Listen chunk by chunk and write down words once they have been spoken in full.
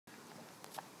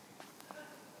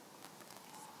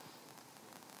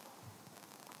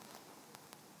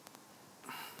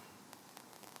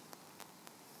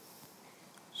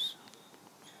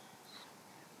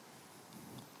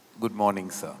Good morning,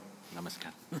 sir.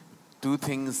 Namaskar. Two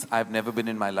things I've never been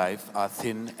in my life are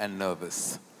thin and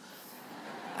nervous.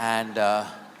 And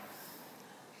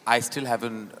I still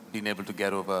haven't been able to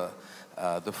get over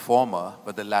the former,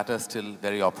 but the latter is still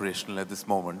very operational at this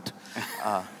moment.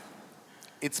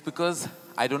 It's because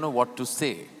I don't know what to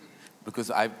say,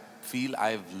 because I feel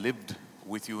I've lived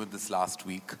with you in this last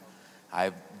week.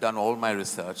 I've done all my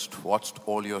research, watched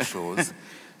all your shows.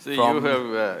 See,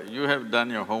 you have done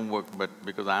your homework, but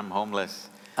because I'm homeless,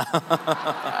 I've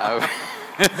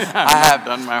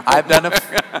done my homework. I've done a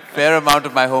fair amount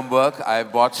of my homework.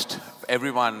 I've watched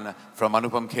everyone from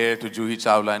Anupam Kher to Juhi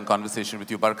Chawla in conversation with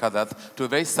you, Barkha Dutt, to a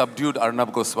very subdued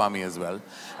Arnab Goswami as well.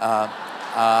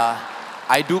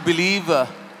 I do believe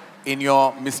in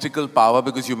your mystical power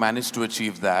because you managed to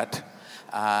achieve that.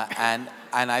 And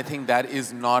I think that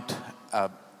is not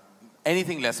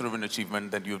anything lesser of an achievement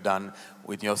that you've done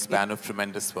with your span of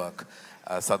tremendous work,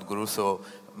 Sadhguru. So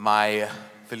my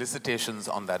felicitations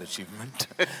on that achievement.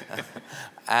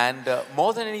 And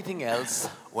more than anything else,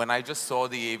 when I just saw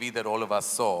the AV that all of us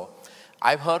saw,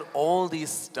 I've heard all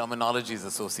these terminologies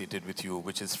associated with you,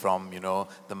 which is from,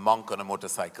 the monk on a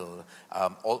motorcycle,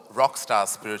 rock star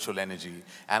spiritual energy.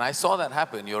 And I saw that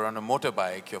happen. You're on a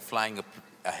motorbike, you're flying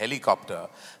a helicopter.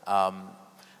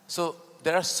 So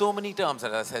there are so many terms,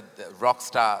 as I said, rock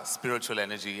star, spiritual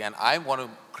energy, and I want to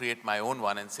create my own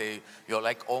one and say you're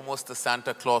like almost the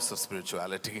Santa Claus of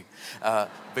spirituality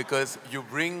because you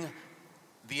bring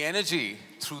the energy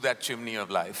through that chimney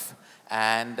of life,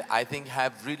 and I think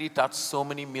have really touched so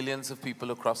many millions of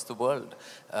people across the world.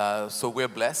 So we're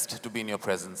blessed to be in your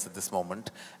presence at this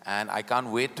moment, and I can't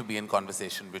wait to be in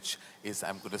conversation, which is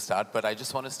I'm going to start, but I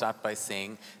just want to start by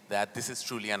saying that this is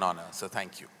truly an honor, so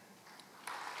thank you.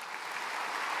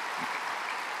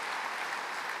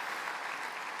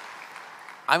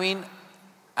 I mean,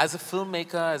 as a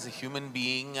filmmaker, as a human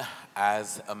being,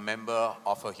 as a member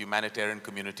of a humanitarian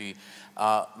community,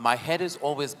 my head is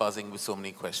always buzzing with so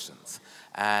many questions.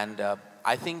 And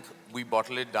I think we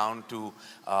bottle it down to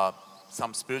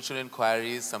some spiritual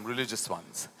inquiries, some religious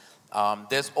ones.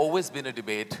 There's always been a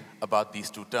debate about these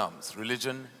two terms,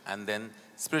 religion and then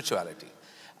spirituality.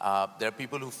 There are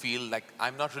people who feel like,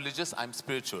 I'm not religious, I'm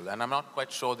spiritual, and I'm not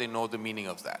quite sure they know the meaning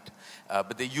of that.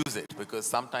 But they use it because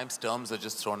sometimes terms are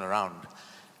just thrown around.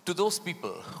 To those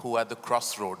people who are at the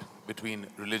crossroad between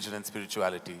religion and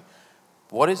spirituality,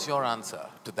 what is your answer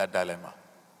to that dilemma?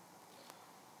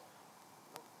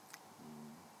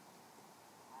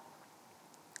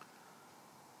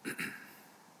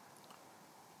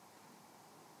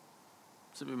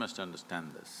 So we must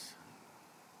understand this.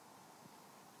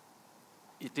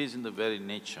 It is in the very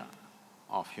nature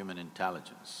of human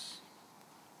intelligence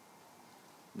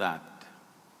that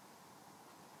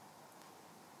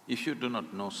if you do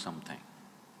not know something,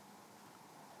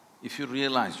 if you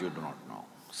realize you do not know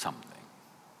something,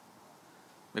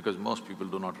 because most people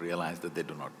do not realize that they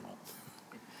do not know.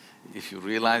 If you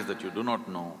realize that you do not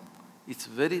know, it's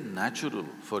very natural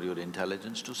for your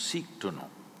intelligence to seek to know.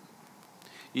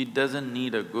 It doesn't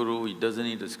need a guru, it doesn't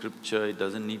need a scripture, it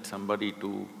doesn't need somebody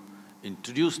to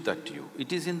introduce that to you.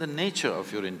 It is in the nature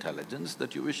of your intelligence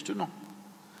that you wish to know.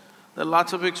 There are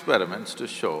lots of experiments to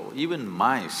show, even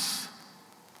mice,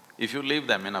 if you leave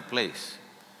them in a place,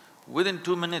 within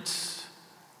 2 minutes,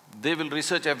 they will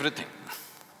research everything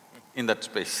in that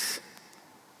space.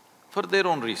 For their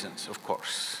own reasons, of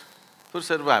course. For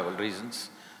survival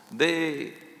reasons,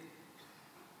 they,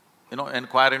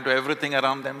 inquire into everything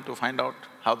around them to find out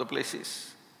how the place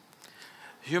is.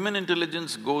 Human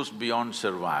intelligence goes beyond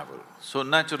survival. So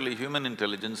naturally, human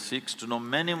intelligence seeks to know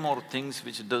many more things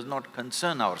which does not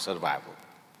concern our survival.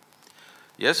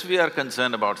 Yes, we are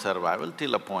concerned about survival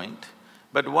till a point,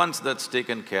 but once that's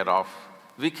taken care of,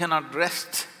 we cannot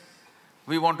rest.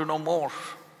 We want to know more,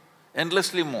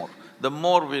 endlessly more. The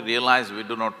more we realize we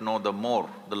do not know, the more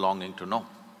the longing to know.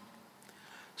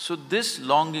 So this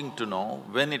longing to know,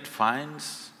 when it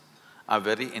finds a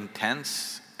very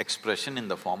intense expression in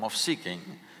the form of seeking,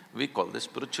 we call this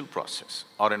spiritual process.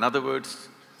 Or in other words,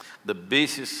 the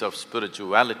basis of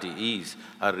spirituality is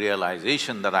a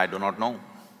realization that I do not know.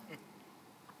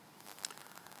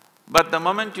 But the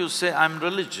moment you say, I'm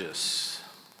religious,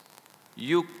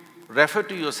 you refer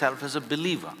to yourself as a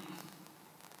believer.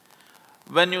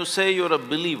 When you say you're a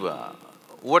believer,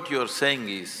 what you're saying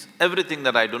is, everything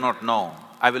that I do not know,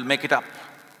 I will make it up.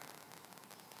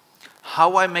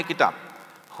 How I make it up?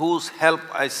 Whose help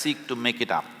I seek to make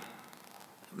it up?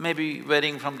 Maybe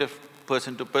varying from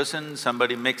person to person,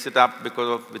 somebody makes it up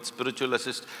with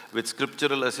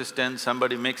scriptural assistance,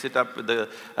 somebody makes it up with the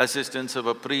assistance of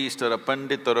a priest or a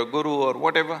pandit or a guru or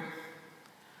whatever.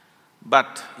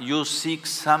 but you seek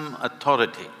some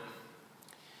authority.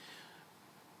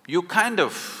 You kind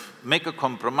of make a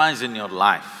compromise in your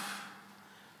life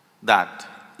that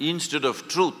instead of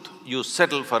truth, you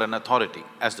settle for an authority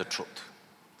as the truth.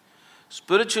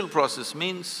 Spiritual process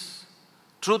means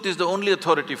truth is the only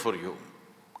authority for you.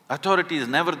 Authority is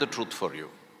never the truth for you.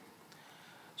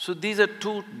 So these are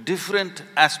two different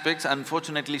aspects,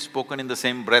 unfortunately spoken in the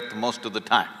same breath most of the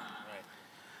time. Right.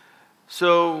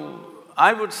 So,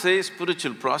 I would say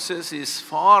spiritual process is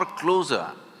far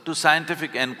closer to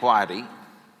scientific inquiry.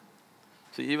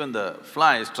 See, even the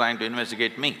fly is trying to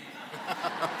investigate me.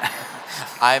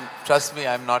 Trust me,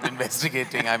 I'm not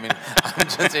investigating, I'm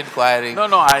just inquiring. No,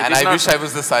 I wish I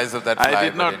was the size of that fly. I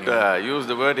did not anyway. Use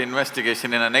the word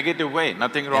investigation in a negative way,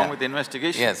 nothing wrong with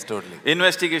investigation. Yes, totally.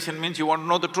 Investigation means you want to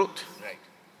know the truth. Right.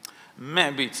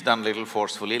 Maybe it's done little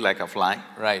forcefully like a fly.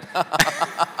 Right.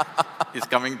 It's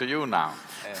coming to you now.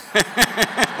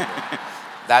 Yeah.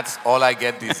 That's all I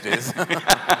get these days.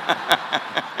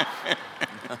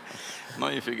 No,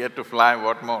 if you get to fly,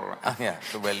 what more? Yeah,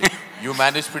 so well, you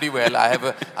manage pretty well. I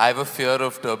have a fear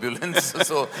of turbulence,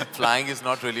 so flying is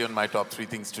not really on my top 3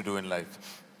 things to do in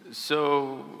life.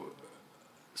 So,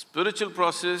 spiritual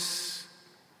process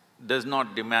does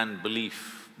not demand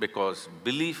belief because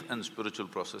belief and spiritual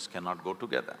process cannot go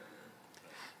together.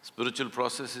 Spiritual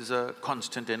process is a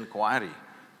constant inquiry.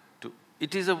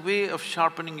 It is a way of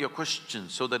sharpening your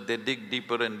questions so that they dig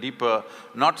deeper and deeper,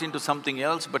 not into something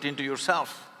else but into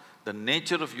yourself, the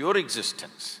nature of your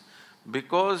existence.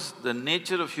 Because the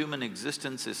nature of human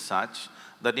existence is such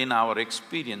that in our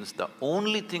experience, the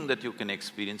only thing that you can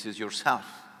experience is yourself.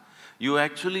 You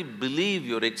actually believe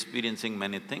you're experiencing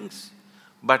many things,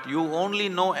 but you only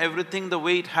know everything the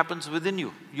way it happens within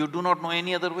you. You do not know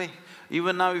any other way.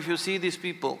 Even now if you see these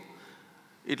people,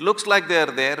 it looks like they're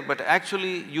there, but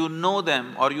actually you know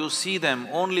them or you see them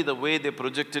only the way they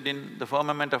projected in the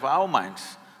firmament of our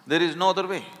minds. There is no other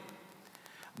way.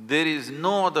 There is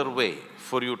no other way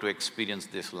for you to experience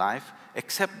this life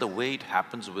except the way it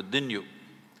happens within you.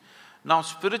 Now,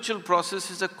 spiritual process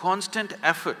is a constant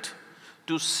effort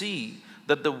to see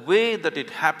that the way that it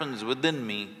happens within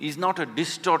me is not a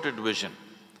distorted vision,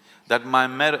 that my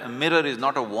mirror is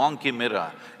not a wonky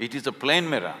mirror, it is a plain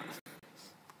mirror,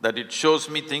 that it shows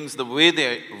me things the way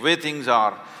things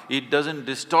are, it doesn't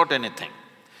distort anything.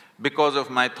 Because of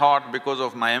my thought, because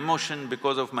of my emotion,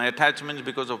 because of my attachments,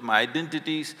 because of my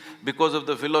identities, because of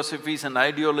the philosophies and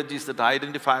ideologies that I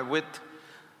identify with,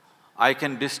 I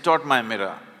can distort my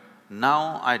mirror.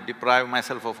 Now I deprive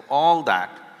myself of all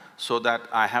that so that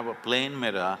I have a plain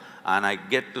mirror and I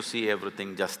get to see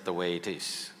everything just the way it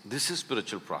is. This is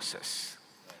spiritual process.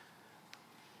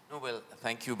 No, well,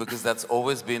 thank you, because that's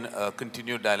always been a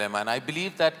continued dilemma. And I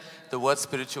believe that the word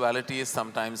spirituality is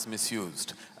sometimes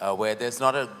misused, where there's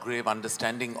not a grave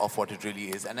understanding of what it really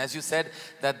is. And as you said,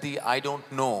 that the I don't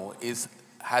know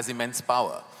has immense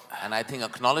power. And I think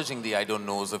acknowledging the I don't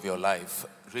knows of your life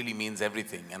really means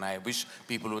everything. And I wish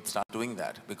people would start doing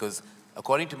that, because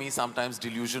according to me, sometimes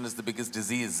delusion is the biggest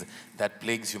disease that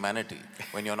plagues humanity,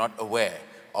 when you're not aware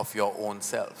of your own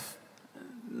self.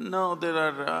 No, there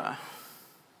are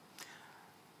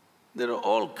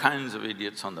all kinds of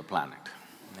idiots on the planet.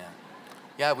 Yeah,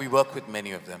 yeah, we work with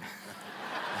many of them.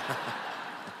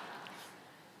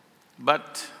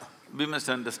 But we must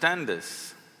understand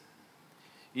this.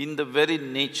 In the very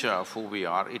nature of who we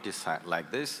are, it is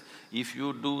like this. If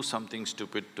you do something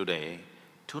stupid today,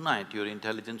 tonight your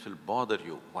intelligence will bother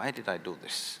you. Why did I do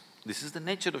this? This is the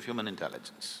nature of human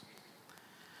intelligence.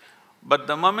 But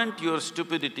the moment your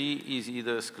stupidity is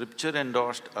either scripture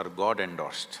endorsed or God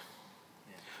endorsed,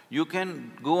 you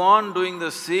can go on doing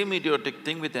the same idiotic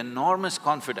thing with enormous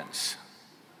confidence.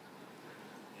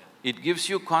 It gives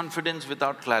you confidence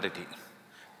without clarity.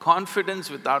 Confidence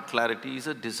without clarity is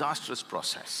a disastrous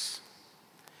process.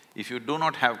 If you do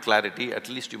not have clarity, at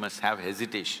least you must have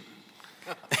hesitation.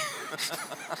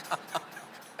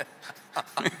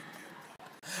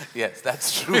 Yes,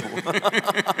 that's true.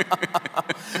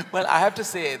 Well, I have to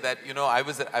say that,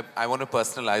 I want to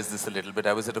personalize this a little bit.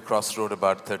 I was at a crossroad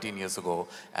about 13 years ago,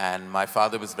 and my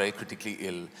father was very critically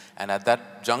ill. And at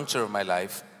that juncture of my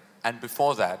life, and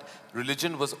before that,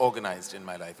 religion was organized in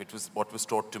my life. It was what was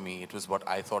taught to me. It was what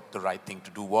I thought the right thing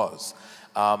to do was.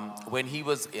 When he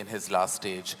was in his last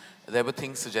stage, there were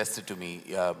things suggested to me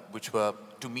which were,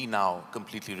 to me now,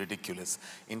 completely ridiculous,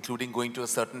 including going to a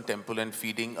certain temple and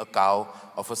feeding a cow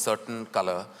of a certain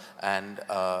color and,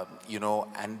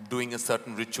 and doing a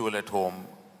certain ritual at home.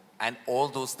 and all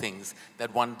those things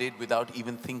that one did without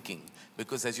even thinking.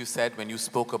 Because as you said, when you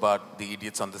spoke about the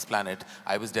idiots on this planet,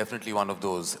 I was definitely one of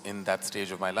those in that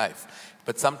stage of my life.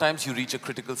 But sometimes you reach a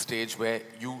critical stage where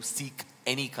you seek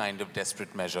any kind of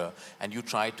desperate measure and you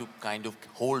try to kind of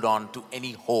hold on to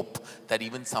any hope that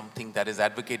even something that is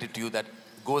advocated to you that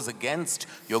goes against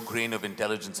your grain of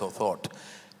intelligence or thought.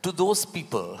 To those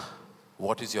people,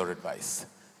 what is your advice?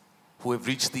 Who have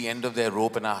reached the end of their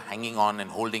rope and are hanging on and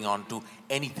holding on to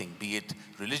anything, be it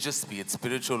religious, be it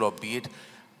spiritual, or be it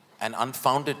an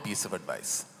unfounded piece of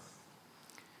advice?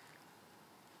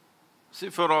 See,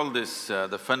 for all this,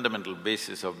 the fundamental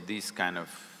basis of these kind of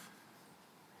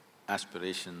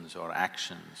aspirations or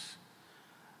actions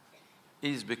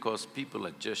is because people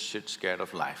are just shit scared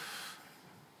of life.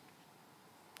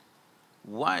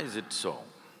 Why is it so?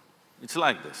 It's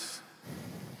like this.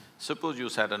 Suppose you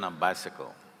sat on a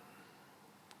bicycle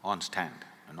on stand,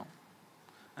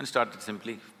 and started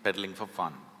simply pedaling for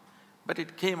fun. But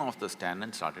it came off the stand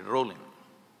and started rolling.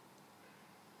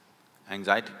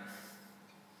 Anxiety,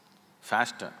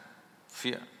 faster,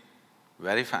 fear,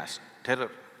 very fast, terror.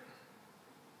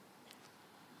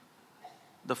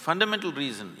 The fundamental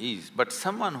reason is, but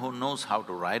someone who knows how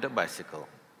to ride a bicycle,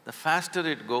 the faster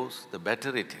it goes, the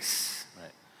better it is.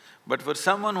 Right. But for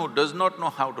someone who does not know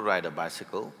how to ride a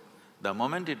bicycle, the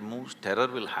moment it moves, terror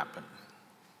will happen.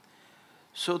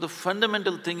 So the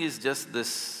fundamental thing is just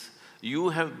this: you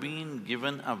have been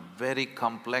given a very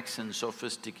complex and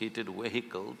sophisticated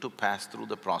vehicle to pass through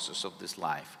the process of this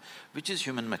life, which is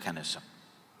human mechanism.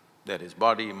 There is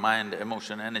body, mind,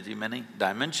 emotion, energy, many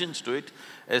dimensions to it.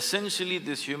 Essentially,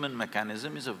 this human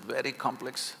mechanism is a very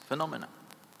complex phenomenon.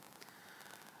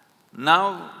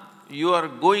 Now, you are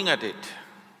going at it,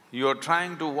 you are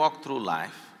trying to walk through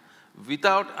life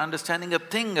without understanding a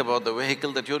thing about the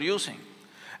vehicle that you're using.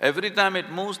 Every time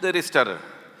it moves, there is terror.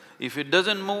 If it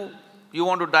doesn't move, you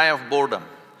want to die of boredom.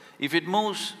 If it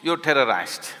moves, you're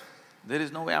terrorized. There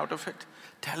is no way out of it.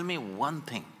 Tell me one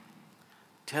thing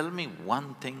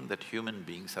that human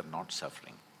beings are not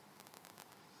suffering.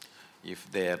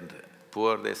 If they're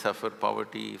poor, they suffer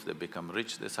poverty. If they become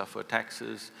rich, they suffer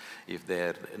taxes. If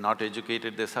they're not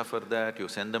educated, they suffer that. You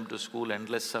send them to school,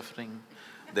 endless suffering.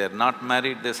 They're not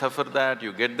married, they suffer that.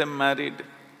 You get them married.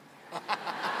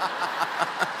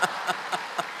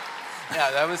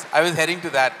 Yeah, I was heading to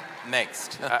that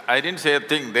next. I didn't say a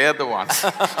thing, they're the ones.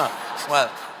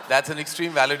 Well, that's an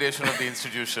extreme validation of the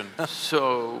institution.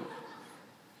 So,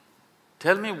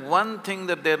 tell me one thing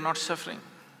that they're not suffering.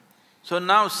 So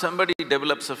now somebody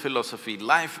develops a philosophy,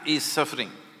 life is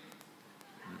suffering.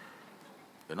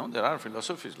 There are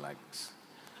philosophies like this.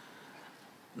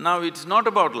 Now it's not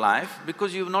about life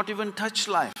because you've not even touched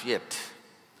life yet.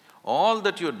 All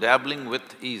that you're dabbling with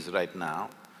is right now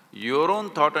your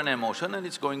own thought and emotion, and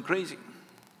it's going crazy.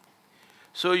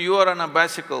 So you are on a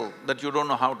bicycle that you don't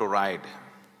know how to ride.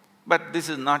 But this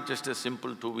is not just a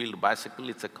simple two-wheeled bicycle,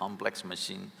 it's a complex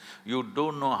machine. You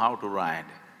don't know how to ride.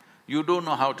 You don't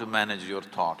know how to manage your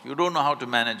thought. You don't know how to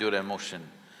manage your emotion.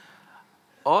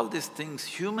 All these things,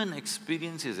 human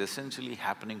experience is essentially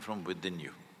happening from within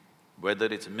you. Whether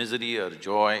it's misery or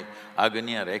joy,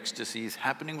 agony or ecstasy is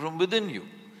happening from within you.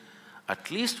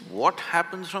 At least what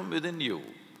happens from within you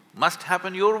must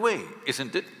happen your way,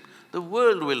 isn't it? The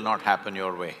world will not happen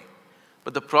your way.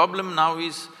 But the problem now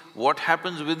is, what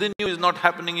happens within you is not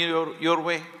happening your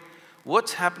way.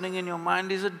 What's happening in your mind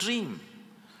is a dream.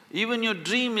 Even your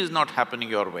dream is not happening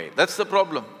your way, that's the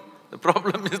problem. The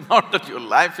problem is not that your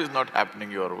life is not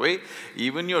happening your way,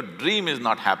 even your dream is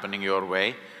not happening your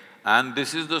way. And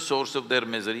this is the source of their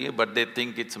misery, but they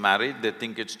think it's marriage, they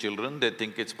think it's children, they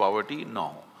think it's poverty.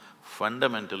 No.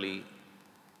 Fundamentally,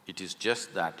 it is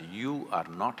just that you are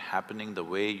not happening the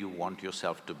way you want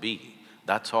yourself to be.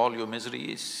 That's all your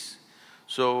misery is.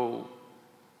 So,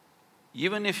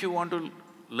 even if you want to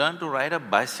learn to ride a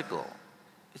bicycle,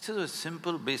 it's just a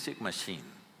simple basic machine.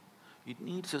 It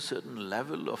needs a certain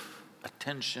level of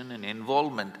attention and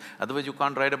involvement, otherwise you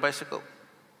can't ride a bicycle.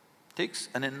 It takes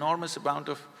an enormous amount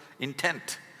of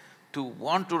intent to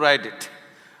want to ride it.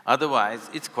 Otherwise,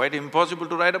 it's quite impossible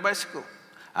to ride a bicycle.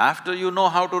 After you know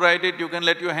how to ride it, you can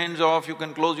let your hands off, you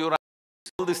can close your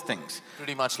eyes, all these things.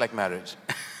 Pretty much like marriage.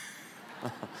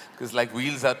 Because like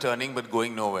wheels are turning but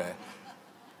going nowhere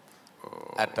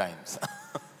at times.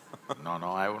 No,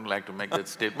 I wouldn't like to make that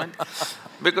statement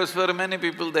because for many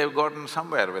people, they've gotten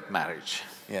somewhere with marriage.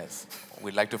 Yes,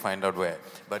 we'd like to find out where,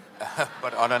 but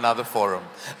but on another forum.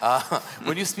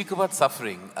 When you speak about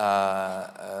suffering,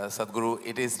 Sadhguru,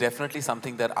 it is definitely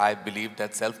something that I believe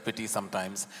that self-pity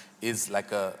sometimes is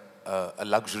like a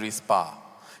luxury spa.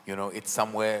 It's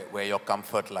somewhere where your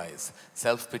comfort lies.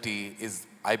 Self-pity is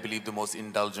I believe, the most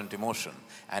indulgent emotion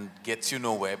and gets you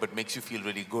nowhere but makes you feel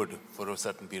really good for a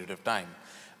certain period of time.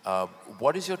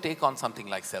 What is your take on something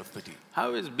like self-pity?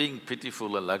 How is being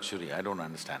pitiful a luxury? I don't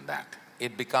understand that.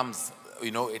 It becomes,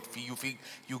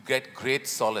 you get great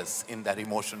solace in that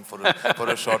emotion for for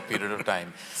a short period of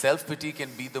time. Self-pity can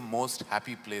be the most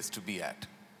happy place to be at,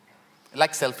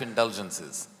 like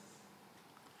self-indulgences.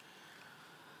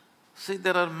 See,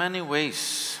 there are many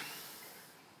ways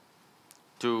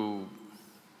to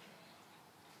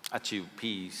achieve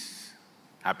peace,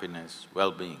 happiness,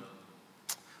 well-being.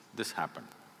 This happened.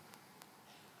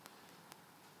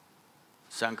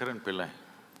 Shankaran Pillai,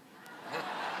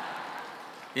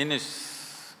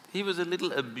 he was a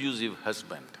little abusive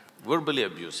husband, verbally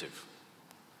abusive.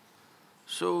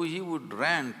 So he would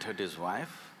rant at his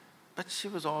wife, but she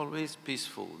was always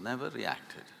peaceful, never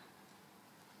reacted.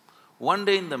 One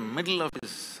day in the middle of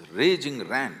his raging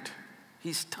rant,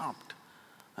 he stopped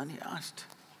and he asked,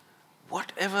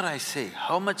 "Whatever I say,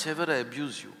 how much ever I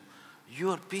abuse you, you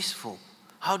are peaceful.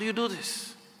 How do you do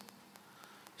this?"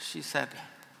 She said,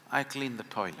 "I clean the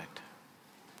toilet."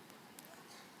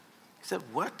 He said,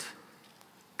 "What?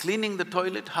 Cleaning the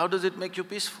toilet, how does it make you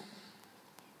peaceful?"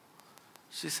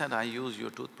 She said, "I use your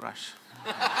toothbrush."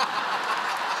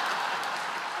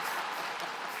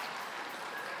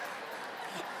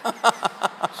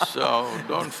 So,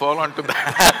 don't fall onto that.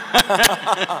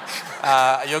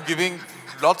 You're giving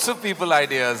lots of people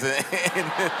ideas.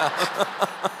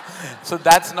 So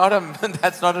that's not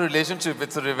a relationship,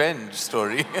 it's a revenge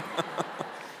story.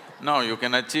 No, you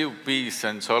can achieve peace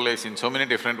and solace in so many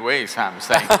different ways, I'm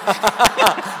saying.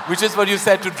 Which is what you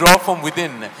said, to draw from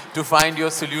within, to find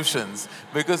your solutions.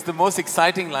 Because the most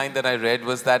exciting line that I read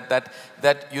was that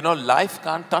life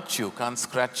can't touch you, can't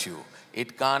scratch you.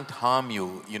 It can't harm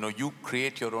you, you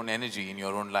create your own energy in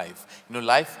your own life.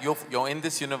 Life, you're in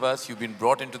this universe, you've been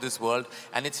brought into this world,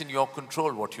 and it's in your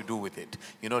control what you do with it.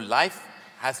 Life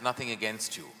has nothing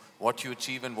against you. What you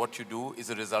achieve and what you do is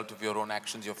a result of your own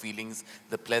actions, your feelings,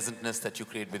 the pleasantness that you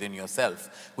create within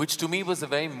yourself. Which to me was a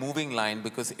very moving line,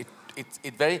 because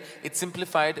it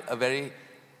simplified a very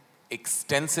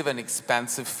extensive and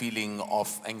expansive feeling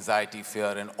of anxiety,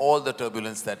 fear, and all the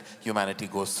turbulence that humanity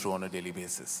goes through on a daily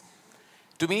basis.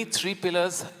 To me, three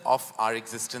pillars of our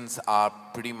existence are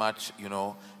pretty much,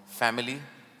 family,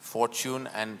 fortune,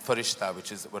 and farishta,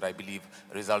 which is what I believe,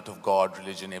 a result of God,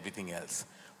 religion, everything else.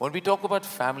 When we talk about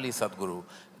family, Sadhguru,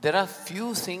 there are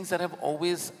few things that have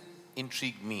always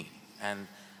intrigued me, and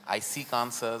I seek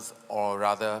answers, or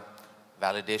rather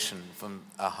validation, from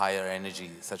a higher energy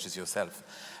such as yourself.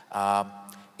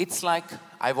 It's like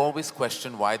I've always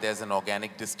questioned why there's an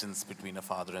organic distance between a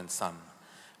father and son,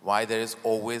 why there is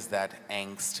always that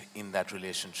angst in that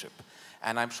relationship.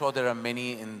 And I'm sure there are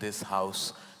many in this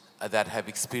house that have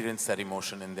experienced that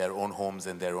emotion in their own homes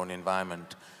and their own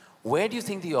environment. Where do you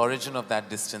think the origin of that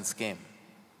distance came?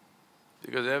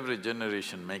 Because every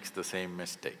generation makes the same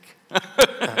mistake,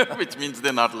 which means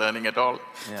they're not learning at all.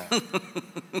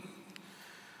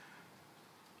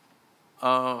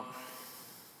 Yeah.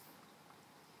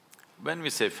 When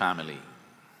we say family,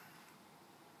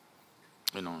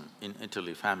 in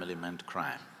Italy, family meant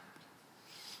crime.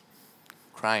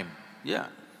 Crime? Yeah,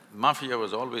 mafia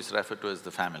was always referred to as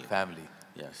the family. Family.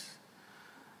 Yes.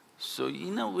 So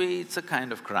in a way, it's a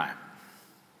kind of crime.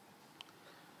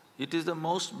 It is the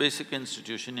most basic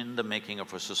institution in the making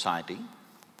of a society,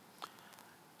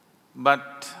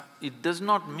 but it does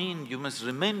not mean you must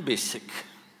remain basic,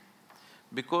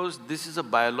 because this is a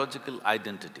biological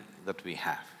identity that we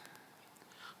have.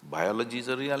 Biology is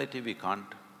a reality, we can't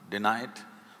deny it.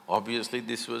 Obviously,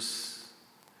 this was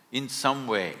in some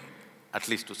way, at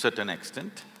least to a certain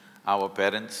extent, our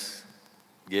parents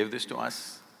gave this to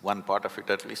us, one part of it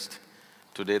at least.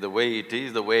 Today, the way it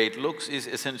is, the way it looks is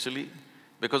essentially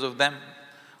because of them.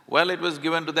 Well, it was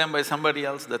given to them by somebody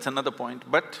else, that's another point,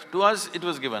 but to us, it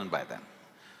was given by them.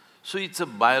 So it's a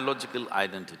biological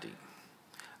identity.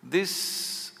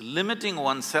 This limiting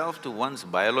oneself to one's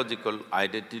biological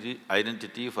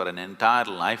identity for an entire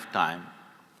lifetime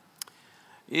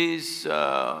is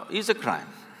a crime,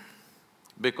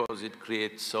 because it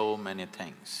creates so many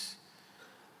things.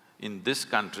 In this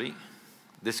country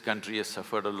has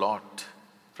suffered a lot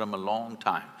from a long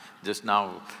time. Just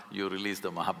now you released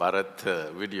the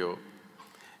Mahabharata video.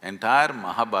 Entire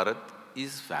Mahabharata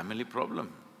is family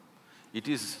problem. It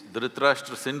is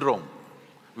Dhritarashtra syndrome.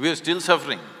 We are still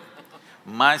suffering.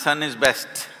 My son is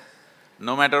best,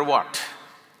 no matter what.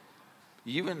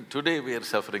 Even today we are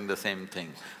suffering the same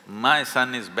thing. My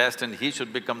son is best and he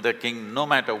should become the king no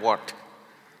matter what.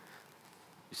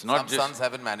 It's not Some sons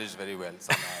haven't managed very well,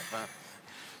 some have.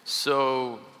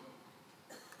 So,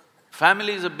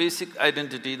 Family is a basic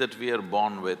identity that we are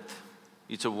born with.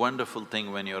 It's a wonderful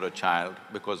thing when you're a child,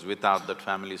 because without that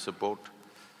family support,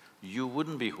 you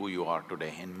wouldn't be who you are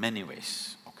today in many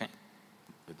ways, okay?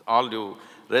 With all due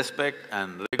respect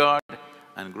and regard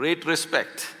and great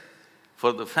respect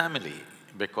for the family,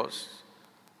 because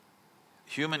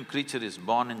human creature is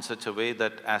born in such a way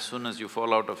that as soon as you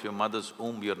fall out of your mother's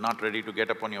womb, you're not ready to get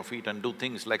up on your feet and do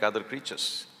things like other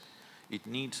creatures. It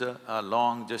needs a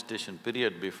long gestation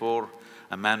period before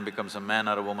a man becomes a man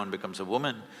or a woman becomes a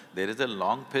woman. There is a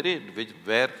long period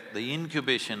where the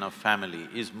incubation of family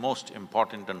is most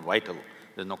important and vital,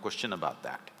 there's no question about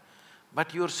that.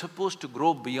 But you're supposed to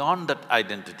grow beyond that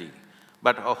identity.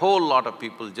 But a whole lot of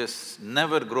people just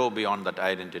never grow beyond that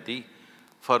identity,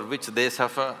 for which they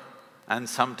suffer, and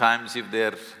sometimes if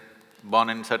they're born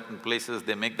in certain places,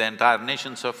 they make the entire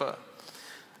nation suffer.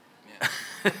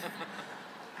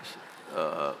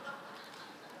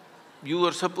 You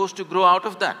are supposed to grow out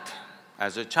of that.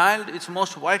 As a child, it's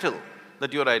most vital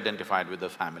that you're identified with the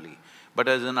family. But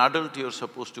as an adult, you're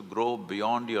supposed to grow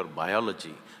beyond your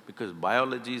biology, because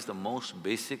biology is the most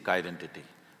basic identity.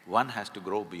 One has to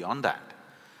grow beyond that.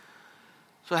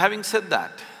 So having said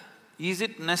that, is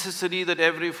it necessary that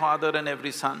every father and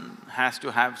every son has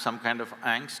to have some kind of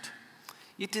angst?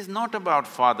 It is not about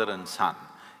father and son,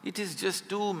 it is just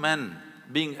two men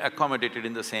being accommodated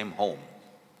in the same home.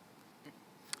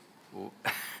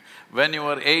 When you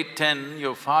were 8, 10,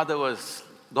 your father was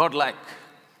godlike.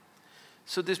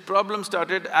 So this problem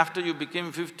started after you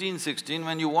became 15, 16,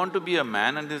 when you want to be a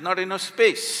man and there's not enough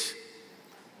space.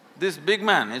 This big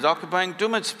man is occupying too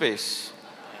much space,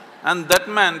 and that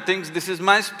man thinks this is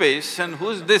my space and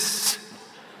who's this?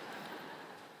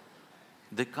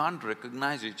 They can't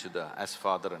recognize each other as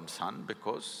father and son,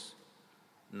 because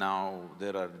now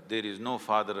there is no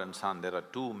father and son, there are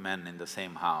two men in the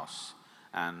same house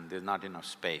and there's not enough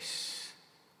space.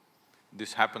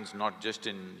 This happens not just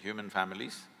in human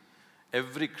families.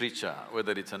 Every creature,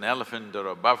 whether it's an elephant or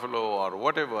a buffalo or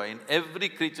whatever, in every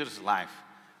creature's life,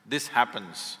 this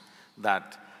happens,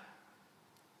 that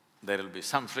there will be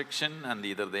some friction and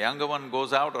either the younger one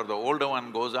goes out or the older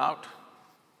one goes out.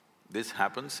 This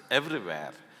happens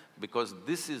everywhere, because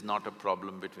this is not a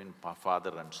problem between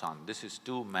father and son. This is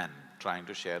two men trying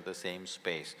to share the same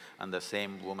space and the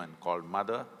same woman called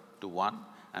mother to one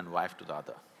and wife to the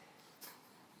other.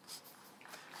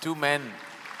 Two men.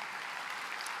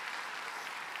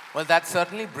 Well, that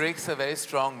certainly breaks a very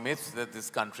strong myth that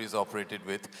this country is operated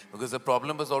with, because the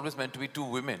problem was always meant to be two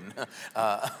women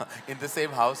in the same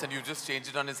house, and you just changed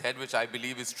it on his head, which I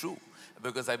believe is true.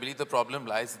 Because I believe the problem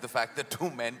lies in the fact that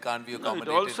two men can't be accommodated.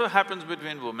 No, it also happens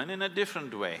between women in a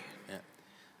different way. Yeah.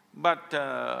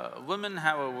 But women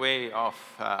have a way of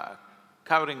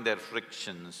covering their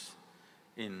frictions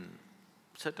in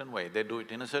certain way. They do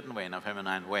it in a certain way, in a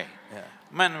feminine way. Yeah.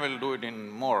 Men will do it in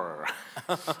more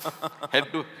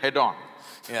head-on.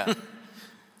 Yeah.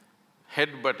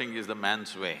 Head-butting is the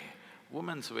man's way.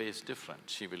 Woman's way is different,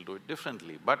 she will do it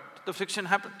differently, but the friction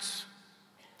happens.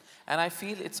 And I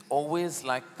feel it's always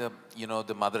like the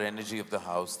mother energy of the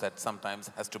house that sometimes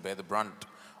has to bear the brunt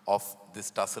of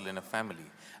this tussle in a family.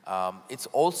 It's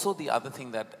also the other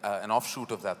thing that, an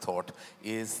offshoot of that thought,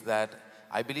 is that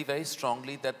I believe very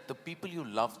strongly that the people you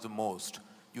love the most,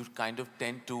 you kind of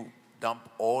tend to dump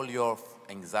all your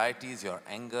anxieties, your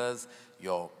angers,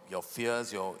 your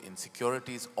fears, your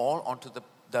insecurities, all onto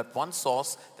that one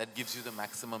source that gives you the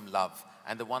maximum love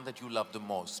and the one that you love the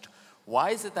most. Why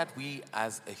is it that we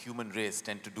as a human race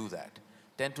tend to do that?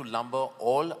 Tend to lumber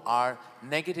all our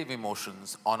negative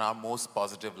emotions on our most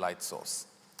positive light source?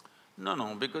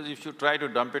 No, because if you try to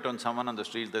dump it on someone on the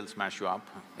street, they'll smash you up.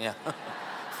 Yeah.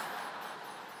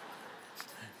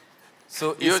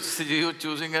 So You're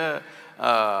choosing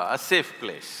a safe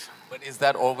place. But is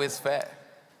that always fair?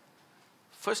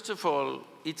 First of all,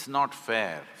 it's not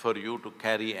fair for you to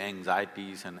carry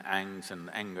anxieties and angst and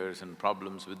angers and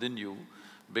problems within you,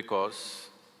 because,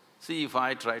 see, if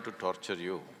I try to torture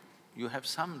you, you have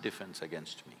some defense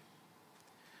against me.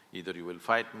 Either you will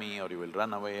fight me or you will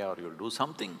run away or you'll do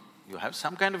something, you have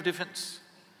some kind of defense.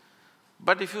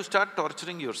 But if you start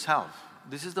torturing yourself,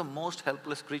 this is the most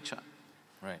helpless creature.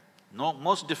 Right. No,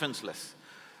 most defenseless.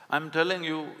 I'm telling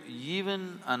you,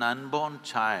 even an unborn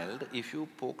child, if you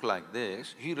poke like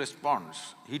this, he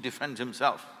responds, he defends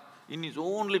himself in his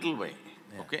own little way,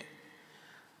 okay?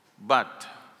 But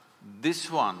this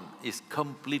one is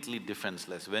completely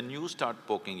defenseless. When you start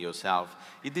poking yourself,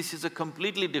 this is a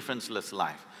completely defenseless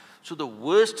life. So the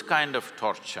worst kind of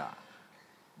torture,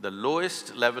 the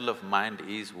lowest level of mind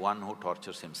is one who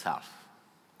tortures himself.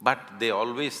 But they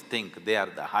always think they are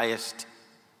the highest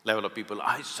level of people.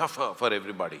 I suffer for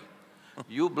everybody.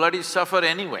 You bloody suffer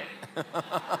anyway.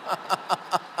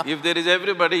 If there is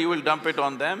everybody, you will dump it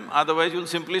on them, otherwise you'll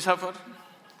simply suffer.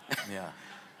 Yeah.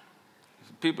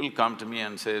 People come to me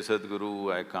and say,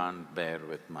 Sadhguru, I can't bear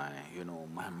with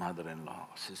my mother-in-law,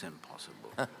 she's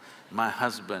impossible. My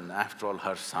husband, after all,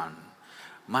 her son.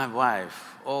 My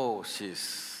wife, oh,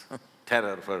 she's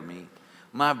terror for me.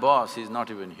 My boss is not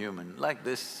even human. Like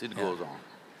this, it goes on.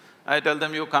 I tell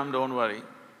them, you come, don't worry.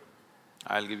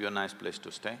 I'll give you a nice place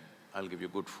to stay, I'll give you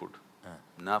good food.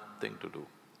 Nothing to do.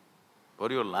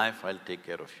 For your life, I'll take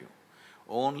care of you.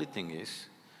 Only thing is,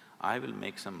 I will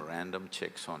make some random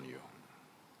checks on you.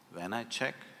 When I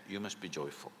check, you must be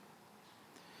joyful.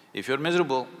 If you're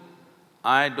miserable,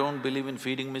 I don't believe in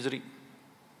feeding misery.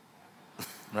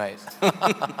 Right.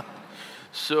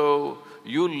 So,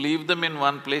 you leave them in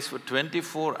one place for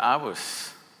 24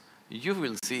 hours, you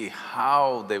will see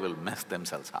how they will mess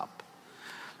themselves up.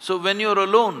 So when you're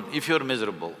alone, if you're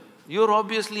miserable, you're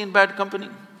obviously in bad company.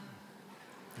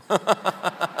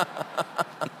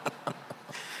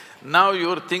 Now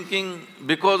you're thinking,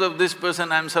 because of this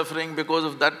person I'm suffering, because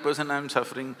of that person I'm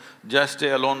suffering, just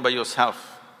stay alone by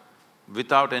yourself,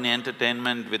 without any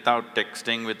entertainment, without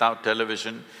texting, without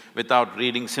television, without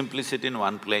reading, simply sit in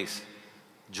one place.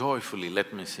 Joyfully,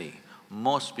 let me see.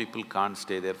 Most people can't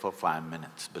stay there for 5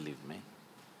 minutes, believe me.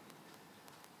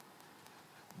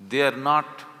 They are not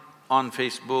on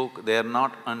Facebook, they are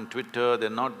not on Twitter, they're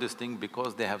not this thing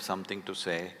because they have something to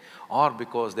say or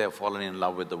because they have fallen in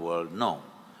love with the world, no.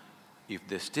 If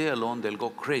they stay alone, they'll go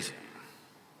crazy.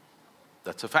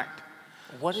 That's a fact.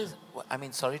 I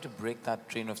mean, sorry to break that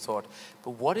train of thought,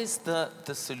 but what is the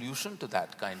solution to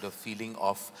that kind of feeling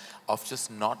of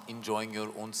just not enjoying your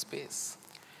own space?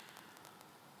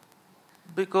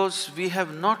 Because we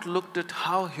have not looked at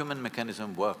how human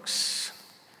mechanism works.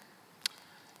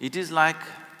 It is like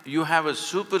you have a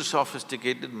super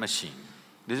sophisticated machine.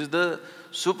 This is the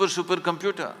super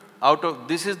computer.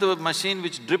 This is the machine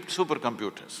which dripped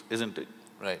supercomputers, isn't it?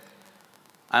 Right.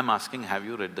 I'm asking, have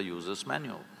you read the user's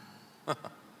manual?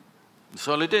 That's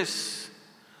all it is.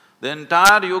 The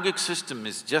entire yogic system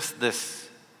is just this.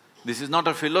 This is not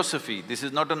a philosophy, this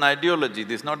is not an ideology,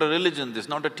 this is not a religion, this is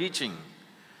not a teaching.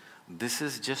 This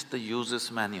is just the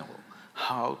user's manual,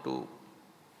 how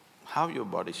your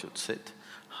body should sit,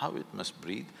 how it must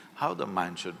breathe, how the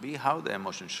mind should be, how the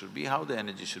emotion should be, how the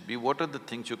energy should be, what are the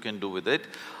things you can do with it,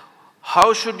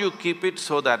 how should you keep it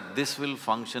so that this will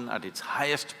function at its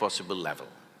highest possible level.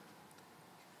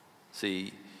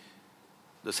 See,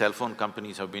 the cell phone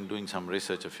companies have been doing some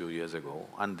research a few years ago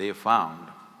and they found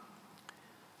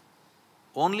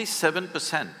only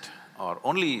 7% or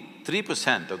only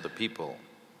 3% of the people,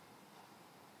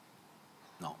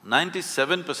 no,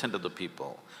 97% of the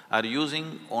people are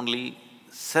using only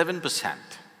 7%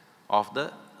 of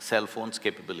the cell phone's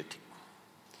capability.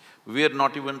 We are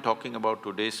not even talking about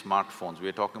today's smartphones, we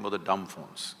are talking about the dumb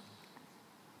phones.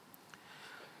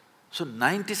 So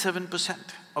 97%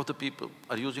 of the people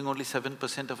are using only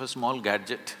 7% of a small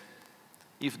gadget.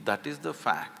 If that is the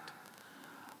fact,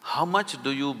 how much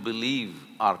do you believe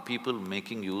are people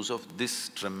making use of this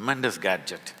tremendous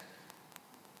gadget?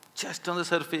 Just on the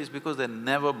surface, because they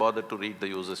never bothered to read the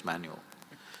user's manual.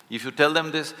 If you tell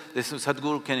them this, they say,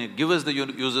 Sadhguru, can you give us the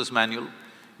user's manual?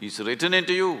 It's written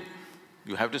into you.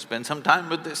 You have to spend some time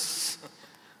with this.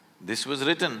 This was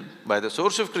written by the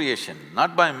source of creation,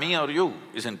 not by me or you,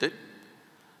 isn't it?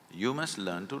 You must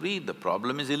learn to read. The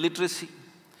problem is illiteracy.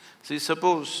 See,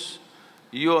 suppose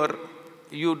you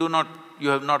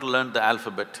have not learned the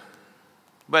alphabet.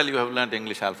 Well, you have learned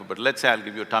English alphabet. Let's say I'll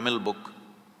give you a Tamil book.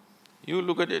 You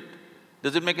look at it,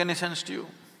 does it make any sense to you?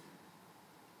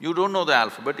 You don't know the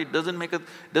alphabet, it doesn't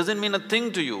mean a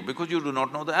thing to you because you do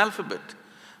not know the alphabet.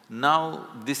 Now,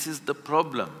 this is the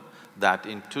problem, that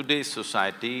in today's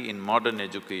society, in modern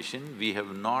education, we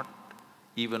have not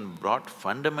even brought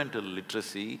fundamental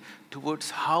literacy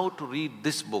towards how to read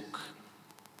this book.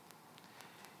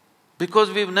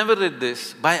 Because we've never read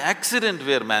this, by accident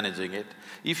we are managing it.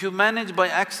 If you manage by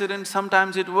accident,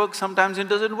 sometimes it works, sometimes it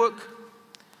doesn't work.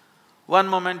 One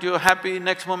moment you're happy,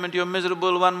 next moment you're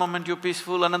miserable, one moment you're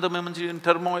peaceful, another moment you're in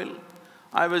turmoil.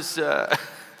 I was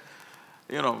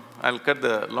I'll cut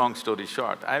the long story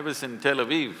short. I was in Tel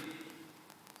Aviv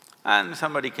and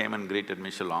somebody came and greeted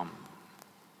me, Shalom.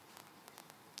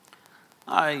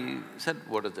 I said,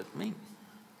 what does that mean?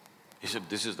 He said,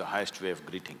 this is the highest way of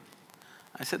greeting.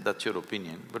 I said, that's your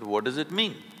opinion, but what does it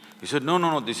mean? He said,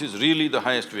 no, this is really the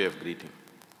highest way of greeting.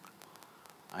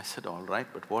 I said, all right,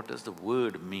 but what does the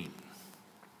word mean?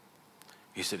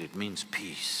 He said, it means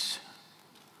peace.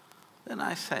 Then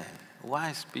I say, why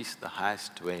is peace the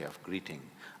highest way of greeting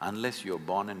unless you're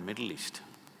born in Middle East?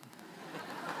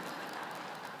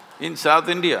 In South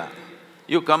India,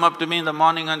 you come up to me in the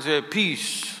morning and say,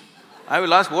 peace. I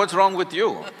will ask, what's wrong with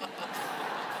you?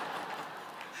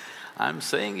 I'm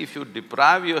saying if you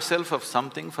deprive yourself of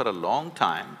something for a long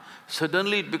time,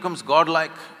 suddenly it becomes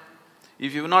godlike.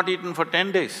 If you've not eaten for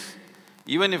 10 days,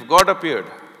 even if God appeared,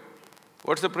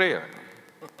 what's the prayer?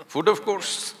 Food, of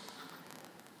course.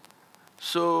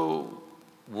 So,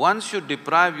 once you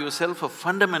deprive yourself of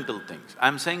fundamental things,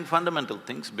 I'm saying fundamental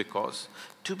things because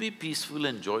to be peaceful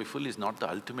and joyful is not the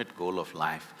ultimate goal of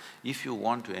life. If you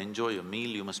want to enjoy a meal,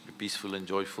 you must be peaceful and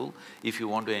joyful. If you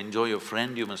want to enjoy your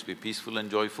friend, you must be peaceful and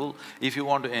joyful. If you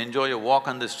want to enjoy a walk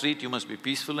on the street, you must be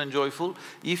peaceful and joyful.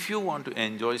 If you want to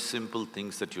enjoy simple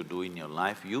things that you do in your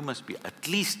life, you must be at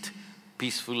least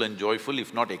peaceful and joyful,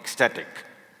 if not ecstatic.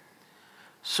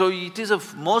 So it is a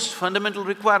most fundamental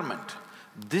requirement.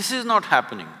 This is not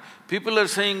happening. People are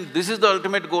saying, this is the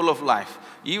ultimate goal of life.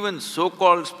 Even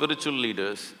so-called spiritual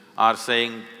leaders are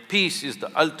saying, peace is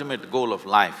the ultimate goal of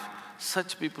life.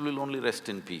 Such people will only rest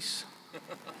in peace.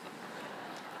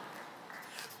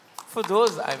 For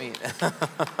those, I mean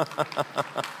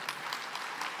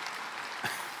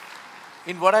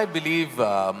in what I believe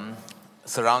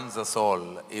surrounds us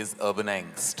all is urban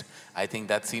angst. I think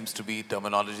that seems to be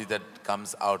terminology that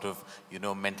comes out of,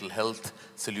 mental health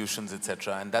solutions,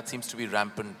 etc. And that seems to be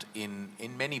rampant in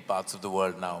many parts of the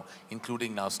world now,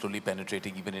 including now slowly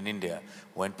penetrating even in India,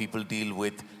 when people deal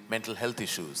with mental health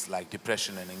issues like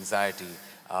depression and anxiety,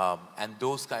 and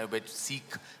those kind of which seek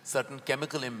certain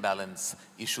chemical imbalance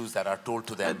issues that are told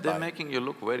to them. They're making you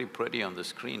look very pretty on the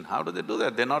screen. How do they do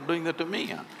that? They're not doing that to me,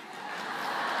 huh?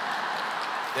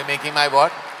 They're making my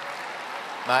what?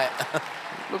 My…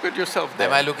 Look at yourself there.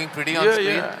 Am I looking pretty on screen?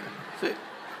 Yeah. See?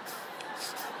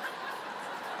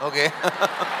 Okay.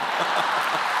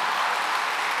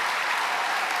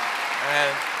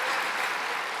 Well,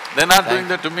 they're not doing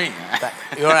that to me.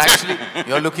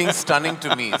 You're looking stunning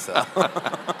to me, sir.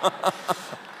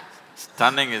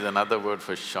 Stunning is another word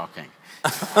for shocking.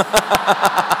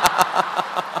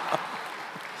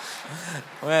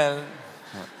 Well,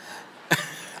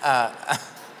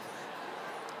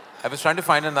 I was trying to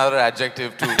find another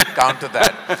adjective to counter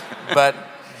that, but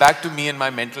back to me and my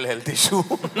mental health issue.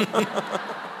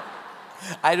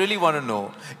 I really want to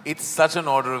know, it's such an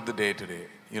order of the day today.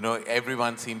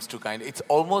 Everyone seems to it's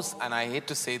almost, and I hate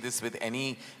to say this with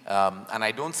any, and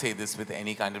I don't say this with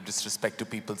any kind of disrespect to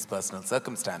people's personal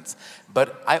circumstance,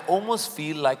 but I almost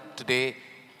feel like today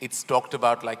it's talked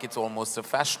about like it's almost a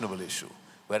fashionable issue,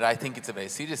 where I think it's a very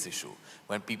serious issue.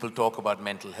 When people talk about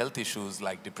mental health issues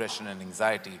like depression and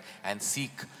anxiety and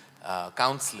seek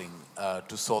counseling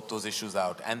to sort those issues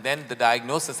out. And then the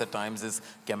diagnosis at times is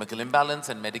chemical imbalance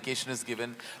and medication is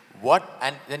given.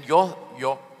 And then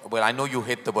well, I know you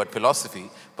hate the word philosophy,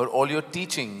 but all your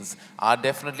teachings are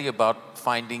definitely about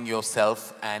finding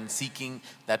yourself and seeking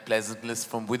that pleasant bliss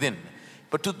from within.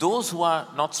 But to those who are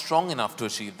not strong enough to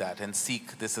achieve that and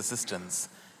seek this assistance,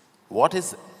 what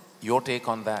is your take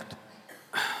on that?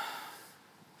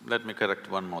 Let me correct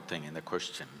one more thing in the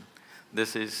question.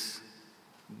 This is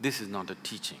not a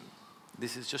teaching,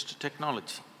 this is just a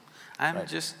technology. I'm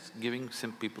just giving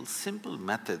some people simple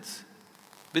methods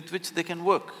with which they can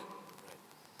work.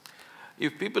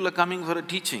 If people are coming for a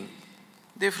teaching,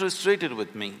 they're frustrated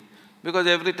with me because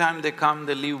every time they come,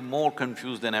 they leave more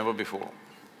confused than ever before.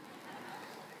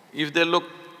 If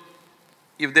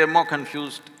they're more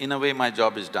confused, in a way my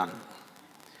job is done.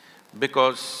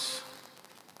 Because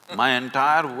my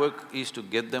entire work is to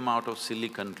get them out of silly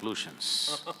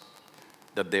conclusions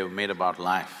that they've made about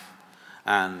life.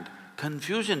 And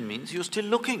confusion means you're still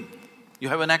looking, you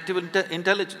have an active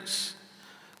intelligence.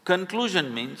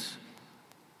 Conclusion means,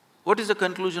 what is the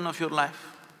conclusion of your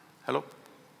life? Hello?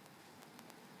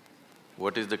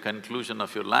 What is the conclusion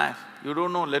of your life? You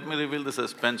don't know, let me reveal the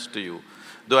suspense to you.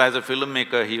 Though as a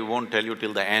filmmaker, he won't tell you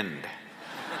till the end.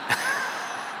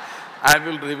 I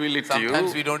will reveal it to you.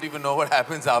 Sometimes we don't even know what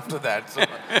happens after that, so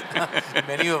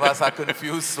many of us are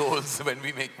confused souls when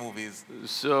we make movies.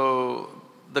 So,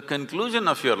 the conclusion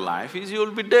of your life is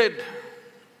you'll be dead.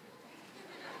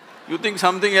 You think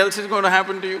something else is going to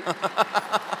happen to you?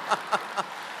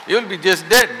 You'll be just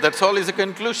dead, that's all is a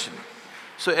conclusion.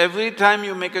 So every time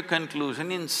you make a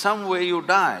conclusion, in some way you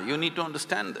die, you need to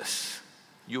understand this.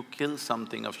 You kill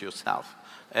something of yourself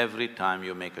every time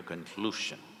you make a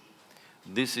conclusion.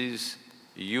 This is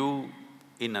you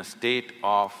in a state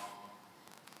of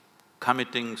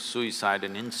committing suicide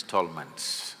in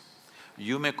installments.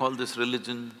 You may call this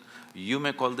religion, you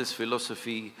may call this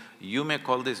philosophy, you may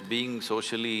call this being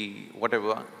socially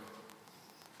whatever.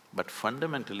 But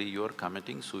fundamentally, you are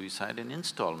committing suicide in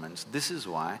installments. This is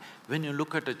why when you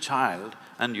look at a child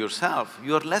and yourself,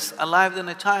 you are less alive than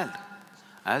a child.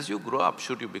 As you grow up,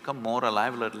 should you become more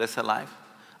alive or less alive?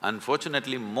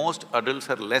 Unfortunately, most adults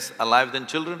are less alive than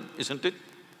children, isn't it?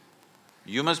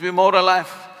 You must be more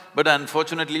alive, but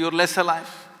unfortunately you're less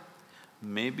alive.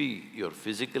 Maybe your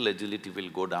physical agility will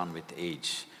go down with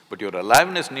age, but your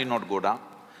aliveness need not go down.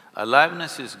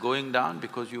 Aliveness is going down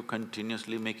because you're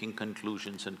continuously making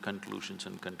conclusions and conclusions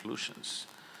and conclusions.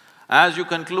 As you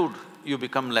conclude, you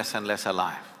become less and less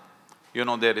alive. You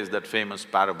know, there is that famous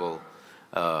parable,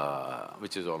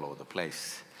 which is all over the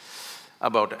place,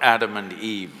 about Adam and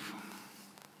Eve.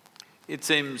 It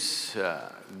seems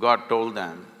God told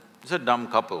them, it's a dumb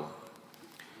couple.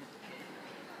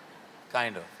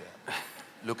 Kind of, yeah.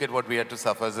 Look at what we had to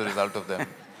suffer as a result of them.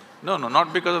 No,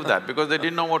 not because of that, because they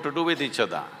didn't know what to do with each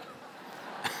other.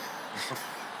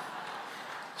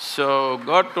 So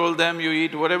God told them, you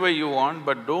eat whatever you want,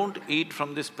 but don't eat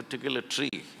from this particular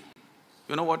tree.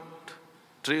 You know what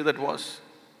tree that was?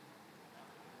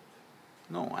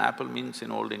 No, apple means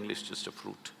in Old English just a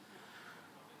fruit.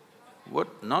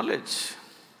 What knowledge?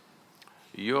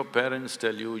 Your parents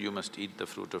tell you, you must eat the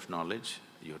fruit of knowledge.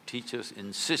 Your teachers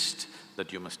insist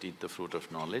that you must eat the fruit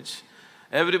of knowledge.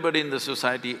 Everybody in the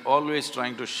society always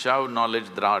trying to shove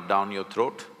knowledge down your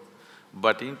throat.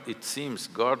 But it seems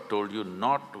God told you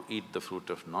not to eat the fruit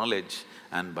of knowledge,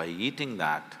 and by eating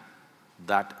that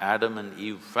Adam and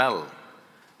Eve fell.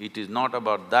 It is not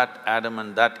about that Adam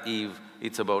and that Eve,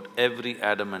 it's about every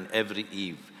Adam and every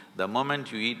Eve. The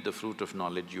moment you eat the fruit of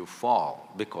knowledge, you fall,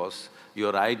 because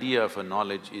your idea of a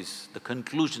knowledge is the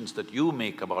conclusions that you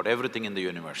make about everything in the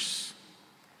universe.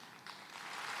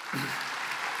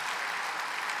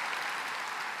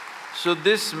 So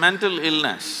this mental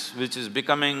illness, which is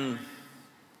becoming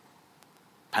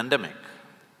pandemic,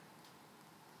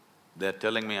 they're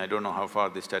telling me, I don't know how far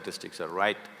the statistics are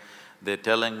right, they're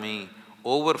telling me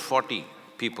over 40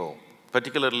 people,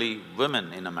 particularly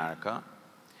women in America,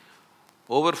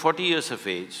 over 40 years of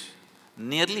age,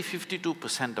 nearly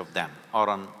 52% of them are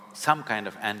on some kind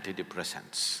of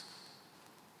antidepressants.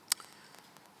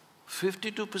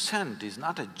 52% is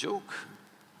not a joke.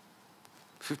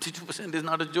 52% is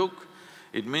not a joke.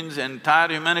 It means entire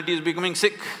humanity is becoming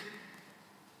sick.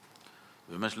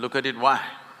 We must look at it why.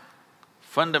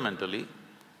 Fundamentally,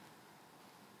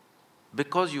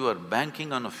 because you are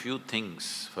banking on a few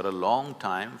things for a long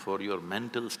time for your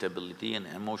mental stability and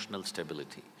emotional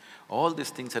stability, all these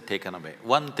things are taken away.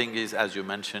 One thing is, as you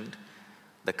mentioned,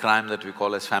 the crime that we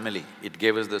call as family. It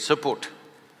gave us the support.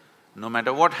 No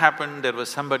matter what happened, there was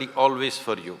somebody always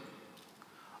for you.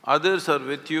 Others are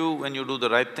with you when you do the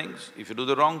right things. If you do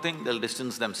the wrong thing, they'll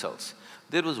distance themselves.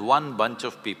 There was one bunch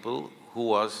of people who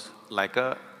was like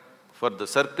for the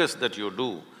circus that you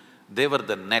do, they were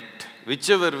the net.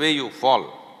 Whichever way you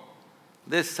fall,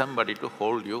 there's somebody to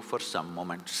hold you for some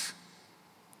moments.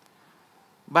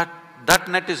 But that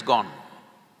net is gone.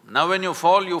 Now when you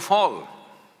fall, you fall.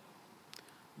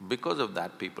 Because of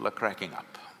that, people are cracking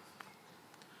up.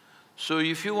 So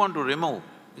if you want to remove…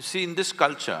 You see, in this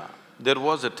culture, there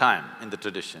was a time in the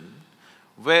tradition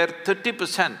where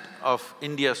 30% of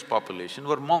India's population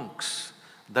were monks.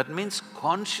 That means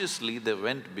consciously they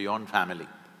went beyond family.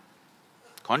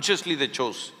 Consciously they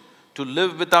chose to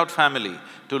live without family,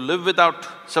 to live without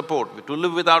support, to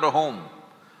live without a home.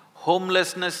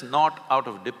 Homelessness not out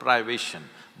of deprivation,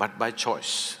 but by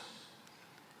choice.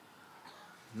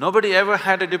 Nobody ever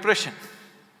had a depression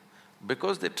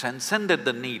because they transcended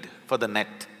the need for the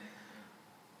net.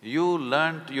 You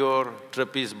learnt your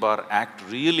trapeze bar act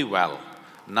really well.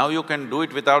 Now you can do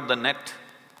it without the net.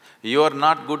 You are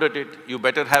not good at it, you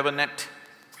better have a net,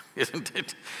 isn't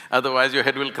it? Otherwise your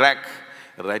head will crack.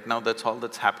 Right now that's all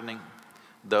that's happening.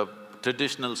 The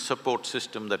traditional support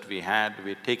system that we had,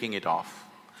 we're taking it off.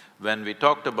 When we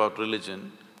talked about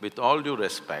religion, with all due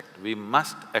respect, we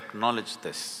must acknowledge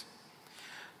this.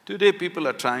 Today people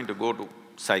are trying to go to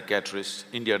psychiatrists.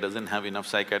 India doesn't have enough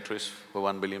psychiatrists for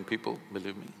 1 billion people,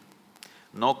 believe me.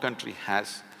 No country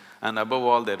has. And above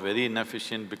all, they're very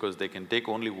inefficient because they can take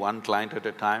only one client at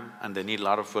a time and they need a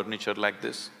lot of furniture like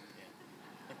this.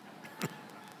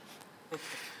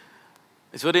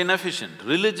 It's very inefficient.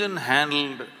 Religion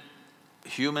handled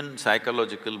human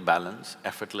psychological balance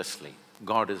effortlessly.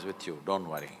 God is with you, don't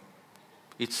worry.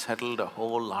 It settled a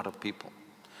whole lot of people.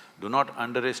 Do not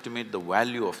underestimate the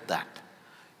value of that.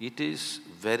 It is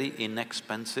very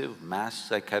inexpensive mass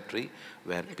psychiatry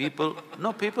where people…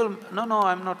 No,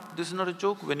 I'm not… this is not a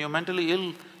joke. When you're mentally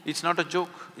ill, it's not a joke.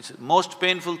 It's the most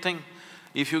painful thing.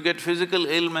 If you get physical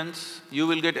ailments, you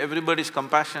will get everybody's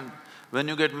compassion. When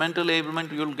you get mental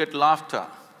ailment, you'll get laughter.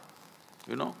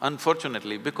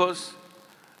 unfortunately, because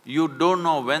you don't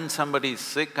know when somebody is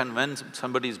sick and when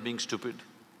somebody is being stupid.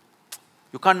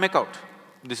 You can't make out.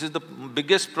 This is the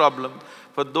biggest problem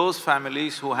for those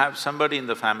families who have somebody in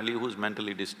the family who's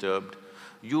mentally disturbed.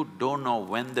 You don't know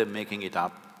when they're making it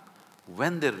up,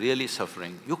 when they're really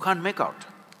suffering, you can't make out.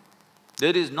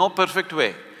 There is no perfect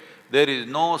way. There is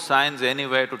no science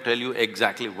anywhere to tell you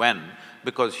exactly when,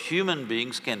 because human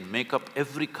beings can make up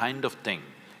every kind of thing.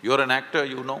 You're an actor,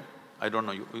 you know. I don't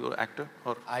know, you're an actor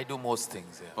or… I do most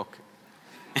things, yeah. Okay.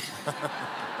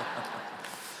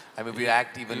 I mean, we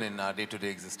act even in our day-to-day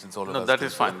existence, all of us. No, that do.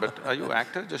 is fine, but are you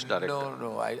actor, just director?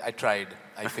 No, I tried,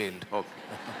 I failed. Okay.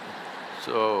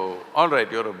 So, all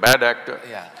right, you're a bad actor.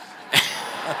 Yeah.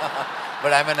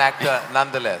 But I'm an actor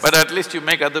nonetheless. But at least you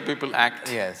make other people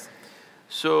act. Yes.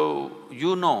 So,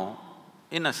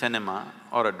 in a cinema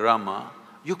or a drama,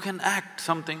 you can act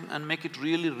something and make it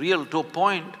really real to a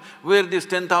point where these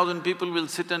 10,000 people will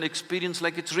sit and experience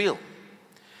like it's real.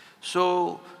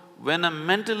 So, when a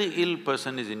mentally ill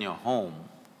person is in your home,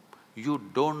 you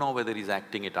don't know whether he's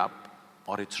acting it up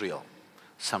or it's real.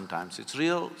 Sometimes it's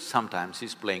real, sometimes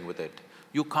he's playing with it.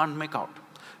 You can't make out.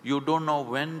 You don't know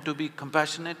when to be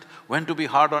compassionate, when to be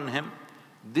hard on him.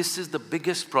 This is the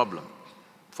biggest problem.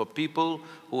 For people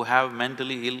who have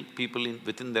mentally ill people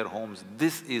within their homes,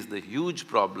 this is the huge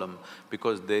problem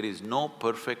because there is no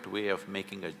perfect way of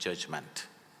making a judgment.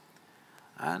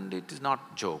 And it is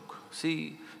not joke.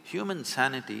 See, human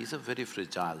sanity is a very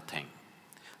fragile thing.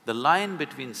 The line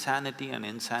between sanity and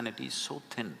insanity is so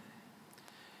thin.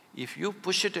 If you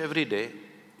push it every day,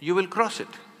 you will cross it.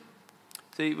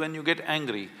 See, when you get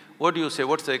angry, what do you say?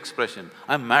 What's the expression?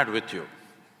 I'm mad with you,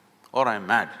 or I'm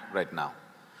mad right now.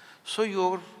 So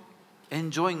you're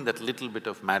enjoying that little bit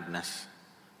of madness.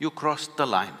 You crossed the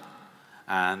line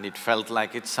and it felt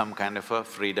like it's some kind of a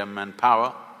freedom and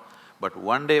power. But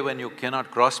one day when you cannot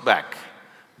cross back,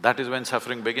 that is when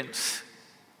suffering begins.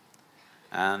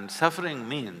 And suffering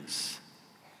means,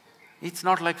 it's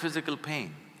not like physical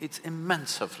pain, it's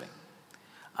immense suffering.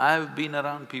 I've been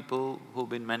around people who've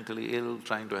been mentally ill,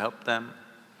 trying to help them.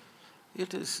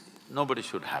 Nobody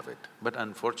should have it, but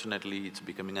unfortunately it's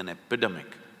becoming an epidemic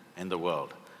in the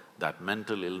world that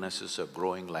mental illnesses are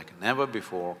growing like never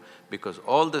before because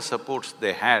all the supports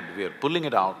they had, we are pulling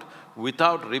it out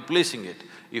without replacing it.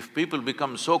 If people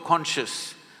become so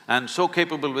conscious and so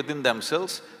capable within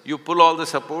themselves, you pull all the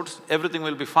supports, everything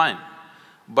will be fine.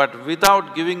 But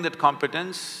without giving that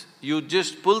competence, you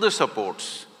just pull the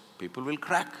supports, people will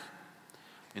crack.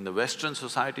 In the Western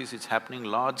societies, it's happening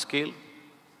large scale.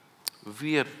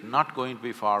 We are not going to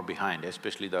be far behind,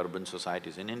 especially the urban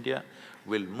societies in India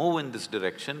will move in this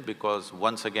direction because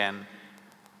once again,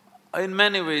 in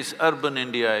many ways, urban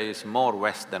India is more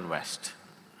West than West.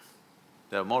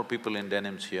 There are more people in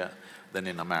denims here than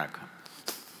in America.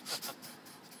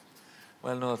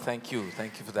 Well, no, thank you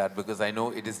for that, because I know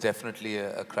it is definitely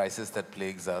a crisis that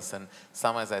plagues us, and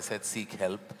some, as I said, seek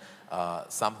help.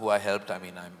 Some who I helped, I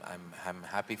mean, I'm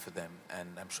happy for them, and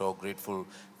I'm sure grateful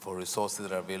for resources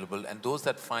that are available. And those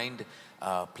that find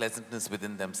pleasantness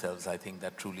within themselves, I think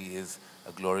that truly is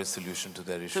a glorious solution to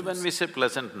their issues. So when we say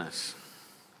pleasantness,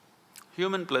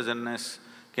 human pleasantness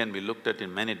can be looked at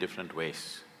in many different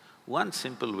ways. One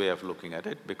simple way of looking at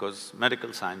it, because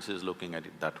medical science is looking at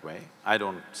it that way, I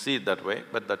don't see it that way,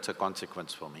 but that's a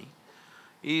consequence for me,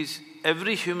 is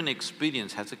every human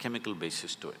experience has a chemical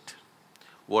basis to it.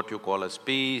 What you call as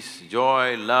peace,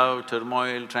 joy, love,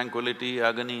 turmoil, tranquility,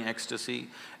 agony, ecstasy,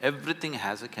 everything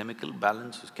has a chemical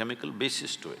balance, chemical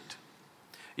basis to it.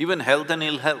 Even health and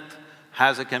ill health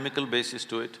has a chemical basis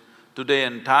to it. Today,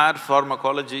 entire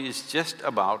pharmacology is just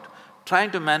about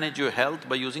trying to manage your health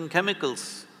by using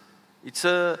chemicals.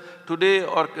 Today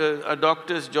a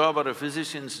doctor's job or a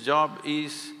physician's job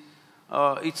is,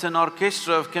 it's an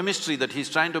orchestra of chemistry that he's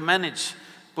trying to manage.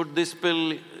 Put this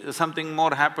pill, something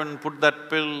more happened, put that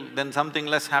pill, then something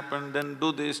less happened, then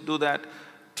do this, do that.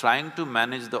 Trying to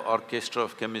manage the orchestra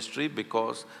of chemistry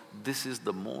because this is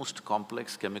the most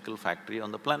complex chemical factory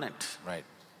on the planet. Right.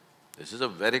 This is a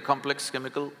very complex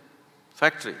chemical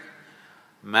factory.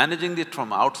 Managing it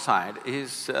from outside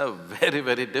is very,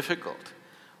 very difficult.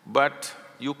 But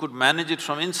you could manage it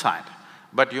from inside,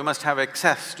 but you must have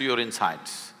access to your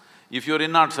insides. If your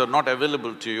innards are not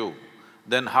available to you,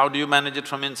 then how do you manage it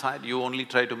from inside? You only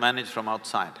try to manage from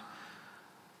outside.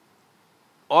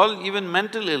 Even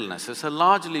mental illnesses are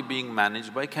largely being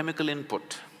managed by chemical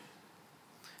input.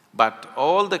 But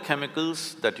all the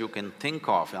chemicals that you can think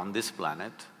of on this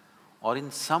planet are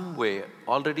in some way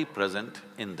already present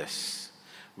in this.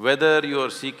 Whether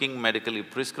you're seeking medically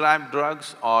prescribed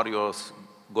drugs or you're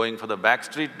going for the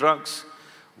backstreet drugs,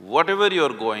 whatever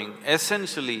you're going,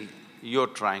 essentially you're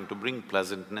trying to bring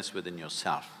pleasantness within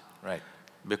yourself. Right.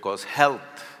 Because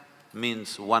health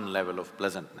means one level of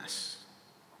pleasantness.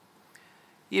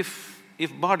 If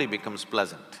body becomes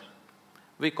pleasant,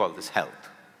 we call this health.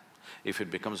 If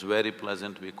it becomes very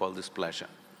pleasant, we call this pleasure.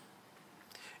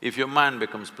 If your mind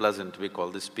becomes pleasant, we call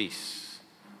this peace.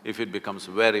 If it becomes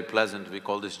very pleasant, we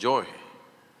call this joy.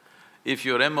 If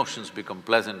your emotions become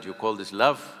pleasant, you call this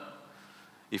love.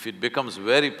 If it becomes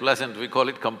very pleasant, we call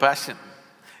it compassion.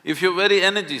 If your very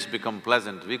energies become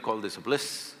pleasant, we call this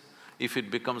bliss. If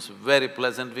it becomes very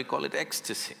pleasant, we call it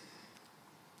ecstasy.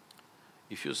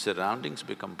 If your surroundings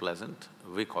become pleasant,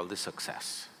 we call this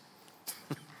success.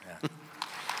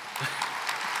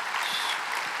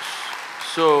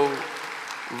 So,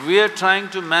 we are trying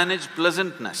to manage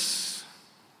pleasantness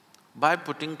by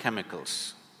putting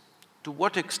chemicals. To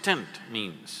what extent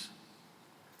means,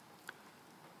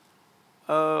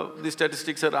 the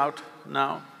statistics are out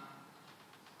now.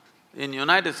 In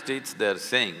United States, they're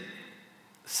saying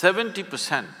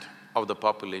 70% of the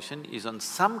population is on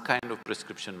some kind of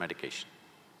prescription medication.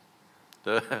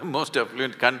 The most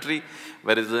affluent country,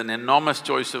 where there is an enormous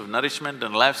choice of nourishment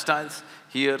and lifestyles,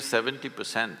 here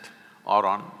 70% are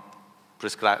on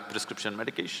prescription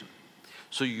medication.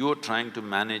 So you're trying to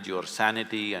manage your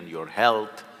sanity and your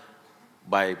health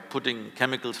by putting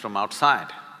chemicals from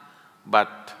outside.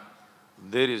 But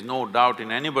there is no doubt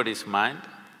in anybody's mind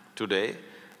today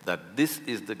that this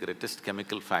is the greatest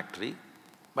chemical factory,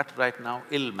 but right now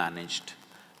ill-managed.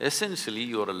 Essentially,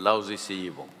 you're a lousy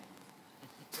CEO.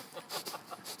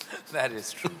 That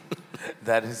is true.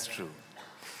 That is true.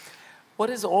 What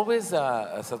is always,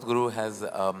 Sadhguru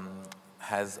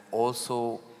has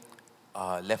also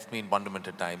left me in wonderment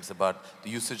at times about the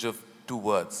usage of two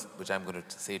words, which I'm going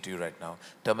to say to you right now.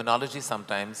 Terminology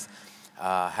sometimes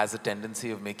has a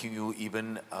tendency of making you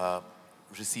even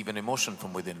receive an emotion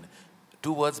from within.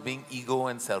 Two words being ego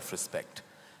and self-respect.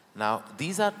 Now,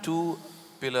 these are two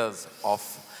pillars of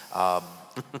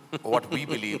what we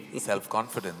believe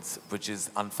self-confidence, which is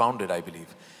unfounded, I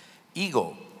believe.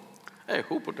 Ego. Hey,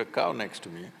 who put a cow next to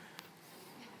me?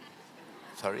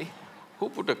 Sorry? Who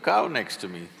put a cow next to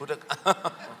me? Put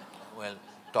a… well,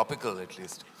 topical at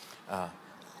least.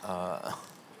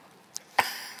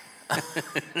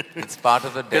 It's part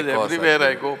of the decor. Because everywhere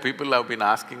I go, people have been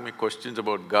asking me questions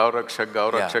about Gaurakshak,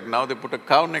 Gaurakshak. Now they put a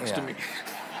cow next to me.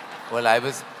 Well, I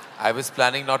was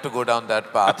planning not to go down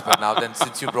that path, but now then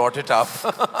since you brought it up,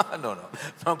 no,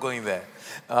 not going there.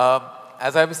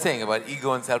 As I was saying about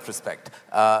ego and self-respect,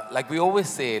 like we always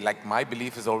say, like my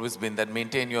belief has always been that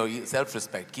maintain your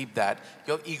self-respect, keep that.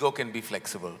 Your ego can be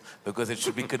flexible because it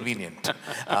should be convenient.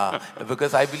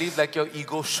 Because I believe like your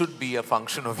ego should be a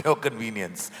function of your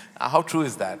convenience. How true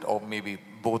is that? Or maybe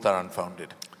both are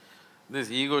unfounded? This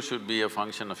ego should be a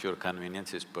function of your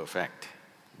convenience is perfect,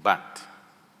 but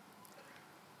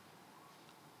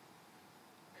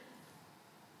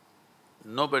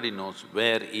nobody knows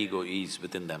where ego is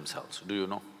within themselves. Do you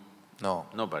know? No.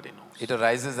 Nobody knows. It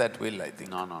arises at will, I think.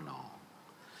 No.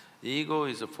 Ego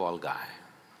is a fall guy.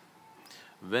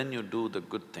 When you do the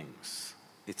good things,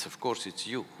 of course it's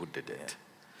you who did it.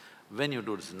 When you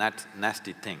do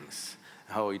nasty things,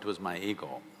 oh, it was my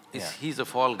ego. He's a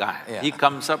fall guy. He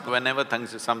comes up whenever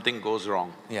something goes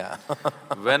wrong.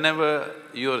 Whenever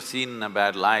you're seen in a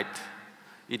bad light,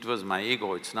 it was my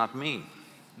ego, it's not me.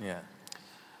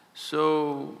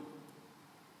 So,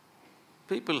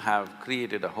 people have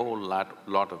created a whole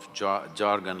lot of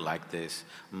jargon like this,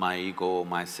 my ego,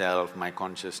 myself, my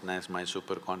consciousness, my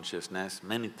superconsciousness,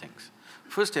 many things.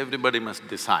 First, everybody must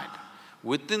decide,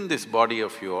 within this body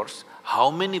of yours,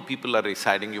 how many people are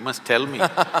residing, you must tell me.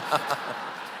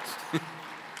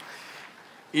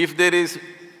 If there is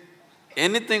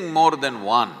anything more than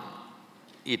one,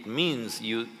 it means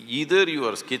either you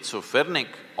are schizophrenic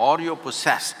or you're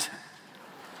possessed.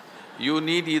 You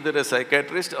need either a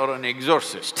psychiatrist or an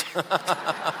exorcist.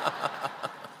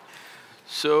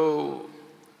 So,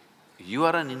 you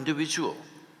are an individual.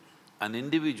 An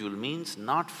individual means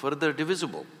not further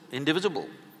divisible, indivisible.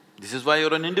 This is why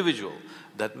you're an individual.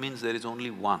 That means there is only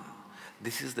one.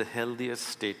 This is the healthiest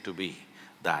state to be,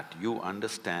 that you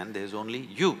understand there's only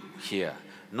you here,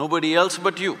 nobody else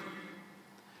but you.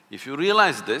 If you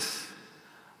realize this,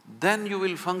 then you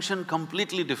will function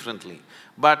completely differently.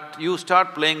 But you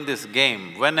start playing this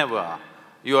game, whenever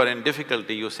you are in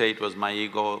difficulty, you say it was my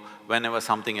ego, whenever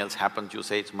something else happens, you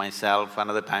say it's myself,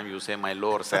 another time you say my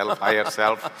lower self, higher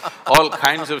self, all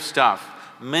kinds of stuff,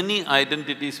 many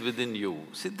identities within you.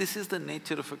 See, this is the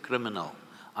nature of a criminal,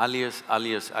 alias,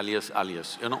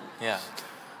 you know? Yeah.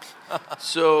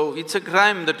 So, it's a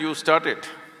crime that you started.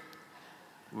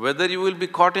 Whether you will be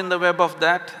caught in the web of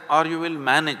that or you will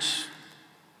manage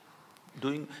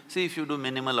doing… See, if you do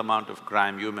minimal amount of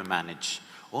crime, you may manage.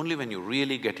 Only when you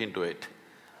really get into it,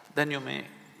 then you may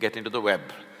get into the web.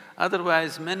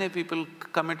 Otherwise, many people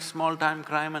commit small-time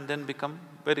crime and then become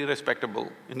very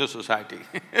respectable in the society.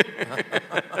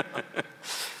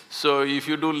 So, if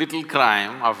you do little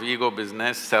crime of ego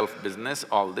business, self-business,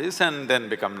 all this and then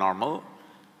become normal,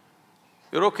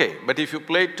 you're okay. But if you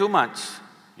play too much,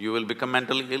 you will become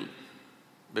mentally ill.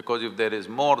 Because if there is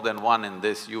more than one in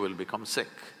this, you will become sick.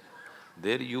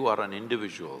 There you are an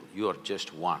individual, you are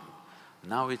just one.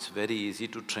 Now it's very easy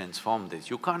to transform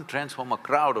this. You can't transform a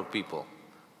crowd of people.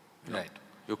 Right.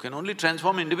 You can only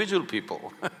transform individual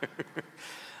people.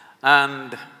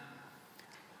 And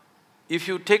if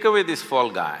you take away this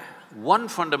fall guy, one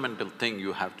fundamental thing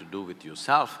you have to do with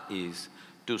yourself is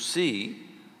to see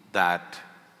that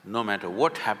no matter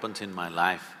what happens in my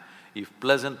life, if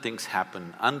pleasant things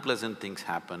happen, unpleasant things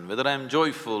happen, whether I'm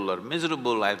joyful or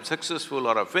miserable, I'm successful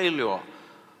or a failure,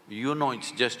 you know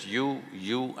it's just you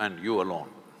and you alone.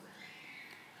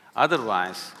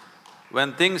 Otherwise,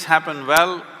 when things happen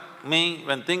well, me,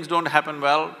 when things don't happen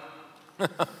well…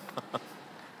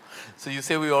 So you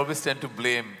say we always tend to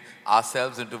blame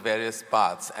ourselves into various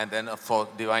paths and then for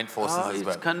divine forces as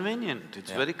well. It's convenient,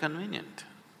 it's very convenient.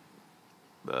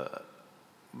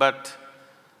 But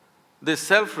this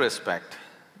self-respect,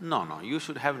 no, you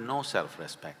should have no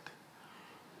self-respect.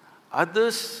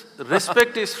 Others…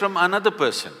 respect is from another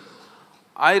person.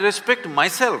 I respect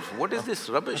myself, what is this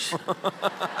rubbish?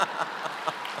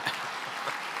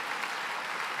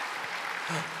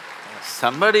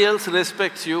 Somebody else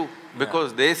respects you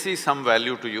because they see some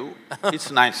value to you, it's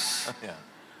nice. Yeah.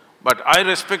 But I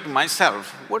respect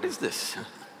myself, what is this?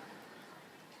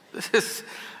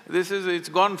 It's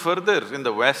gone further in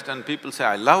the West and people say,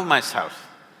 I love myself.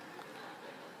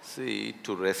 See,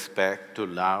 to respect, to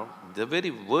love, the very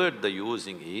word they're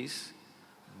using is,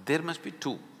 there must be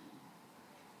two.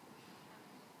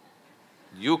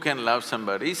 You can love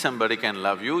somebody, somebody can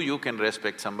love you, you can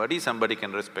respect somebody, somebody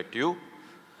can respect you.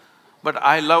 But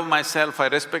I love myself, I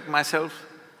respect myself,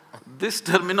 this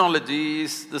terminology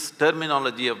is this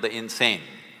terminology of the insane.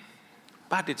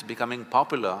 But it's becoming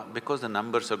popular because the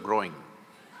numbers are growing.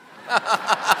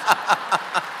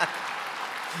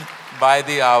 By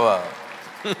the hour.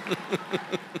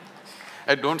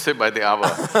 I don't say by the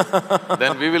hour,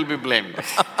 then we will be blamed.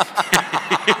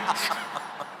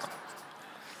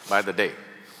 By the day.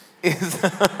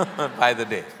 By the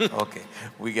day, okay.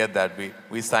 We get that,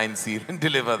 we sign, seal and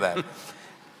deliver that.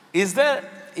 Is there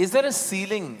a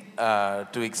ceiling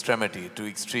to extremity, to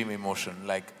extreme emotion,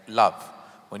 like love?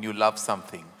 When you love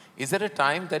something, is there a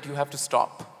time that you have to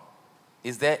stop?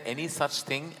 Is there any such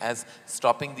thing as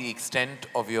stopping the extent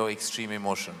of your extreme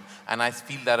emotion? And I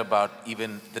feel that about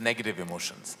even the negative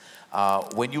emotions.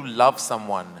 When you love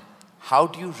someone, how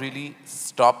do you really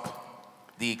stop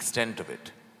the extent of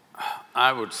it?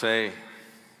 I would say,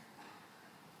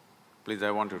 please,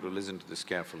 I want you to listen to this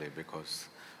carefully because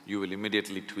you will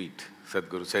immediately tweet,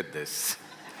 Sadhguru said this.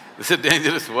 It's a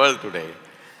dangerous world today.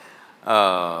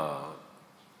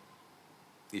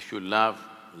 If you love,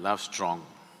 love strong.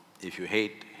 If you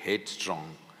hate, hate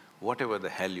strong. Whatever the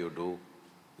hell you do,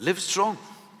 live strong.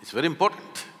 It's very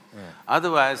important. Yeah.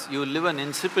 Otherwise, you live an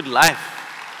insipid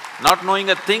life, not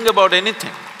knowing a thing about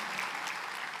anything.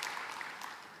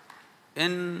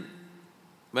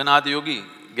 When Adiyogi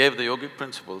gave the yogic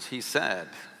principles, he said,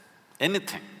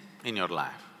 anything in your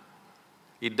life,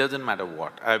 it doesn't matter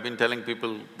what. I've been telling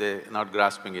people, they're not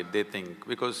grasping it, they think,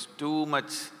 because too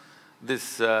much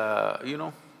this, what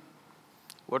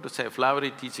to say,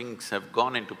 flowery teachings have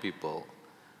gone into people,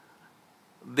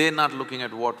 they're not looking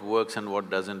at what works and what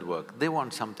doesn't work, they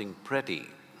want something pretty.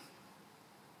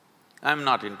 I'm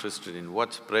not interested in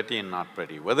what's pretty and not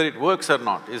pretty. Whether it works or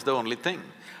not is the only thing.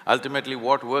 Ultimately,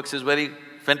 what works is very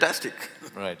fantastic.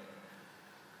 Right.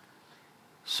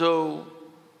 So,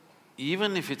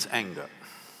 even if it's anger,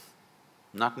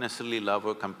 not necessarily love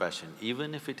or compassion,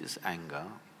 even if it is anger,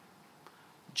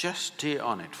 just stay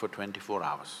on it for 24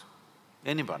 hours.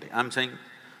 Anybody, I'm saying,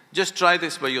 just try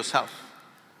this by yourself.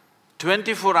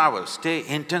 24 hours, stay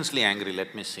intensely angry,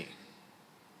 let me see.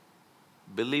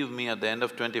 Believe me, at the end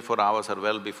of 24 hours or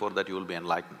well before that, you will be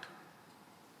enlightened.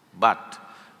 But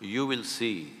you will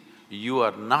see you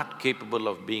are not capable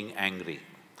of being angry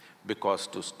because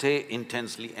to stay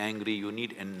intensely angry, you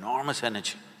need enormous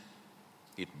energy.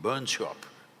 It burns you up.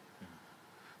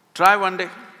 Try one day,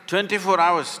 24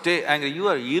 hours, stay angry, you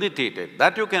are irritated,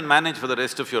 that you can manage for the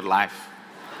rest of your life.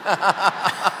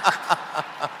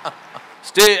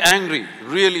 Stay angry,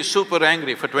 really super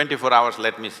angry for 24 hours,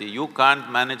 let me see. You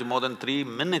can't manage more than 3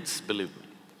 minutes, believe me.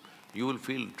 You will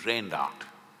feel drained out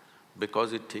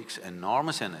because it takes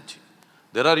enormous energy.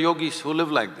 There are yogis who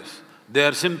live like this. They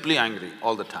are simply angry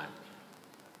all the time.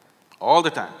 All the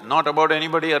time, not about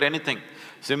anybody or anything,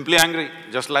 simply angry,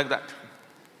 just like that.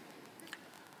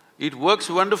 It works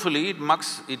wonderfully,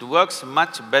 it works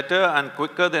much better and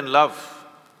quicker than love.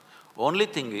 Only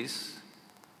thing is,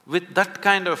 with that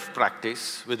kind of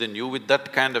practice within you, with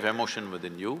that kind of emotion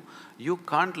within you, you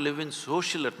can't live in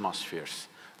social atmospheres.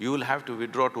 You will have to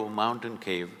withdraw to a mountain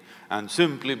cave and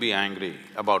simply be angry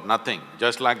about nothing,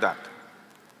 just like that.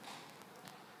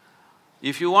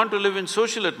 If you want to live in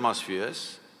social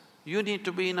atmospheres, you need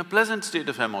to be in a pleasant state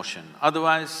of emotion,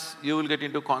 otherwise you will get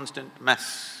into constant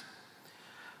mess.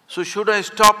 So should I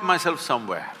stop myself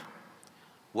somewhere?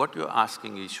 What you're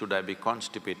asking is, should I be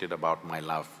constipated about my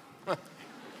love?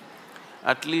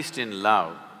 At least in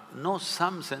love, know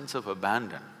some sense of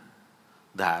abandon,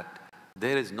 that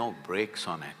there is no brakes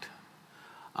on it.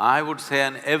 I would say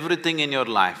on everything in your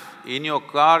life, in your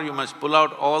car you must pull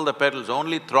out all the pedals,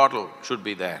 only throttle should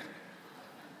be there.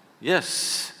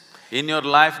 Yes, in your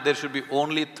life there should be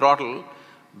only throttle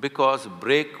because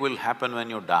brake will happen when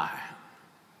you die.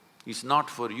 It's not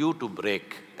for you to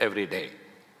brake every day.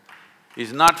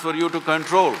 It's not for you to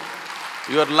control.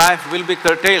 Your life will be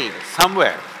curtailed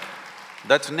somewhere.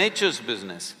 That's nature's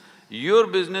business. Your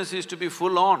business is to be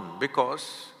full on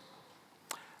because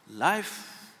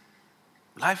life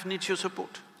needs your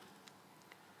support.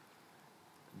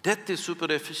 Death is super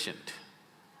efficient.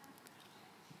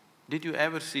 Did you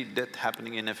ever see death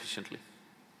happening inefficiently?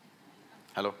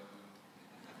 Hello?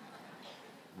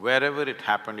 Wherever it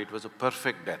happened, it was a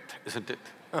perfect death, isn't it?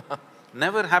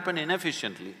 Never happened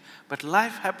inefficiently, but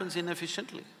life happens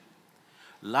inefficiently.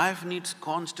 Life needs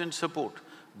constant support.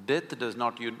 Death does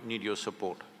not need your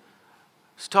support.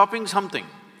 Stopping something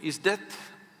is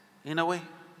death, in a way.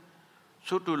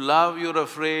 So to love you're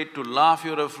afraid, to laugh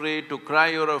you're afraid, to cry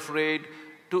you're afraid,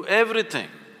 to everything.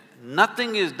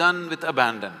 Nothing is done with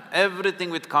abandon, everything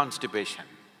with constipation.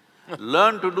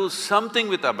 Learn to do something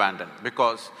with abandon,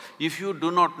 because if you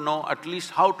do not know at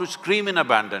least how to scream in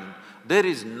abandon, there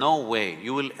is no way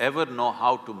you will ever know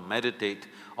how to meditate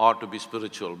or to be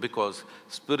spiritual, because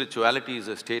spirituality is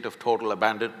a state of total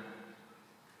abandon,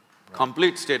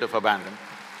 complete state of abandon.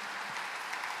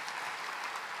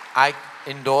 I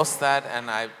endorse that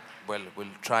and will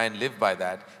try and live by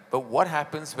that. But what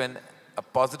happens when a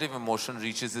positive emotion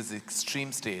reaches its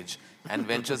extreme stage and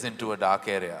ventures into a dark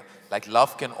area? Like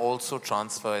love can also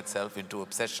transfer itself into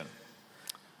obsession.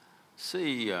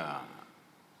 See,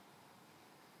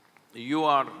 you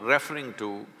are referring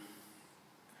to…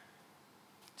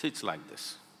 See, it's like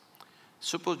this.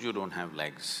 Suppose you don't have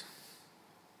legs,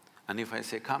 and if I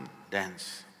say, come,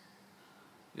 dance,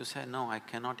 you say, no, I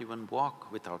cannot even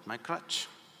walk without my crutch.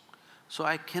 So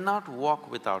I cannot walk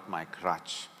without my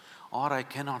crutch, or I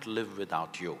cannot live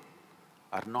without you,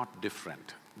 are not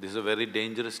different. This is a very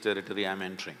dangerous territory I'm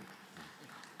entering.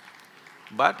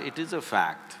 But it is a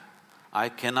fact, I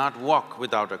cannot walk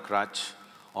without a crutch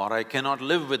or I cannot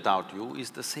live without you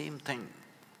is the same thing.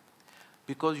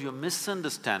 Because you're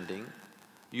misunderstanding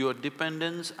your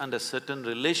dependence and a certain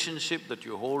relationship that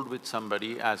you hold with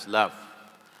somebody as love.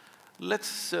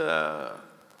 Let's look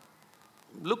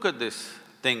at this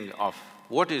thing of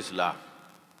what is love.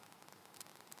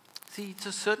 See, it's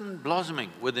a certain blossoming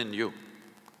within you.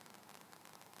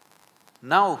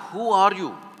 Now, who are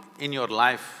you in your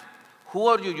life? Who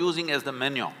are you using as the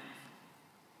manure?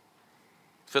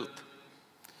 Filth.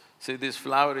 See, this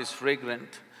flower is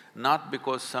fragrant not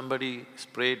because somebody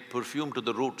sprayed perfume to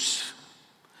the roots.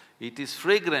 It is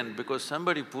fragrant because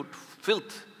somebody put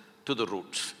filth to the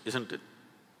roots, isn't it?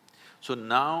 So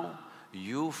now,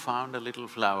 you found a little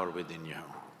flower within you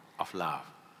of love.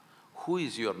 Who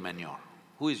is your manure?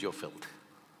 Who is your filth?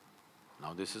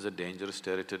 Now this is a dangerous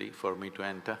territory for me to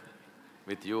enter,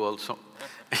 with you also.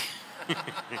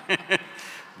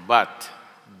 But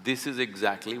this is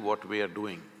exactly what we are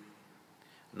doing.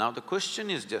 Now the question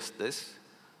is just this,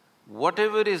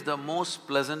 whatever is the most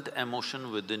pleasant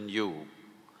emotion within you,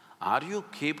 are you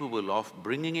capable of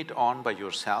bringing it on by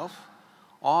yourself?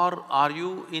 Or are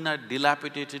you in a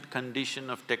dilapidated condition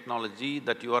of technology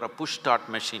that you are a push-start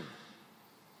machine,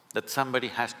 that somebody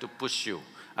has to push you,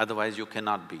 otherwise you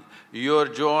cannot be? Your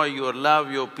joy, your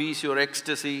love, your peace, your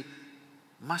ecstasy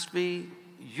must be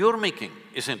your making,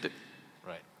 isn't it?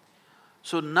 Right.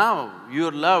 So now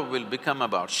your love will become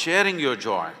about sharing your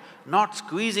joy, not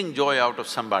squeezing joy out of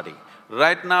somebody.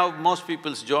 Right now, most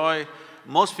people's joy,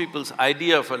 most people's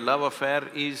idea of a love affair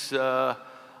is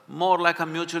more like a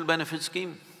mutual benefit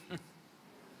scheme.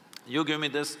 You give me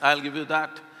this, I'll give you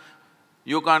that.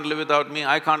 You can't live without me,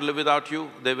 I can't live without you.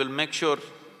 They will make sure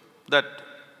that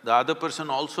the other person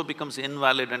also becomes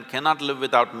invalid and cannot live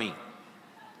without me.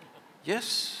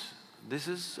 Yes, this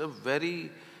is a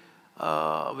very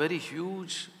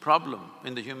huge problem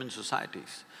in the human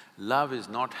societies. Love is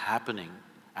not happening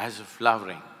as a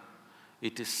flowering.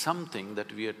 It is something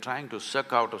that we are trying to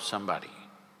suck out of somebody.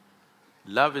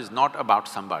 Love is not about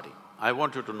somebody. I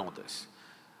want you to know this.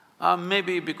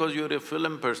 Maybe because you're a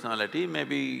film personality,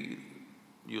 maybe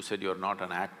you said you're not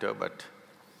an actor, but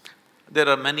there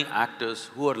are many actors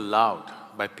who are loved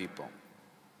by people.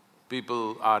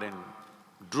 People are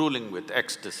drooling with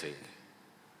ecstasy,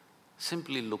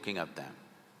 simply looking at them.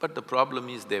 But the problem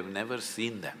is they've never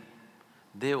seen them.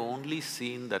 They've only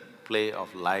seen that play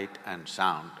of light and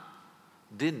sound.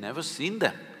 They've never seen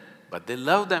them, but they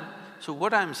love them. So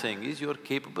what I'm saying is, you're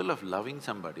capable of loving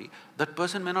somebody, that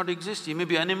person may not exist, he may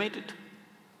be animated,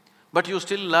 but you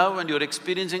still love and you're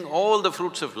experiencing all the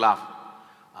fruits of love.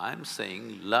 I'm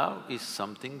saying love is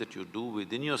something that you do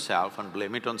within yourself and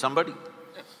blame it on somebody.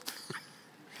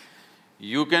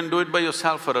 You can do it by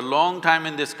yourself. For a long time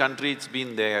in this country, it's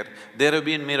been there. There have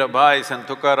been Mirabais and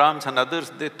Tukarams and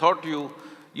others, they taught you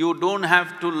don't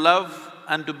have to love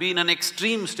and to be in an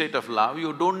extreme state of love,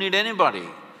 you don't need anybody.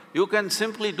 You can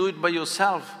simply do it by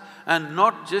yourself, and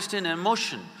not just in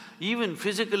emotion. Even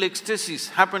physical ecstasies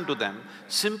happen to them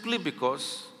simply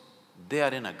because they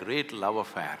are in a great love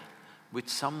affair with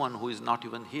someone who is not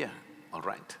even here, all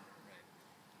right?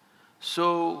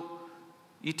 So,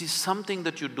 it is something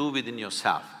that you do within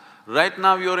yourself. Right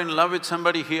now you're in love with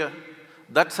somebody here,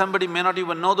 that somebody may not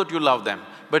even know that you love them,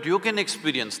 but you can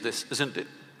experience this, isn't it?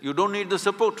 You don't need the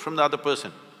support from the other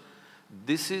person.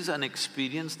 This is an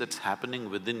experience that's happening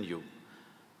within you.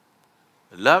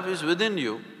 Love is within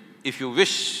you. If you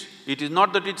wish, it is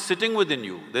not that it's sitting within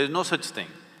you, there is no such thing.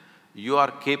 You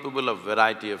are capable of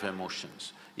variety of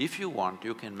emotions. If you want,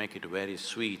 you can make it very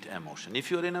sweet emotion.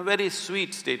 If you're in a very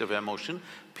sweet state of emotion,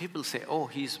 people say, oh,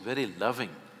 he's very loving.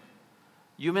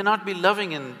 You may not be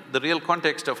loving in the real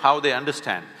context of how they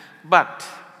understand, but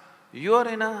you're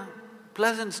in a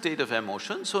pleasant state of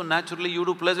emotion, so naturally you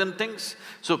do pleasant things,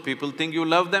 so people think you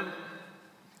love them.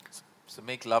 So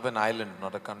make love an island,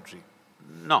 not a country.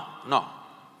 No, no.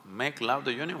 Make love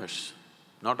the universe,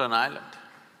 not an island.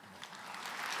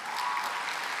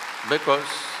 Because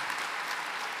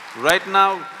right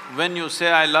now, when you say,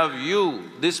 I love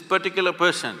you, this particular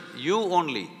person, you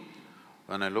only,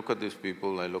 when I look at these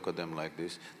people, I look at them like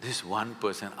this one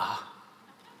person,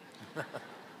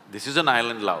 this is an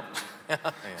island love.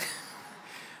 Yeah.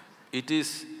 It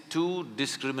is too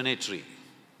discriminatory.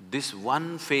 This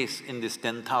one face in this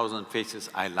 10,000 faces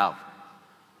I love,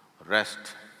 rest.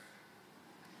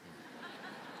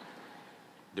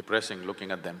 Depressing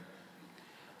looking at them.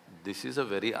 This is a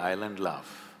very island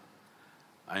love.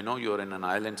 I know you're in an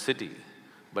island city,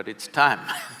 but it's time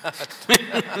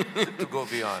to go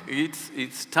beyond.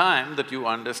 It's time that you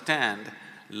understand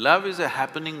love is a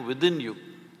happening within you.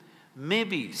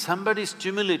 Maybe somebody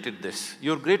stimulated this,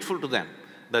 you're grateful to them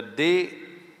that they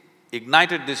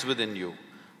ignited this within you,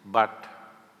 but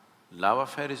love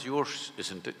affair is yours,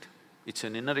 isn't it? It's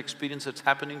an inner experience that's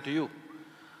happening to you.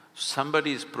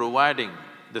 Somebody is providing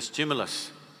the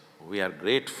stimulus, we are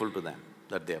grateful to them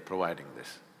that they are providing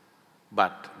this.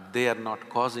 But they are not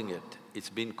causing it, it's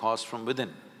been caused from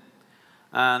within.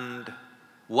 And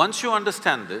once you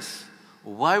understand this,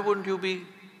 why wouldn't you be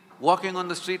walking on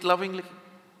the street lovingly?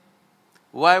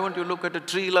 Why won't you look at a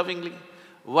tree lovingly?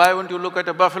 Why won't you look at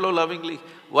a buffalo lovingly?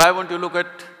 Why won't you look at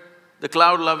the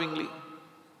cloud lovingly?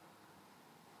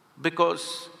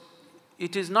 Because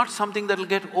it is not something that'll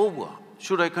get over.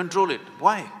 Should I control it?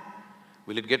 Why?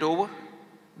 Will it get over?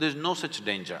 There's no such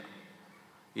danger.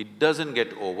 It doesn't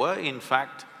get over. In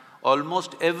fact,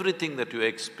 almost everything that you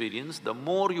experience, the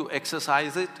more you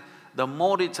exercise it, the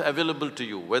more it's available to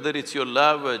you. Whether it's your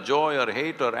love or joy or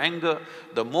hate or anger,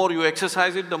 the more you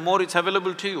exercise it, the more it's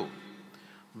available to you.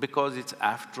 Because it's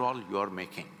after all your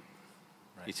making.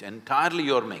 Right. It's entirely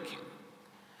your making.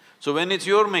 So when it's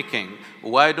your making,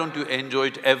 why don't you enjoy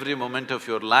it every moment of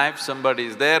your life? Somebody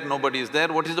is there, nobody is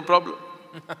there, what is the problem?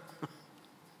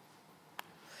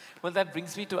 Well, that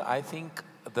brings me to, I think,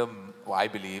 I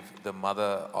believe, the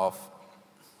mother of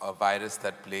a virus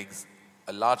that plagues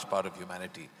a large part of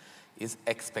humanity is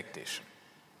expectation.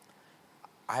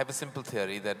 I have a simple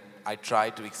theory that I try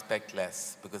to expect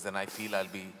less because then I feel I'll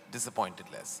be disappointed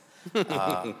less.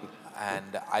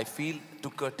 And I feel to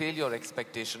curtail your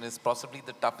expectation is possibly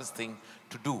the toughest thing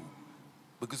to do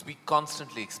because we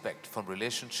constantly expect from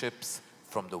relationships,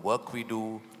 from the work we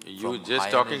do, You're from just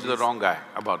high talking to the energies. wrong guy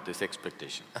about this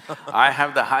expectation. I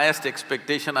have the highest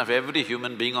expectation of every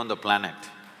human being on the planet.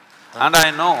 And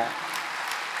I know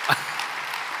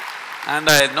and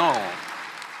I know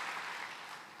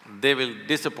they will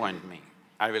disappoint me.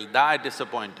 I will die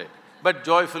disappointed, but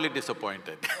joyfully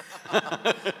disappointed.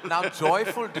 Now,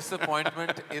 joyful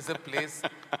disappointment is a place,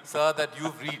 sir, that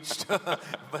you've reached.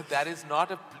 But that is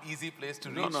not an easy place to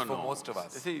reach for most of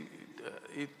us. See,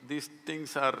 these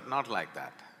things are not like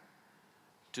that.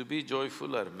 To be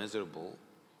joyful or miserable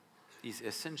is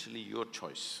essentially your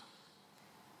choice.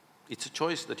 It's a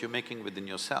choice that you're making within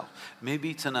yourself.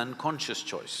 Maybe it's an unconscious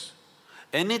choice.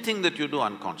 Anything that you do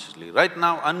unconsciously, right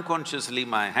now unconsciously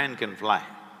my hand can fly.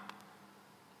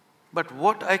 But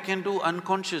what I can do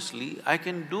unconsciously, I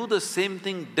can do the same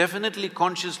thing definitely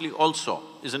consciously also,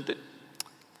 isn't it?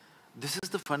 This is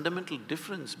the fundamental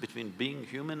difference between being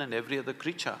human and every other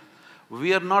creature.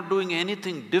 We are not doing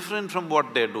anything different from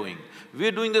what they're doing. We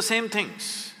are doing the same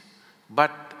things,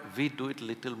 but we do it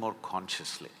little more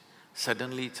consciously.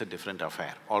 Suddenly it's a different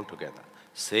affair altogether.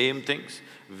 Same things,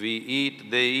 we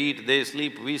eat, they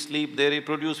sleep, we sleep, they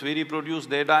reproduce, we reproduce,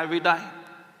 they die, we die.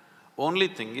 Only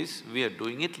thing is, we are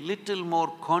doing it little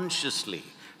more consciously.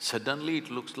 Suddenly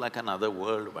it looks like another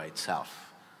world by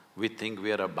itself. We think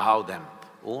we are above them,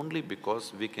 only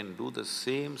because we can do the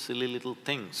same silly little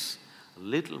things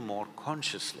little more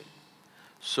consciously.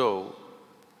 So,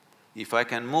 if I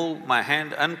can move my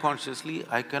hand unconsciously,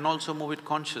 I can also move it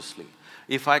consciously.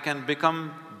 If I can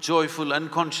become joyful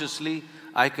unconsciously,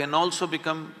 I can also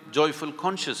become joyful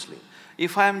consciously.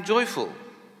 If I am joyful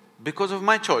because of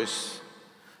my choice,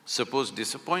 suppose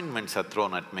disappointments are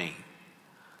thrown at me,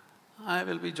 I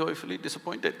will be joyfully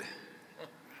disappointed.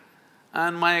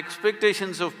 And my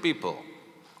expectations of people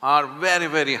are very,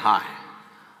 very high.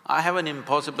 I have an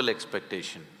impossible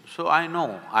expectation, so I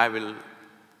know I will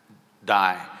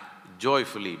die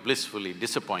joyfully, blissfully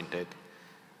disappointed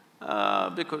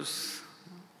because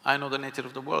I know the nature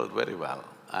of the world very well.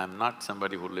 I'm not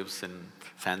somebody who lives in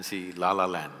fancy la-la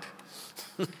land.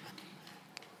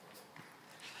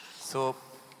 So,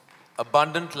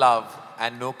 abundant love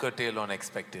and no curtail on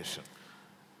expectation.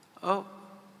 Oh,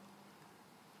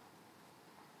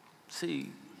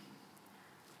 see,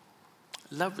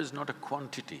 love is not a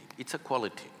quantity, it's a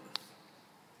quality.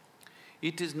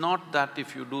 It is not that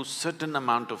if you do certain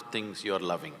amount of things you're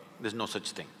loving, there's no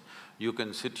such thing. You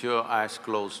can sit here, eyes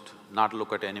closed, not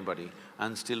look at anybody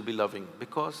and still be loving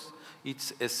because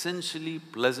it's essentially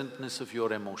pleasantness of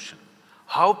your emotion.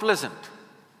 How pleasant?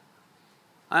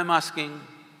 I'm asking,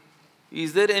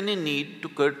 is there any need to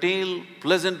curtail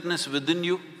pleasantness within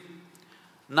you?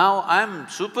 Now I'm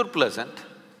super pleasant,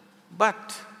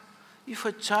 but if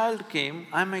a child came,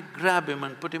 I might grab him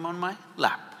and put him on my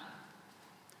lap.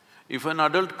 If an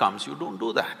adult comes, you don't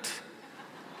do that.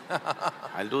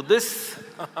 I'll do this,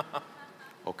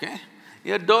 okay?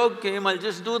 A dog came, I'll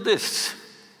just do this.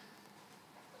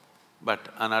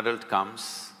 But an adult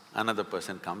comes, another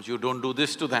person comes, you don't do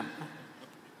this to them.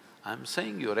 I'm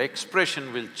saying your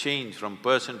expression will change from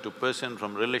person to person,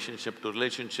 from relationship to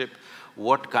relationship,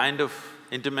 what kind of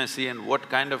intimacy and what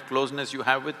kind of closeness you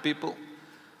have with people.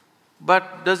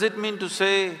 But does it mean to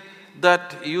say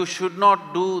that you should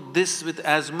not do this with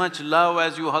as much love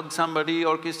as you hug somebody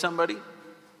or kiss somebody?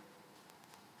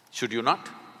 Should you not?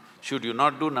 Should you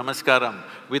not do namaskaram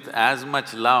with as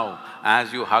much love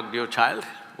as you hugged your child?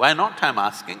 Why not, I'm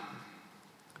asking?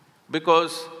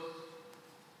 Because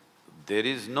there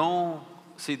is no…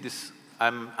 See this…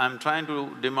 I'm trying to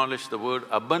demolish the word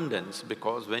abundance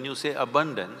because when you say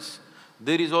abundance,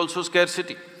 there is also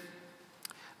scarcity.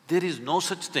 There is no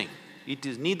such thing. It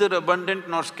is neither abundant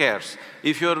nor scarce.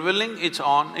 If you're willing, it's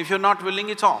on, if you're not willing,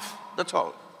 it's off, that's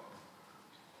all.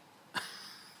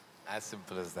 As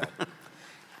simple as that.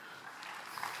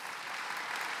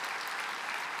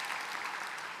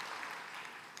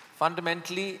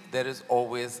 Fundamentally, there is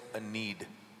always a need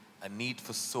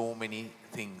for so many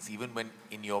things, even when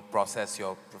in your process,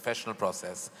 your professional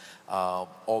process, or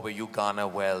where you garner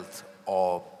wealth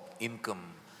or income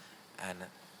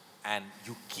and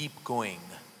you keep going.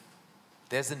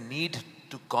 There's a need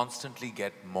to constantly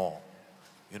get more,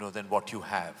 than what you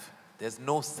have. There's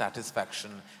no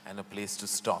satisfaction and a place to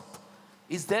stop.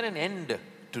 Is there an end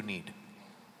to need?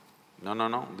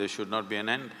 No, there should not be an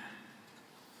end.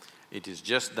 It is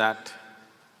just that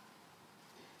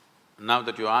now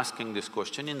that you're asking this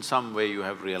question, in some way you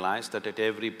have realized that at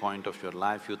every point of your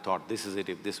life you thought, this is it,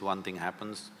 if this one thing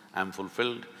happens, I'm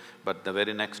fulfilled. But the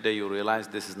very next day you realize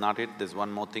this is not it, there's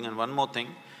one more thing and one more thing,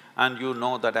 and you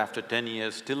know that after 10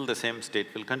 years still the same state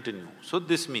will continue. So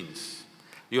this means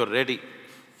you're ready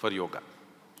for yoga.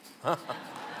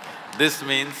 This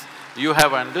means you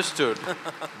have understood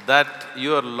that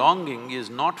your longing is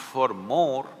not for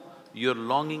more, your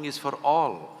longing is for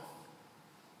all.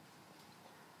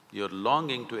 Your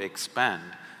longing to expand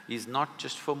is not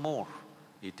just for more,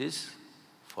 it is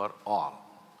for all.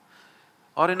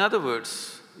 Or in other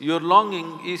words, your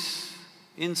longing is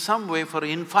in some way for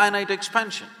infinite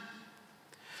expansion.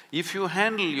 If you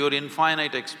handle your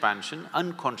infinite expansion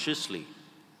unconsciously,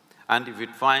 and if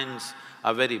it finds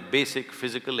a very basic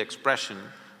physical expression,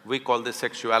 we call this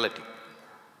sexuality.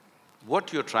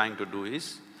 What you're trying to do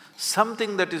is,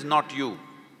 something that is not you,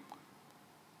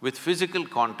 with physical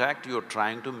contact, you're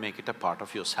trying to make it a part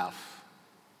of yourself.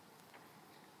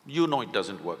 You know it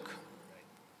doesn't work.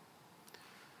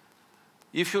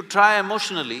 If you try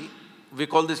emotionally, we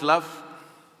call this love.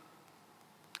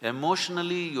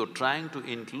 Emotionally, you're trying to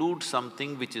include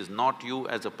something which is not you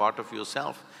as a part of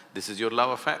yourself. This is your love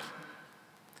affair.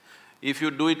 If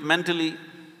you do it mentally,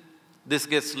 this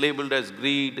gets labeled as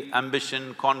greed,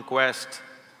 ambition, conquest,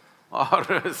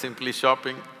 or simply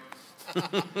shopping.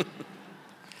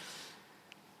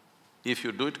 If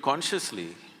you do it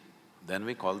consciously, then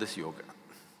we call this yoga.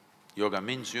 Yoga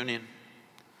means union.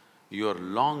 You're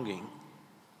longing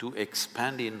to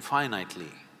expand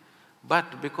infinitely,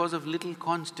 but because of little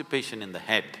constipation in the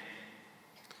head,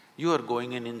 you are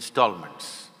going in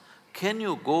installments. Can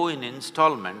you go in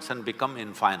installments and become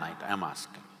infinite, I'm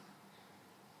asking?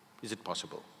 Is it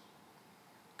possible?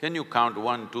 Can you count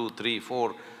 1, 2, 3,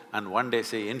 4 and one day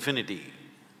say infinity?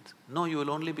 No, you will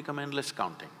only become endless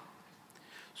counting.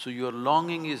 So your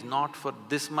longing is not for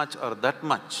this much or that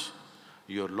much,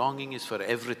 your longing is for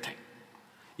everything.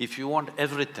 If you want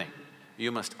everything,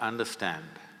 you must understand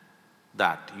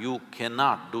that you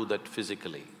cannot do that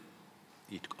physically.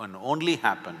 It can only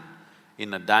happen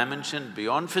in a dimension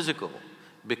beyond physical,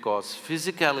 because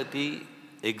physicality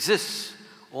exists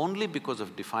only because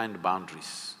of defined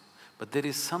boundaries. But there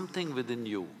is something within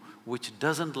you which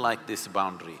doesn't like this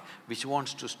boundary, which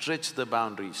wants to stretch the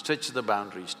boundary, stretch the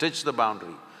boundary, stretch the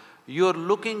boundary. You're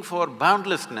looking for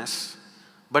boundlessness,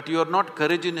 but you're not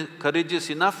courageous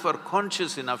enough or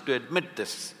conscious enough to admit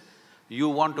this. You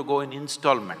want to go in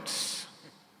installments.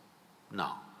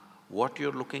 No, what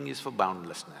you're looking is for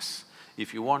boundlessness.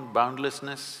 If you want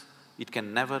boundlessness, it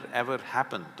can never ever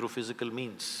happen through physical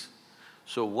means.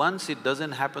 So once it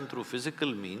doesn't happen through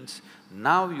physical means,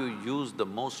 now you use the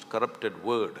most corrupted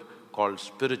word called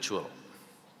spiritual.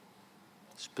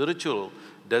 Spiritual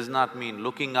does not mean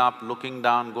looking up, looking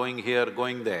down, going here,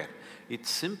 going there. It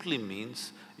simply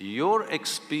means your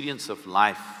experience of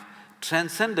life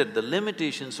transcended the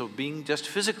limitations of being just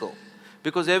physical,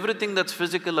 because everything that's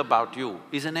physical about you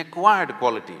is an acquired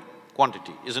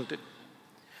quantity, isn't it?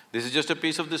 This is just a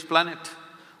piece of this planet.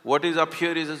 What is up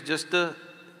here is just a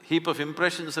heap of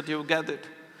impressions that you've gathered.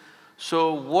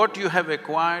 So what you have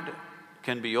acquired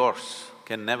can be yours,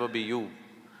 can never be you.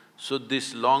 So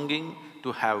this longing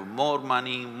to have more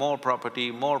money, more property,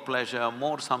 more pleasure,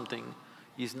 more something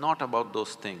is not about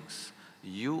those things.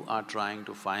 You are trying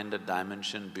to find a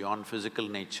dimension beyond physical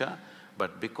nature,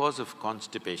 but because of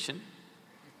constipation,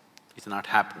 it's not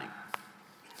happening.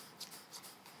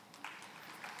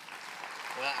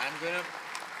 Well,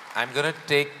 I'm gonna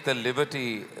take the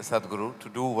liberty, Sadhguru, to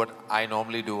do what I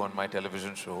normally do on my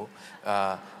television show,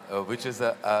 which is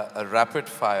a rapid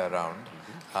fire round.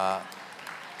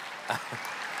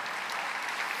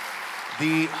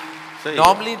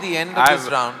 Normally the end of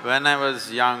this round… When I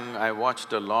was young, I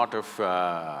watched a lot of,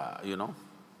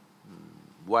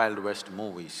 Wild West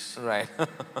movies. Right.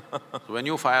 So when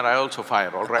you fire, I also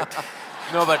fire, all right?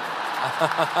 No, but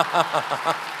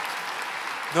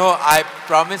no, I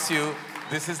promise you,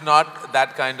 this is not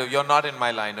that kind of… you're not in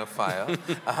my line of fire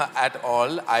at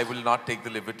all. I will not take the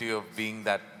liberty of being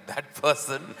that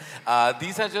person.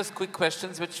 These are just quick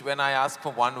questions which when I ask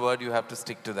for one word, you have to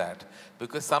stick to that.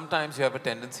 Because sometimes you have a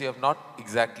tendency of not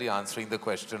exactly answering the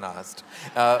question asked.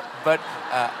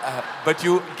 But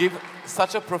you give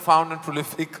such a profound and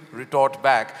prolific retort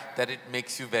back that it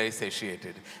makes you very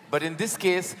satiated. But in this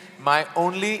case, my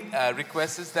only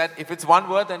request is that if it's one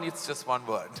word, then it's just one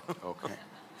word. Okay.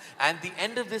 And the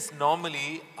end of this,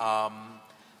 normally,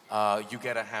 you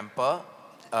get a hamper,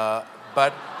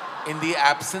 but in the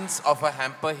absence of a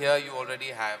hamper here, you already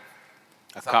have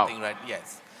something, cow. Right?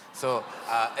 Yes. So,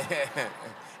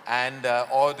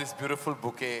 or this beautiful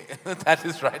bouquet that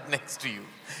is right next to you.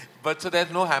 But so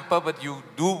there's no hamper, but you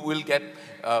will get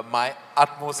my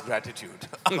utmost gratitude.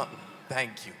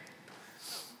 Thank you.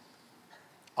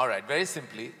 All right, very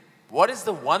simply, what is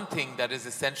the one thing that is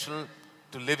essential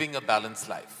to living a balanced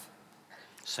life?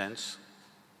 Sense.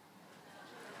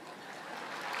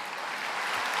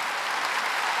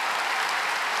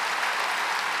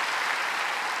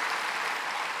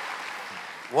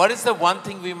 What is the one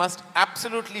thing we must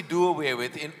absolutely do away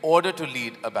with in order to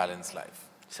lead a balanced life?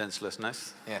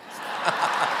 Senselessness. Yes.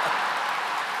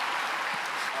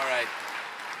 All right.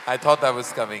 I thought that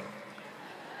was coming.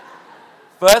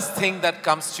 First thing that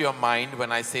comes to your mind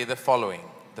when I say the following,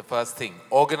 the first thing,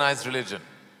 organized religion.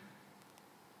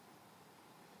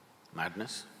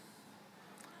 Madness.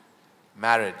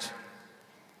 Marriage.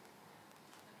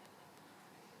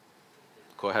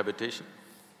 Cohabitation.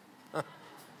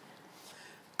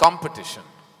 Competition.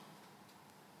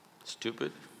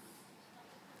 Stupid.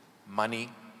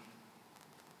 Money.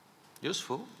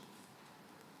 Useful.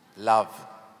 Love.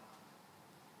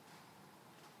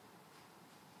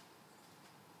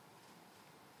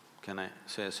 Can I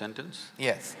say a sentence?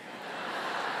 Yes.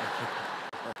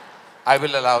 I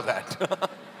will allow that.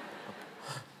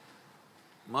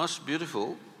 Most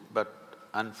beautiful, but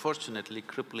unfortunately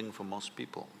crippling for most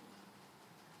people.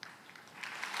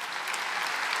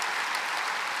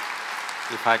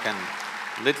 If I can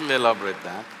little elaborate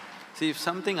that, see, if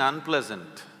something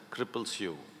unpleasant cripples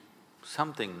you,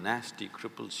 something nasty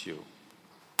cripples you,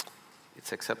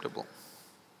 it's acceptable.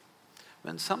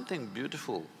 When something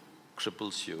beautiful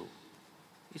cripples you,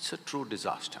 it's a true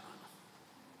disaster.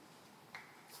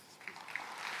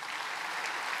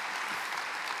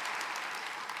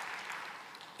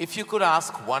 If you could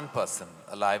ask one person,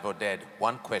 alive or dead,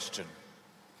 one question,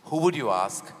 who would you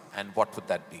ask and what would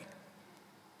that be?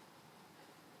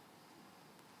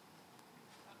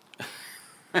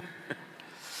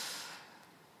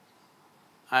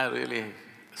 I really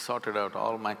sorted out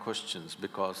all my questions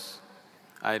because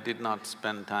I did not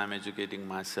spend time educating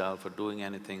myself or doing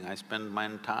anything. I spent my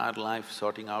entire life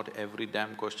sorting out every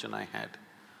damn question I had.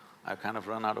 I've kind of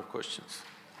run out of questions.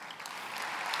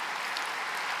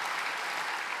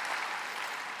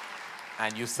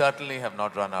 And you certainly have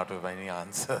not run out of any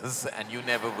answers, and you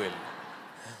never will.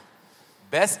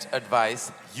 Best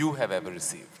advice you have ever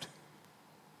received?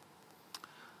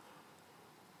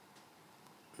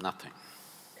 Nothing.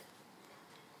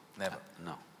 Never.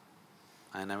 No.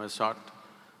 I never sought,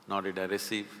 nor did I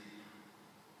receive.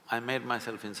 I made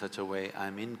myself in such a way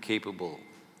I'm incapable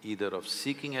either of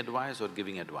seeking advice or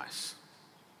giving advice.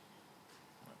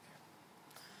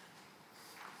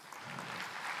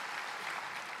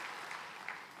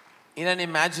 In an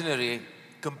imaginary,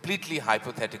 completely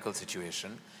hypothetical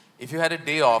situation, if you had a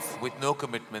day off with no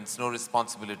commitments, no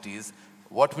responsibilities,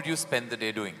 what would you spend the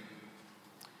day doing?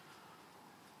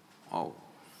 Oh,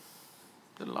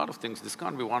 there are a lot of things. This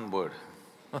can't be one word.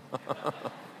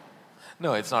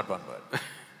 No, it's not one word.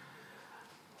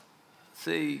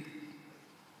 See,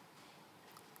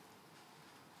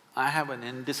 I have an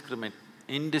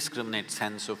indiscriminate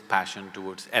sense of passion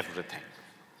towards everything.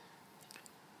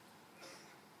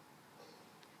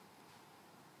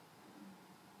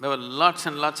 There were lots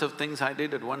and lots of things I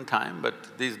did at one time,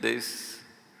 but these days,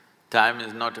 time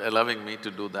is not allowing me to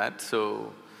do that,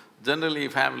 so generally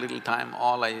if I have little time,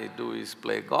 all I do is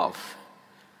play golf.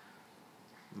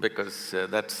 Because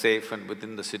that's safe and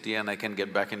within the city and I can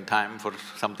get back in time for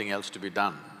something else to be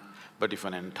done. But if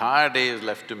an entire day is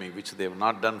left to me, which they've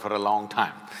not done for a long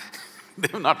time,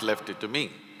 they've not left it to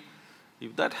me.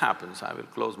 If that happens, I will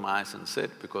close my eyes and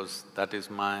sit because that is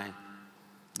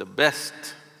the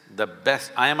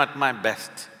best, I am at my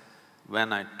best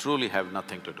when I truly have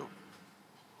nothing to do.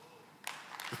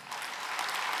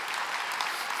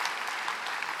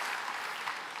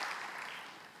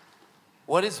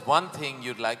 What is one thing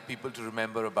you'd like people to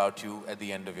remember about you at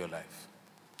the end of your life?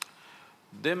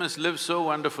 They must live so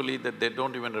wonderfully that they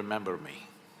don't even remember me.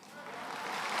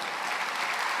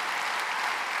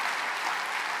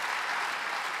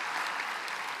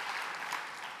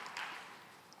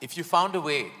 If you found a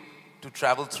way to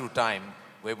travel through time,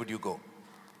 where would you go?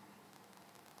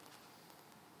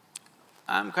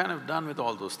 I'm kind of done with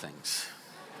all those things.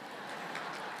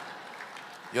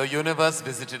 Your universe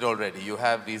visited already. You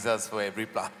have visas for every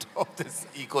part of this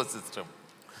ecosystem.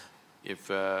 If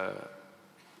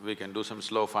we can do some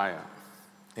slow fire.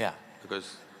 Yeah.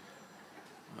 Because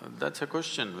that's a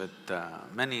question with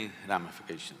many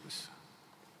ramifications.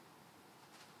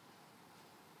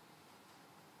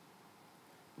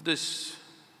 This,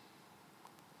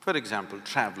 for example,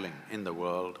 traveling in the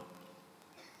world,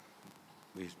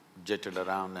 we jetted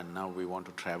around and now we want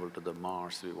to travel to the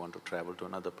Mars, we want to travel to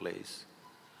another place.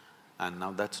 And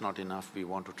now that's not enough, we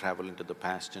want to travel into the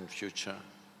past and future.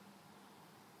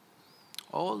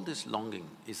 All this longing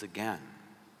is again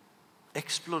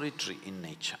exploratory in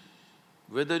nature.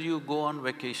 Whether you go on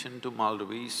vacation to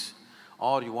Maldives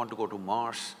or you want to go to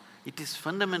Mars, it is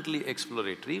fundamentally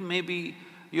exploratory. Maybe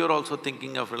you're also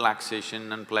thinking of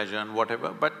relaxation and pleasure and whatever,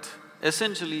 but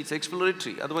Essentially, it's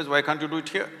exploratory, otherwise why can't you do it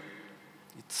here?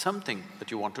 It's something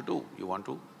that you want to do, you want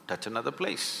to touch another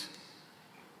place.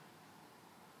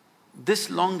 This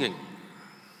longing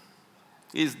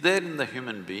is there in the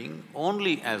human being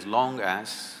only as long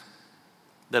as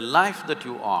the life that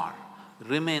you are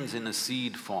remains in a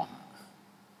seed form.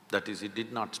 That is, it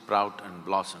did not sprout and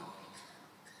blossom.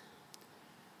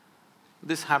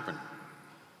 This happened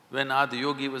when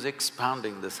Adiyogi was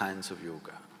expounding the science of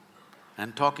yoga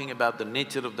and talking about the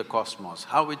nature of the cosmos,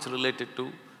 how it's related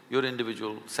to your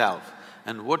individual self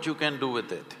and what you can do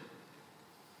with it.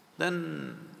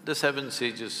 Then the seven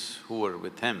sages who were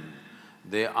with him,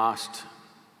 they asked,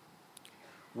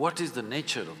 what is the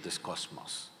nature of this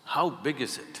cosmos? How big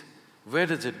is it? Where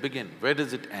does it begin? Where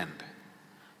does it end?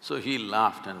 So he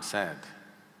laughed and said,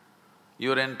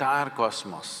 your entire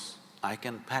cosmos, I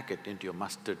can pack it into your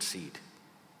mustard seed.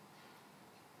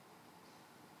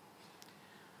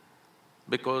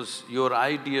 Because your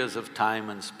ideas of time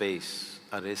and space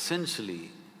are essentially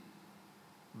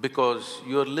because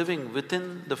you're living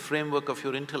within the framework of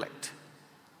your intellect.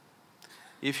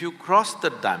 If you cross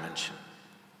that dimension,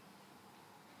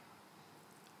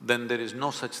 then there is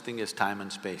no such thing as time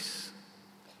and space.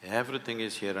 Everything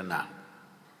is here and now.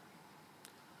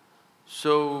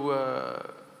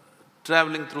 So,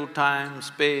 traveling through time,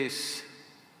 space,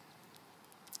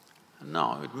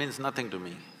 no, it means nothing to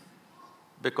me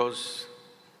because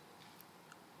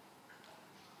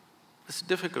it's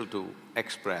difficult to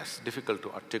express, difficult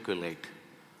to articulate.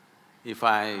 If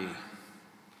I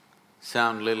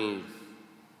sound little…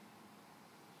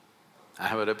 I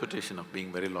have a reputation of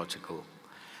being very logical,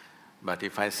 but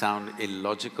if I sound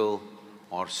illogical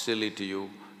or silly to you,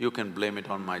 you can blame it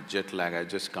on my jet lag. I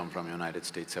just come from United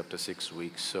States after 6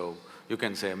 weeks, so you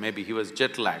can say, maybe he was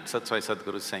jet lagged, that's why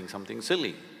Sadhguru is saying something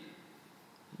silly.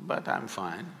 But I'm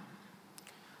fine.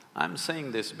 I'm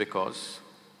saying this because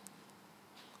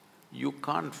you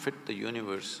can't fit the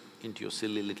universe into your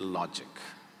silly little logic.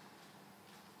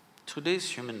 Today's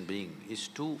human being is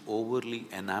too overly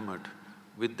enamored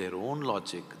with their own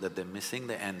logic that they're missing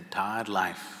the entire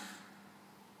life.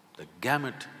 The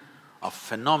gamut of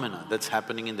phenomena that's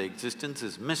happening in the existence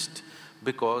is missed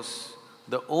because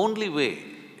the only way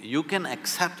you can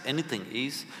accept anything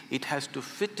is it has to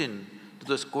fit in to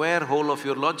the square hole of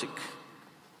your logic.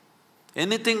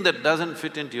 Anything that doesn't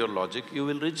fit into your logic, you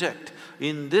will reject.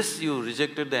 In this, you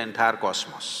rejected the entire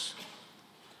cosmos.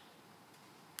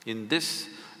 In this,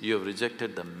 you have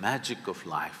rejected the magic of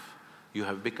life. You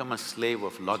have become a slave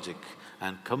of logic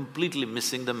and completely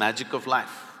missing the magic of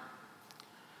life.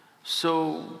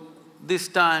 So, this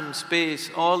time, space,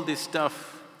 all this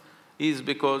stuff is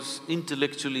because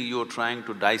intellectually you're trying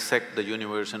to dissect the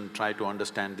universe and try to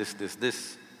understand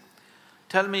this.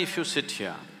 Tell me, if you sit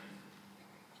here,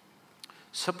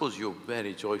 suppose you're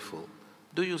very joyful,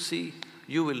 do you see,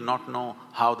 you will not know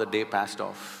how the day passed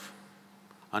off.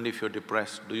 And if you're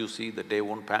depressed, do you see the day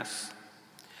won't pass?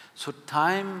 So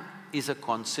time is a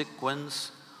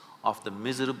consequence of the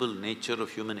miserable nature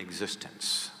of human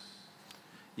existence.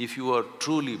 If you are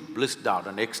truly blissed out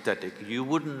and ecstatic, you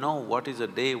wouldn't know what is a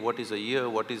day, what is a year,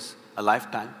 what is a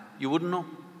lifetime. You wouldn't know.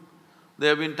 There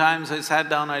have been times I sat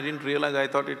down, I didn't realize, I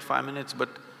thought it's 5 minutes, but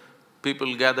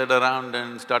people gathered around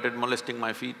and started molesting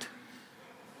my feet.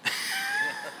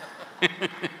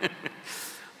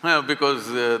 Well, because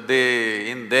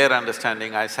in their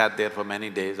understanding, I sat there for many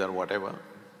days or whatever.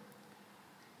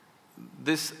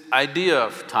 This idea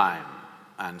of time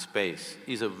and space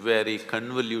is a very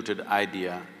convoluted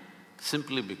idea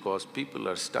simply because people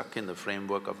are stuck in the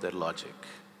framework of their logic.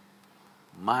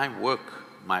 My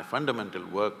work, my fundamental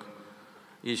work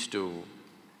is to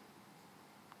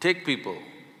take people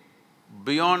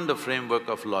beyond the framework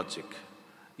of logic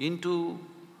into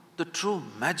the true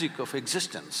magic of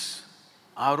existence,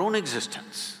 our own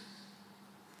existence.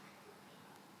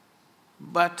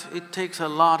 But it takes a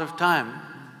lot of time.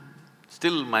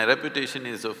 Still, my reputation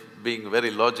is of being very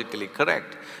logically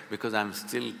correct because I'm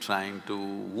still trying to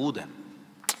woo them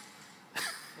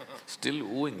still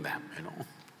wooing them, you know.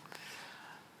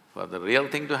 For the real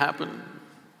thing to happen,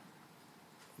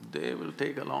 they will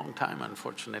take a long time,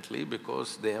 unfortunately,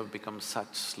 because they have become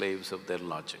such slaves of their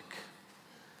logic.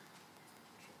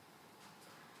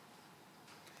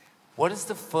 What is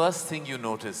the first thing you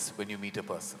notice when you meet a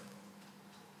person?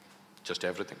 Just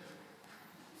everything.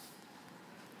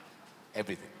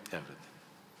 Everything. Everything.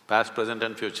 Past, present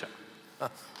and future.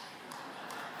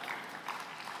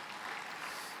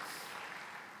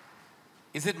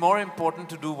 Is it more important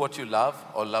to do what you love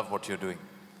or love what you're doing?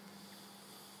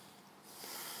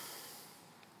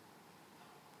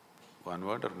 One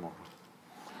word or more?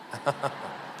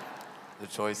 The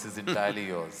choice is entirely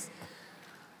yours.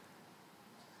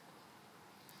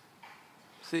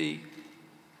 See,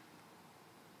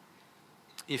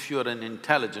 if you are an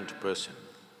intelligent person,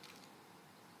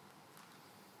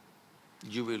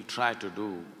 you will try to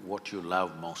do what you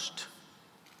love most.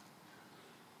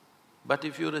 But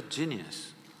if you're a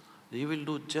genius, you will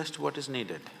do just what is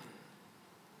needed.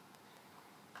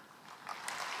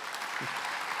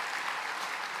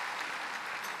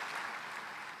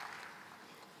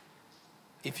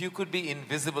 If you could be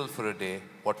invisible for a day,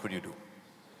 what would you do?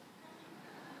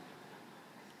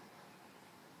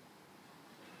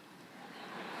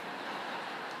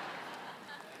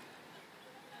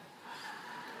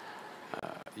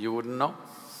 You wouldn't know?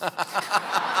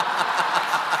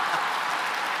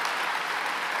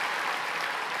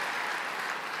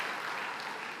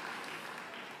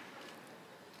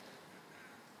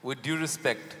 With due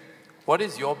respect, what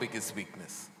is your biggest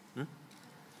weakness?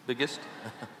 Biggest?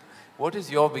 What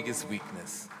is your biggest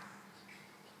weakness?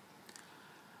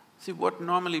 See, what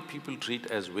normally people treat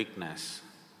as weakness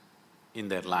in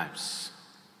their lives.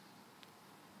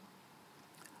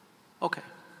 Okay,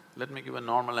 let me give a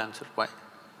normal answer. Why?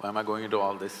 Why am I going into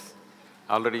all this?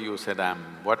 Already you said I'm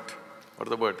what? What is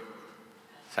the word?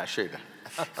 Sashayed.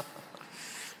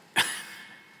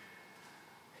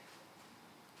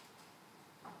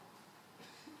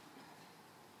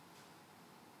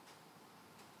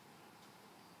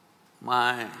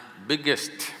 My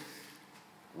biggest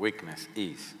weakness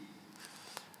is,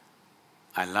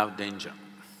 I love danger.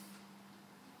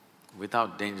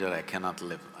 Without danger, I cannot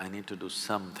live. I need to do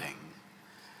something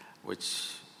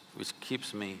which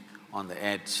keeps me on the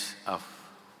edge of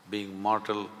being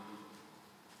mortal,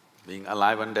 being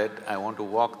alive and dead. I want to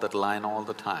walk that line all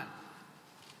the time.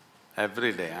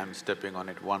 Every day I'm stepping on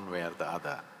it one way or the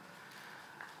other.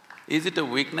 Is it a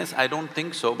weakness? I don't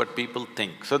think so, but people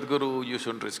think, Sadhguru, you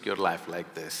shouldn't risk your life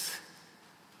like this.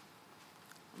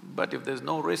 But if there's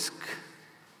no risk,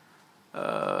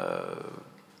 I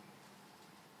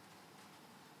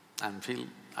feel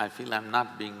I'm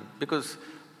not being… Because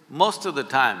most of the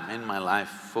time in my life,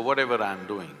 for whatever I'm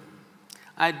doing,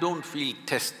 I don't feel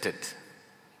tested.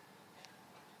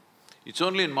 It's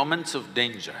only in moments of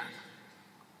danger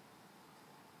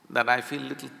that I feel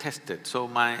little tested. So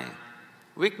my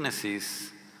weakness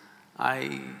is,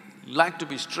 I like to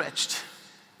be stretched,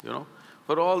 you know.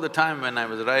 For all the time when I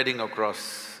was riding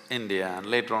across India and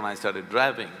later on I started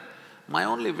driving, my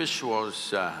only wish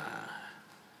was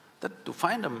that to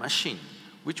find a machine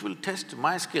which will test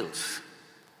my skills.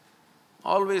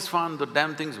 Always found the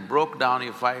damn things broke down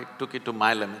if I took it to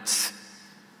my limits.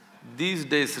 These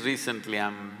days recently,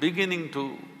 I'm beginning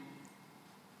to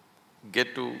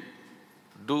get to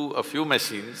do a few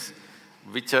machines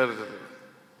which are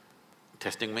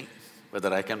testing me,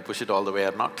 whether I can push it all the way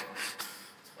or not.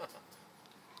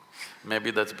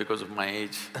 Maybe that's because of my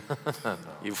age. No.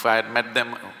 If I had met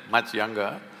them much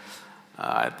younger,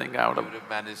 I think I would You would have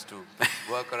managed to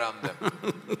work around them.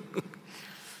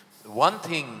 One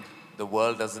thing the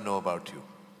world doesn't know about you.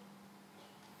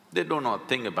 They don't know a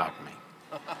thing about me.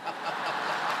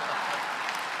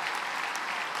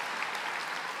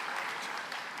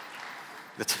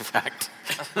 That's a fact.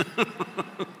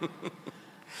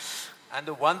 And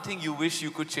the one thing you wish you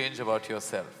could change about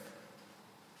yourself.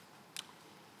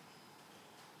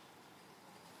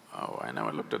 Oh, I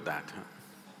never looked at that.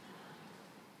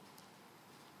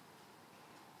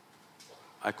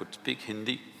 I could speak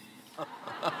Hindi.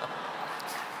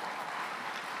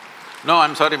 No,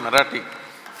 I'm sorry, Marathi.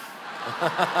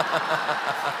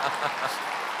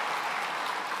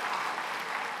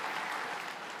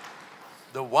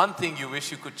 The one thing you wish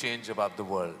you could change about the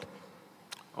world.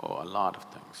 Oh, a lot of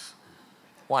things.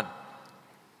 One.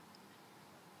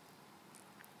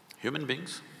 Human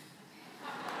beings.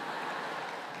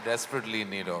 Desperately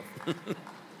in need of.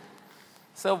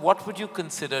 So what would you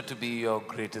consider to be your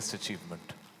greatest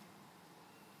achievement?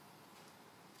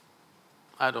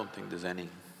 I don't think there's any.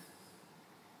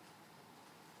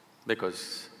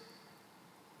 Because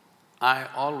I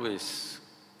always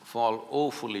fall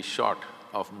woefully short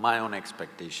of my own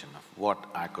expectation of what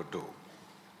I could do.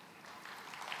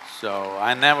 So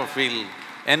I never feel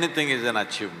anything is an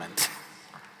achievement.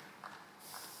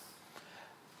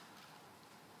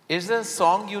 Is there a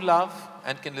song you love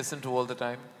and can listen to all the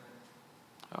time?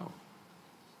 Oh.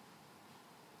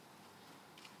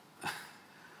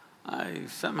 I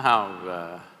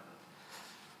somehow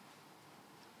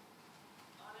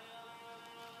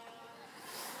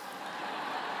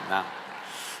no.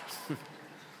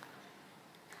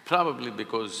 Probably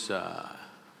because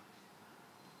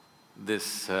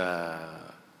this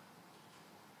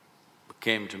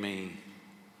came to me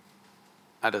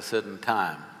at a certain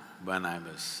time when I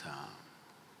was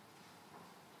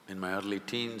in my early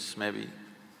teens maybe,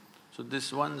 So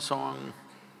this one song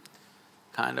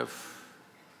kind of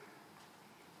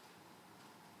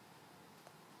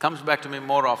comes back to me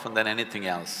more often than anything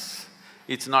else.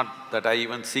 It's not that I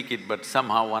even seek it, but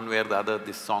somehow one way or the other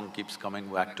this song keeps coming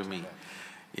back to me.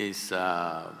 Is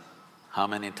how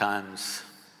many times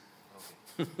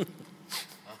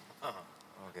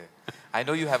Okay. I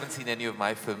know you haven't seen any of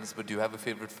my films, but do you have a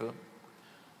favorite film?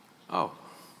 Oh,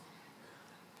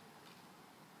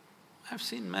 I've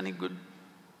seen many good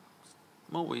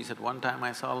movies. At one time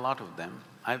I saw a lot of them.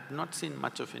 I've not seen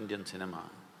much of Indian cinema,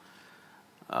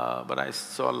 but I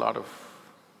saw a lot of,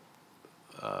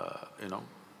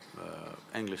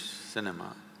 English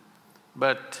cinema.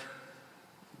 But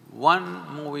one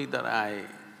movie that I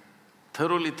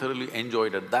thoroughly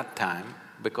enjoyed at that time,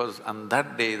 because on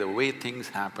that day the way things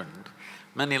happened,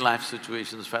 many life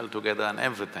situations fell together and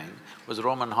everything, was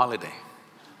Roman Holiday.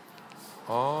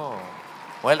 Oh.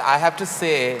 Well, I have to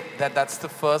say that that's the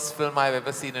first film I've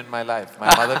ever seen in my life.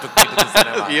 My mother took me to the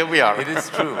cinema. Here we are. It is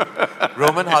true.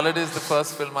 Roman Holiday is the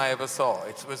first film I ever saw.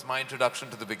 It was my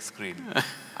introduction to the big screen.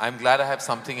 I'm glad I have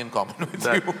something in common with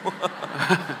you.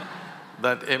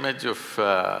 That image of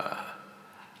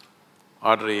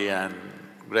Audrey and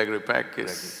Gregory Peck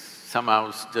is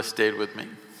somehow just stayed with me.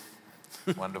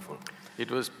 Wonderful.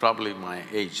 It was probably my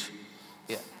age.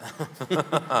 Yeah.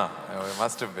 It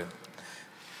must have been.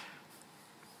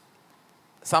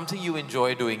 Something you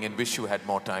enjoy doing and wish you had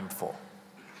more time for?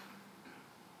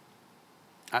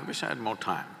 I wish I had more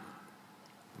time,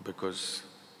 because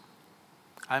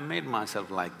I made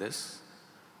myself like this,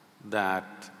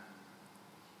 that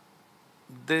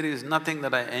there is nothing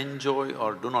that I enjoy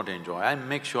or do not enjoy. I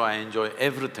make sure I enjoy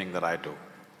everything that I do,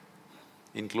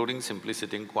 including simply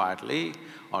sitting quietly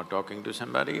or talking to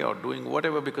somebody or doing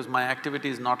whatever, because my activity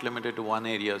is not limited to one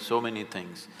area, so many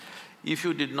things. If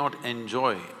you did not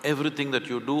enjoy everything that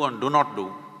you do and do not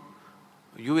do,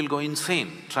 you will go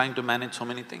insane trying to manage so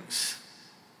many things.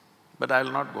 But I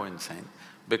will not go insane,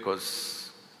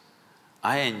 because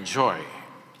I enjoy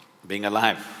being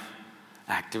alive.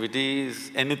 Activities,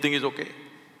 anything is okay.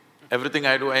 Everything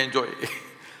I do, I enjoy.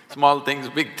 Small things,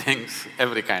 big things,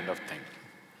 every kind of thing.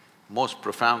 Most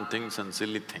profound things and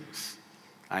silly things,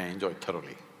 I enjoy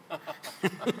thoroughly.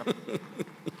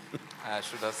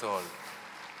 Should us all.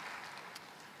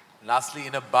 Lastly,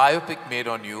 in a biopic made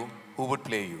on you, who would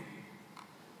play you?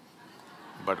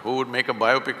 But who would make a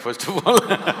biopic first of all?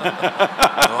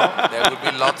 No, there would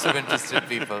be lots of interested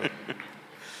people.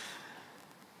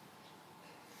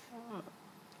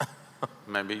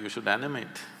 Maybe you should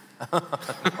animate.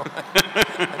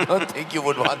 I don't think you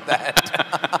would want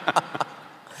that.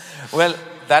 Well,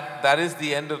 that is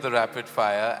the end of the rapid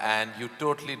fire, and you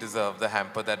totally deserve the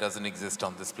hamper that doesn't exist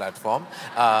on this platform.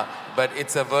 But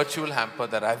it's a virtual hamper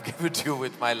that I've given to you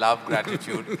with my love,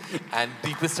 gratitude, and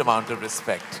deepest amount of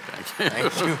respect.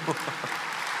 Thank you.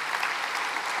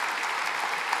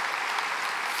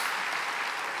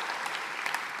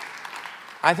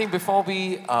 I think before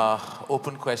we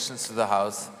open questions to the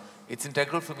house, it's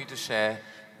integral for me to share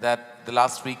that the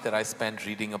last week that I spent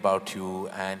reading about you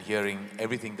and hearing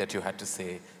everything that you had to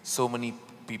say, so many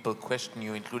people question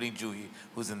you, including Juhi,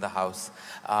 who's in the house.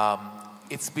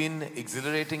 It's been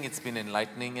exhilarating, it's been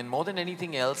enlightening, and more than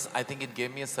anything else, I think it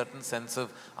gave me a certain sense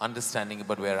of understanding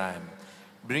about where I am.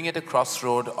 Being at a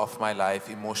crossroad of my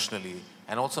life emotionally,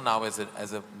 and also now as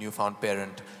a newfound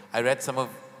parent, I read some of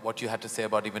what you had to say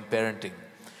about even parenting.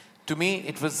 To me,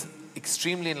 it was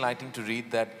extremely enlightening to read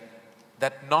that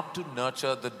not to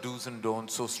nurture the do's and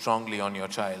don'ts so strongly on your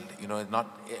child. You know,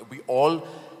 we all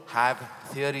have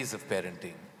theories of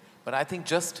parenting. But I think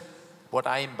just what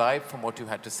I imbibe from what you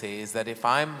had to say is that if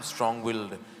I'm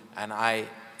strong-willed and I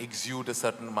exude a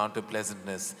certain amount of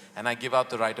pleasantness and I give out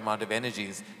the right amount of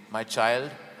energies, my child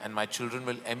and my children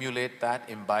will emulate that,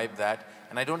 imbibe that,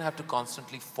 and I don't have to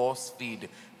constantly force-feed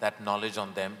that knowledge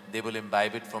on them. They will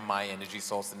imbibe it from my energy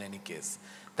source in any case.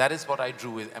 That is what I drew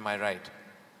with, am I right?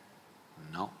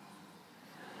 No.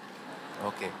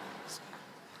 Okay.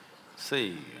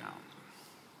 See,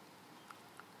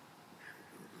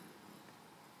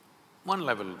 one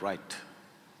level right,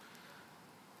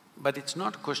 but it's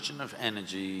not a question of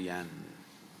energy, and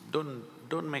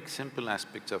don't make simple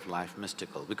aspects of life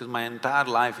mystical, because my entire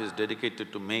life is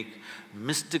dedicated to make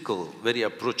mystical very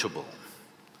approachable.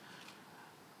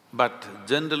 But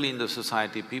generally in the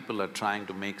society, people are trying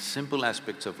to make simple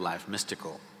aspects of life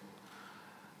mystical.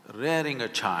 Rearing a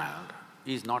child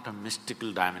is not a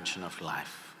mystical dimension of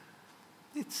life.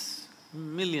 It's…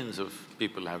 millions of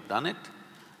people have done it.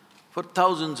 For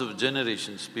thousands of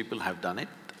generations, people have done it.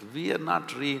 We are not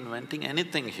reinventing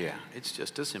anything here. It's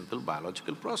just a simple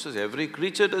biological process. Every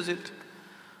creature does it.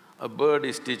 A bird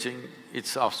is teaching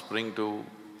its offspring to,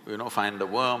 find the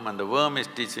worm, and the worm is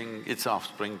teaching its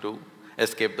offspring to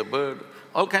escape the bird.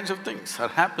 All kinds of things are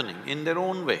happening in their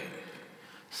own way.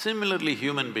 Similarly,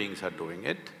 human beings are doing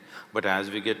it, but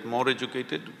as we get more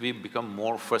educated, we become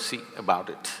more fussy about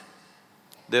it.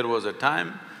 There was a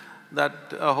time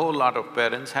that a whole lot of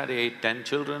parents had 8, 10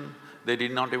 children, they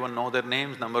did not even know their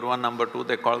names, number one, number two,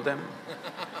 they called them.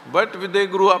 But they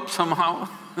grew up somehow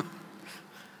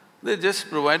they just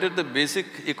provided the basic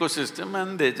ecosystem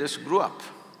and they just grew up.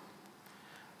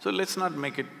 So let's not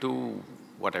make it too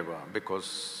whatever,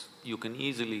 because you can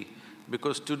easily…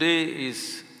 Because today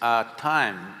is a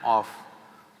time of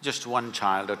just one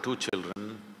child or two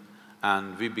children,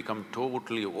 and we become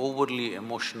totally, overly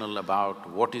emotional about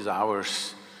what is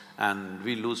ours, and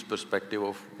we lose perspective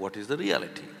of what is the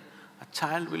reality. A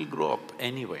child will grow up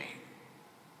anyway.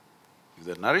 If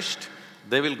they're nourished,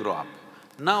 they will grow up.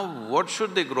 Now, what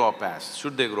should they grow up as?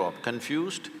 Should they grow up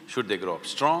confused? Should they grow up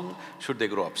strong? Should they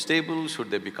grow up stable?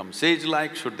 Should they become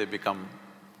sage-like? Should they become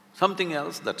something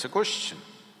else? That's a question.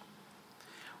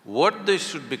 What they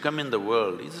should become in the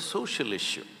world is a social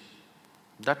issue.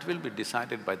 That will be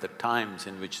decided by the times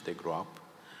in which they grow up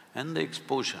and the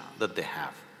exposure that they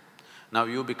have. Now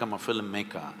you become a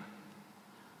filmmaker,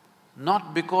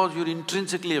 not because you're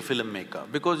intrinsically a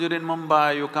filmmaker, because you're in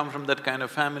Mumbai, you come from that kind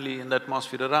of family and the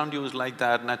atmosphere around you is like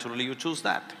that, naturally you choose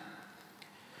that.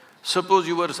 Suppose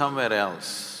you were somewhere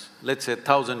else, let's say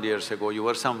 1,000 years ago you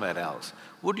were somewhere else,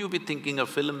 would you be thinking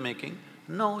of filmmaking?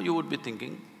 No, you would be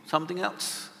thinking something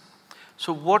else.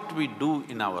 So what we do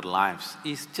in our lives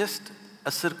is just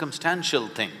a circumstantial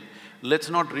thing. Let's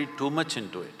not read too much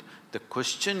into it. The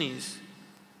question is,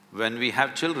 when we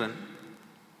have children,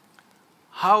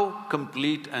 how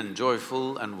complete and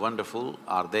joyful and wonderful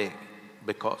are they?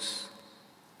 Because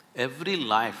every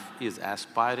life is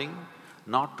aspiring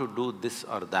not to do this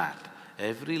or that.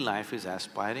 Every life is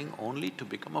aspiring only to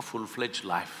become a full-fledged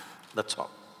life, that's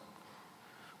all.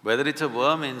 Whether it's a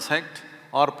worm, insect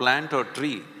or plant or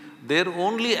tree, they're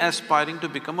only aspiring to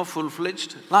become a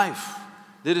full-fledged life.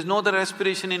 There is no other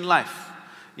aspiration in life,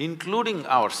 including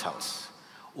ourselves.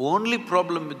 Only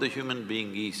problem with the human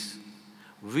being is,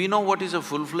 we know what is a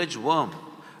full-fledged worm,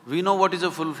 we know what is a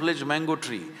full-fledged mango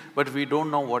tree, but we don't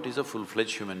know what is a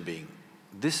full-fledged human being.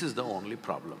 This is the only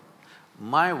problem.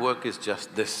 My work is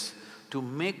just this, to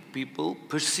make people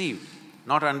perceive,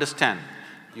 not understand.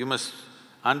 You must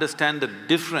understand the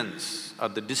difference or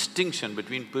the distinction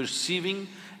between perceiving,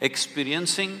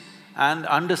 experiencing and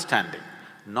understanding.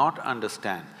 Not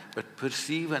understand, but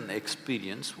perceive and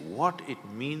experience what it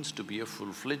means to be a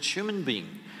full-fledged human being.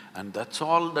 And that's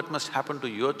all that must happen to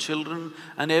your children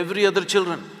and every other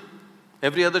children,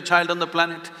 every other child on the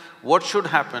planet. What should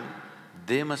happen?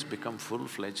 They must become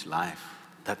full-fledged life,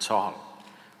 that's all.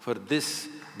 For this,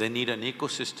 they need an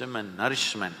ecosystem and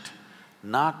nourishment,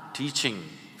 not teaching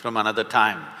from another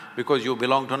time, because you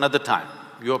belong to another time,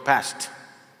 you're past.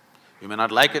 You may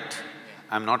not like it,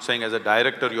 I'm not saying as a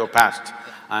director you're past,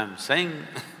 I'm saying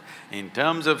in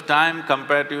terms of time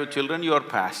compared to your children, you're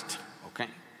past, okay?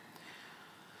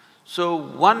 So,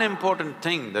 one important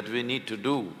thing that we need to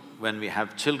do when we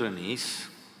have children is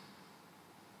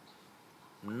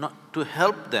not to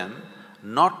help them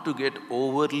not to get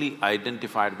overly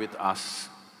identified with us.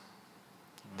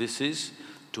 This is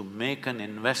to make an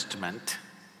investment,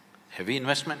 heavy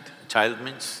investment, child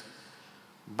means,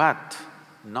 but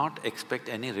not expect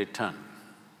any return.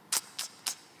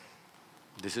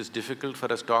 This is difficult for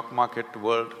a stock market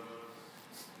world,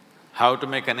 how to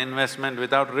make an investment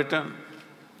without return.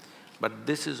 But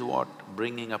this is what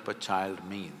bringing up a child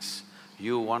means.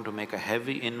 You want to make a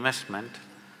heavy investment,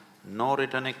 no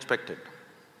return expected.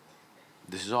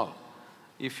 This is all.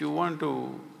 If you want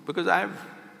to… because I've…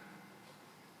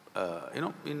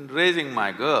 in raising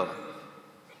my girl,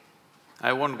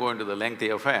 I won't go into the lengthy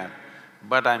affair,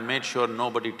 but I made sure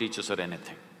nobody teaches her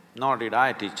anything, nor did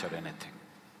I teach her anything.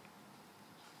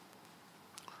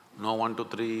 No 1, 2,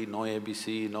 3, no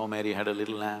ABC, no Mary had a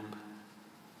little lamb,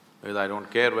 because I don't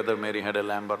care whether Mary had a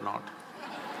lamb or not,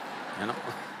 you know.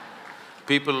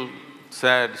 People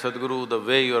said, Sadhguru, the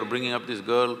way you're bringing up this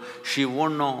girl, she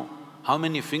won't know how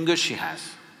many fingers she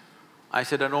has. I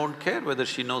said, I don't care whether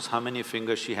she knows how many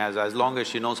fingers she has, as long as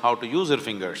she knows how to use her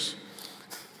fingers.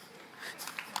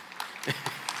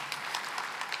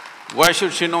 Why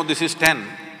should she know this is 10?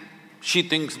 She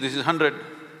thinks this is 100.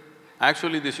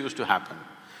 Actually, this used to happen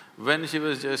when she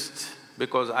was just…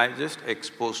 because I just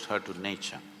exposed her to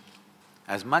nature.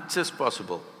 As much as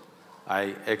possible,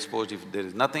 I exposed… if there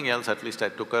is nothing else, at least I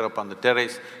took her up on the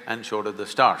terrace and showed her the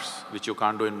stars, which you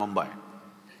can't do in Mumbai.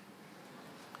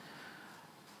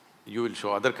 you will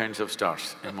show other kinds of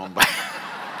stars in Mumbai.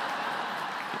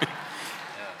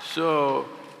 So,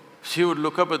 she would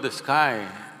look up at the sky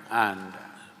and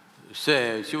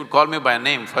say, she would call me by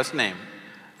name, first name,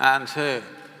 and say,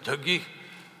 Jaggi,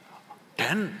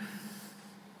 10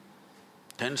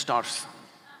 stars.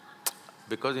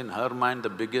 Because in her mind, the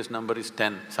biggest number is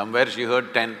 10. Somewhere she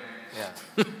heard 10. Yeah.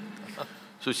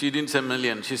 So she didn't say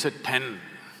million, she said 10.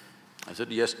 I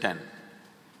said, yes, 10.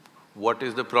 What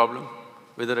is the problem?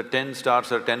 Whether a 10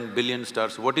 stars or 10 billion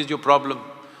stars, what is your problem?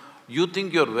 You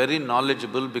think you're very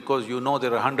knowledgeable because you know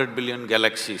there are 100 billion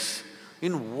galaxies.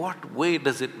 In what way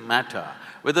does it matter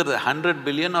whether there are 100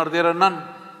 billion or there are none?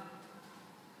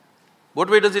 What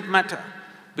way does it matter?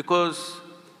 Because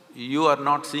you are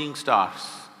not seeing stars,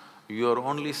 you are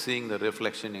only seeing the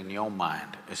reflection in your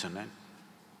mind, isn't it?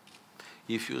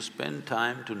 If you spend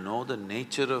time to know the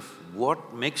nature of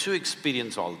what makes you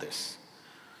experience all this.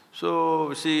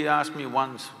 So, she asked me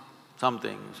once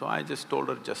something, so I just told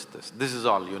her just this is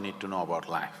all you need to know about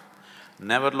life.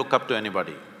 Never look up to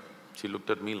anybody. She looked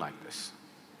at me like this.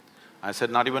 I said,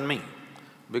 not even me,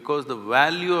 because the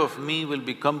value of me will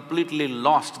be completely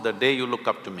lost the day you look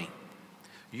up to me.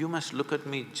 You must look at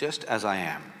me just as I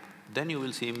am, then you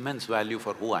will see immense value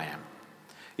for who I am.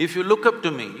 If you look up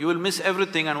to me, you will miss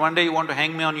everything and one day you want to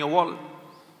hang me on your wall.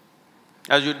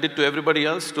 As you did to everybody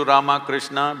else, to Rama,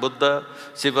 Krishna, Buddha,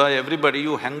 Shiva, everybody,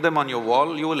 you hang them on your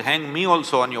wall, you will hang me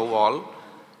also on your wall.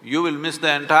 You will miss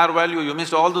the entire value, you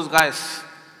missed all those guys.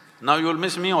 Now you will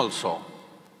miss me also.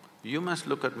 You must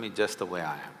look at me just the way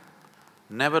I am.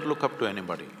 Never look up to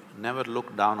anybody, never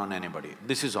look down on anybody.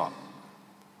 This is all.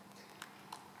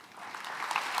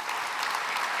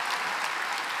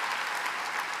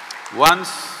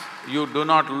 Once you do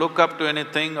not look up to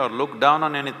anything or look down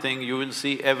on anything, you will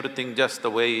see everything just the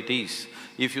way it is.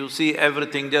 If you see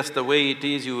everything just the way it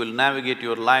is, you will navigate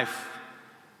your life,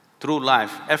 through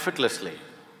life, effortlessly.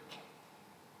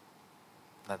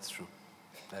 That's true.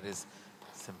 That is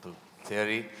simple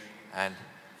theory and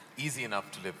easy enough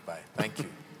to live by. Thank you.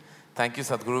 Thank you,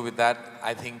 Sadhguru. With that,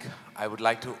 I think I would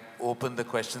like to open the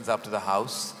questions up to the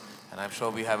house. And I'm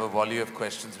sure we have a volley of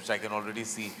questions which I can already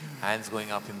see hands going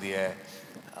up in the air.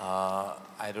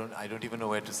 I don't even know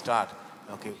where to start.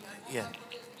 Okay, yeah.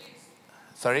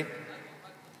 Sorry?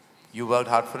 You worked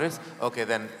hard for this? Okay,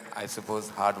 then I suppose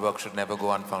hard work should never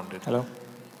go unfounded. Hello?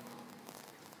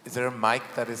 Is there a mic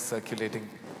that is circulating?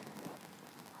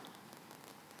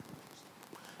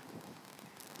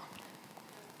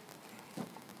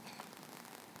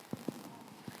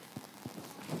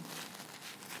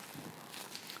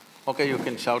 Okay, you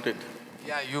can shout it.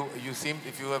 Yeah, you seem…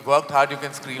 if you have worked hard, you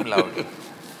can scream loud.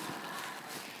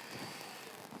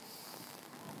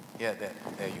 Yeah,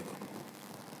 there you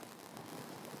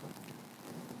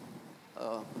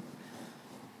go.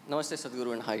 Namaste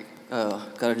Sadhguru and hi,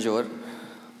 Karan Johar.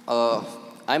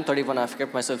 I'm 31, I've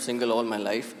kept myself single all my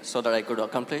life so that I could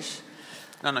accomplish.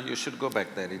 No, you should go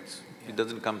back there, it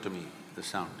doesn't come to me, the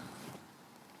sound.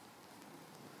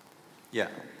 Yeah.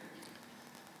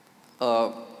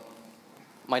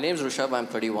 My name is Rishabh, I'm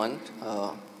 31.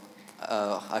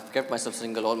 I've kept myself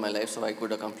single all my life so I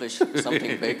could accomplish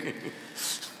something big.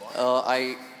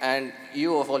 And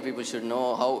you of all people should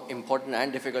know how important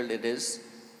and difficult it is.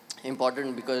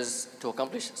 Important because to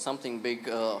accomplish something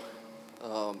big,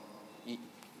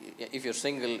 if you're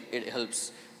single, it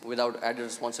helps without added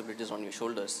responsibilities on your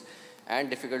shoulders. And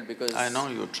difficult because… I know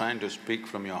you're trying to speak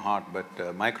from your heart,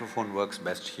 but microphone works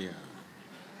best here.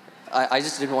 I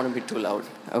just didn't want to be too loud.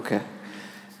 Okay.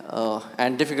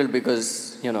 And difficult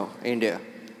because, you know, India,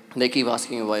 they keep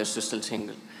asking you why you're still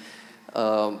single.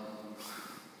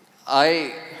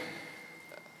 I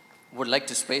would like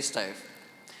to space dive.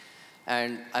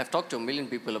 And I've talked to 1 million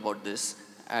people about this.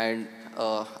 And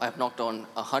I've knocked on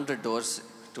 100 doors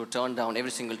to turn down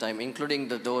every single time, including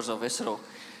the doors of ISRO.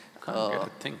 Can't get a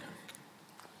thing.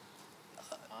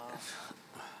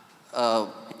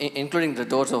 Including the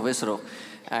doors of ISRO.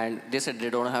 And they said they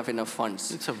don't have enough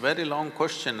funds. It's a very long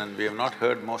question and we have not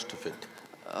heard most of it.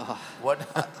 What?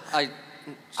 I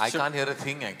should… can't hear a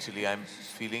thing actually, I'm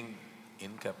feeling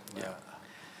incapable.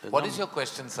 Yeah. What is your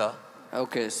question, sir?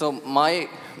 Okay, so my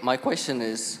question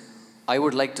is, I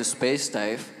would like to space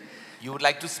dive. You would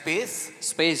like to space?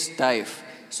 Space dive.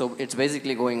 So it's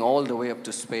basically going all the way up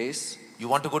to space. You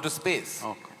want to go to space?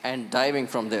 Okay. And diving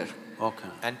from there. Okay.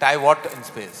 And tie what in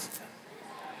space?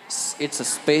 It's a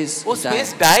space dive.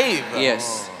 Space dive?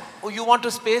 Yes. Oh, you want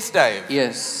to space dive?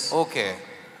 Yes. Okay.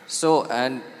 So,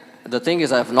 and the thing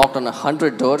is, I've knocked on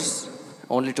 100 doors,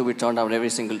 only to be turned down every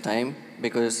single time,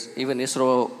 because even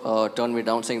ISRO turned me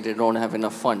down saying they don't have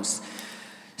enough funds.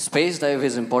 Space dive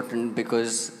is important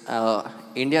because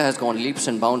India has gone leaps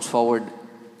and bounds forward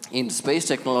in space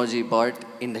technology, but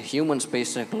in the human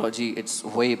space technology, it's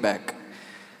way back.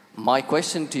 My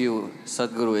question to you,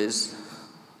 Sadhguru, is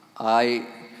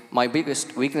my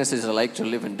biggest weakness is I like to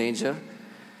live in danger.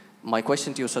 My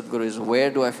question to you, Sadhguru, is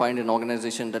where do I find an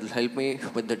organization that will help me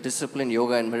with the discipline,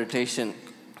 yoga and meditation,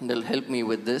 that will help me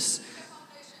with this?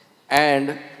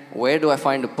 And where do I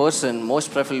find a person,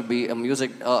 most preferably a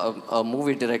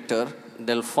movie director,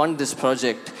 they'll fund this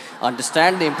project,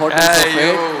 understand the importance of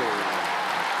it,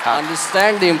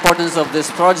 understand the importance of this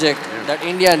project, that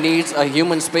India needs a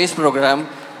human space program,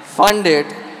 fund it,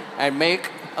 and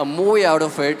make a movie out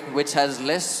of it which has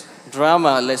less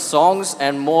drama, less songs,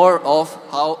 and more of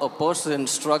how a person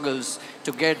struggles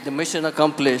to get the mission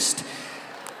accomplished.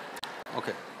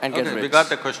 Okay. And get rich. We got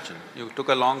the question. You took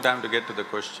a long time to get to the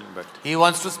question, but… He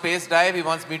wants to space dive, he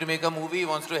wants me to make a movie, he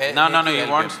wants to help. No, he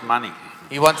wants money.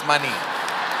 He wants money.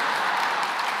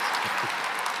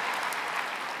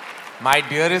 My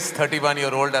dearest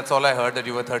 31-year-old, that's all I heard, that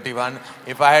you were 31.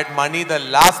 If I had money, the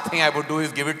last thing I would do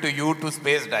is give it to you to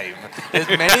space dive. There's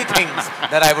many things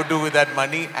that I would do with that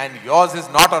money, and yours is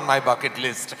not on my bucket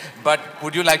list. But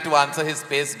would you like to answer his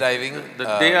space diving? The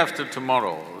day after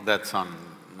tomorrow, that's on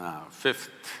 5th.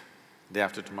 Day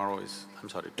after tomorrow is… I'm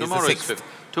sorry, tomorrow is 5th.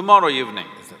 Tomorrow evening.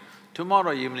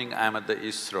 Tomorrow evening, I'm at the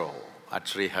ISRO at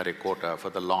Sriharikota for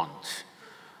the launch.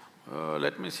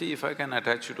 Let me see if I can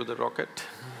attach you to the rocket.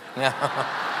 Yeah.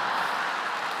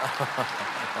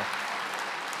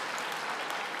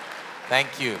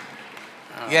 Thank you.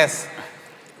 Yes.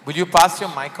 Will you pass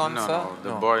your mic on, sir? No,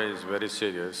 the boy is very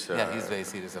serious. Yeah, he's very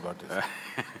serious about this.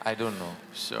 I don't know.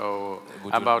 So,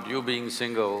 about you being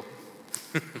single,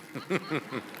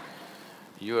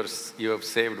 you have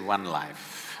saved one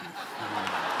life.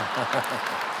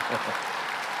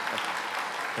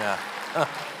 Yeah.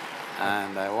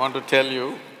 And I want to tell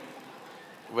you,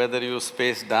 whether you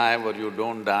space dive or you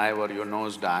don't dive or you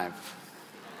nose dive,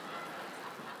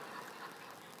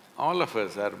 all of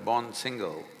us are born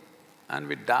single and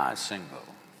we die single.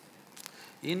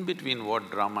 In between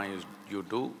what drama you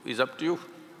do is up to you.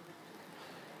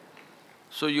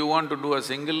 So you want to do a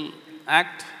single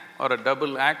act or a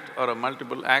double act or a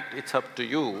multiple act, it's up to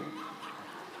you.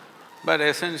 But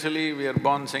essentially, we are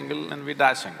born single and we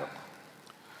die single.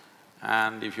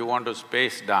 And if you want to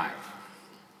space dive,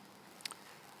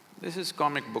 this is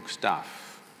comic book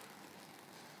stuff.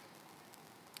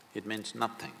 It means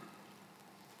nothing.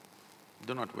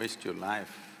 Do not waste your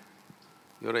life.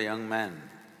 You're a young man.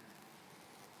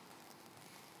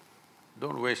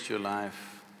 Don't waste your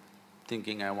life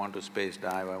thinking, I want to space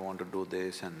dive, I want to do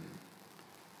this,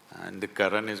 and the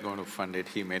Karan is going to fund it,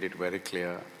 he made it very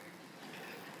clear.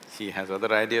 He has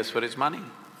other ideas for his money,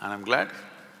 and I'm glad.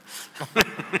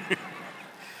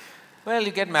 Well,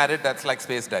 you get married, that's like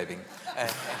space diving.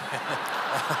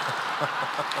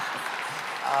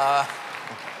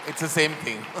 It's the same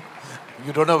thing.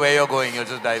 You don't know where you're going, you're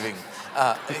just diving.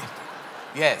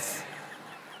 Yes.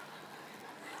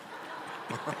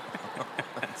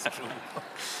 That's true.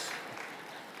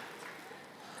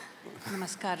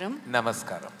 Namaskaram.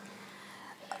 Namaskaram.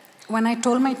 When I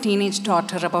told my teenage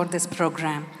daughter about this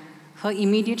program, her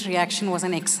immediate reaction was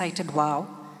an excited wow.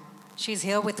 She's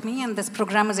here with me and this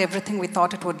program is everything we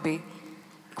thought it would be.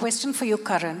 Question for you,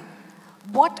 Karan.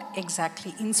 What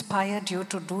exactly inspired you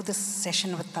to do this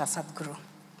session with us, Sadhguru?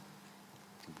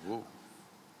 Whoa.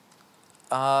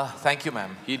 Thank you,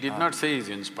 ma'am. He did not say he's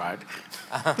inspired.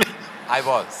 I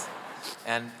was.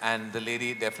 And the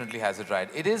lady definitely has it right.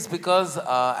 It is because,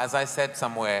 as I said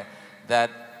somewhere,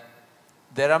 that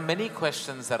there are many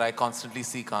questions that I constantly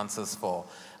seek answers for.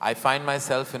 I find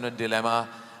myself in a dilemma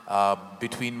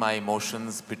between my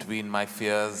emotions, between my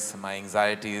fears, my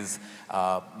anxieties,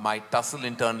 my tussle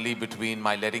internally between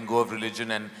my letting go of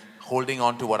religion and holding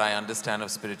on to what I understand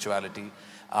of spirituality.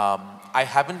 I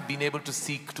haven't been able to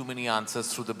seek too many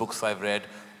answers through the books I've read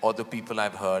or the people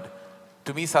I've heard.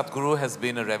 To me, Sadhguru has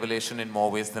been a revelation in more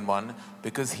ways than one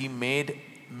because he made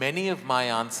many of my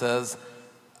answers,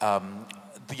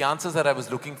 the answers that I was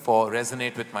looking for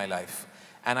resonate with my life.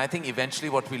 And I think eventually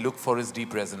what we look for is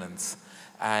deep resonance.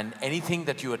 And anything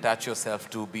that you attach yourself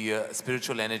to, be a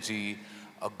spiritual energy,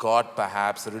 a God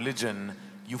perhaps, a religion,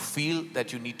 you feel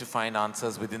that you need to find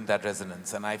answers within that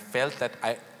resonance. And I felt that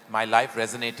my life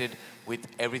resonated with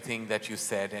everything that you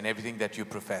said and everything that you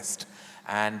professed.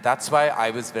 And that's why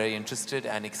I was very interested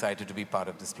and excited to be part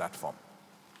of this platform.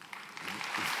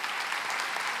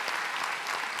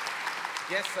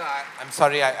 Yes, sir, I'm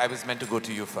sorry, I was meant to go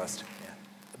to you first. Yeah.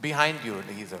 Behind you,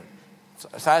 he's so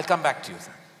I'll come back to you,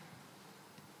 sir.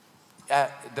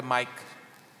 The mic.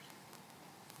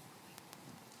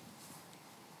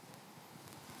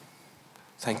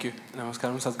 Thank you.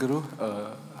 Namaskaram, Sadhguru.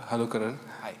 Hello, Karan.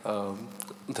 Hi.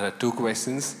 There are two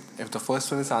questions. If the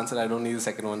first one is answered, I don't need the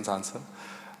second one's answer.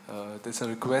 There's a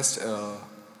request.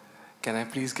 Can I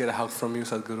please get a hug from you,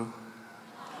 Sadhguru?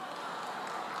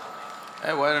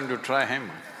 Hey, why don't you try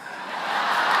him?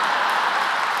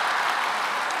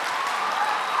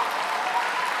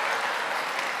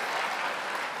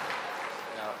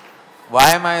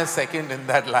 Why am I a second in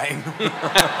that line?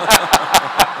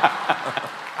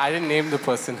 I didn't name the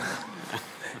person.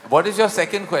 What is your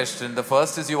second question? The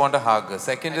first is you want a hug. The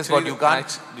second is what you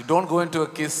can't… You don't go into a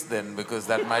kiss then, because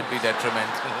that might be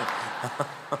detrimental.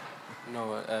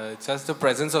 No, just the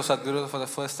presence of Sadhguru for the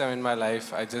first time in my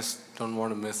life. I just don't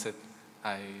want to miss it.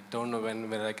 I don't know when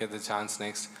will I get the chance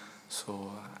next.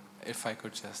 So, if I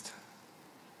could just…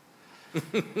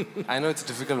 I know it's a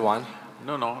difficult one.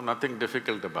 No, no, nothing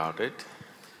difficult about it.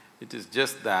 It is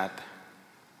just that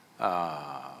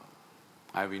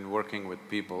I've been working with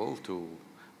people to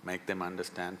make them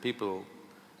understand. People,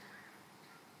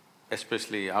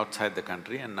 especially outside the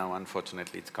country, and now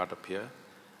unfortunately it's caught up here,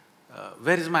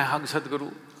 where is my hug,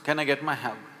 Sadhguru? Can I get my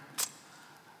hug?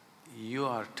 You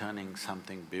are turning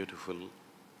something beautiful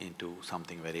into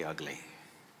something very ugly.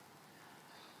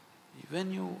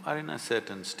 When you are in a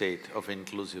certain state of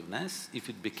inclusiveness, if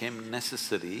it became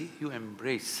necessary, you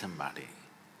embrace somebody.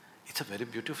 It's a very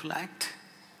beautiful act.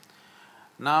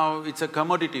 Now it's a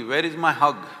commodity, where is my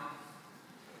hug?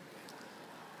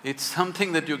 It's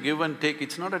something that you give and take,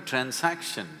 it's not a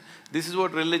transaction. This is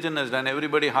what religion has done,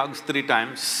 everybody hugs 3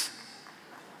 times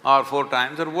or 4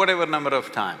 times or whatever number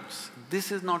of times.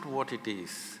 This is not what it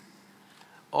is.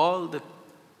 All the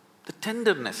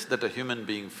tenderness that a human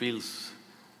being feels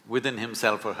within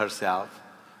himself or herself,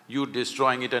 you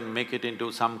destroying it and make it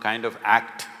into some kind of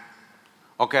act.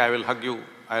 Okay, I will hug you,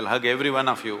 I'll hug every one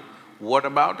of you. What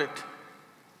about it?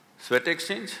 Sweat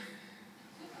exchange?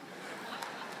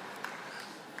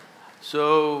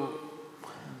 So,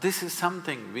 this is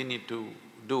something we need to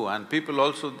do, and people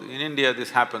also… in India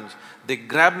this happens, they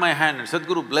grab my hand and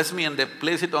Sadhguru bless me, and they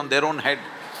place it on their own head.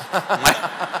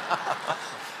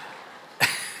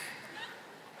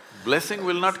 Blessing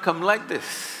will not come like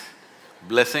this.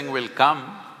 Blessing will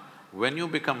come when you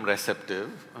become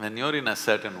receptive, when you're in a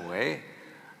certain way.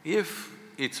 If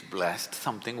it's blessed,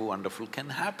 something wonderful can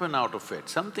happen out of it,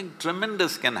 something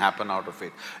tremendous can happen out of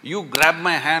it. You grab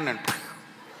my hand and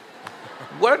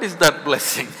what is that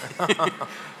blessing?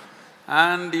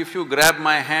 And if you grab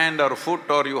my hand or foot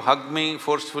or you hug me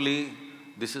forcefully,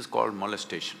 this is called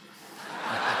molestation.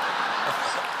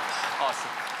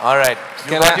 All right,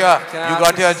 you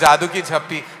got your Jadoo ki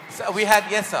Chappi. So we had…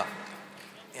 yes, sir.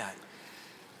 Yeah.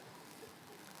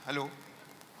 Hello.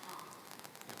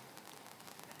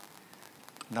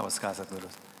 Namaskar, Sadhguru.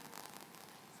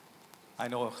 I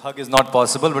know hug is not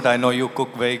possible, but I know you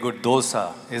cook very good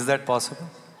dosa. Is that possible?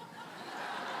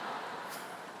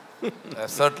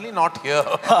 Certainly not here.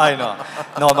 I know.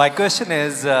 No, my question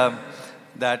is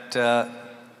that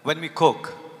when we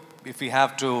cook, if we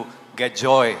have to get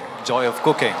joy of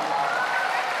cooking,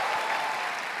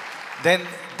 then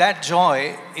that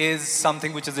joy is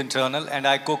something which is internal, and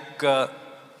I cook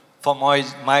for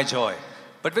my joy.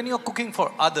 But when you're cooking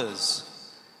for others,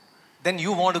 then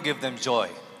you want to give them joy.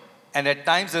 And at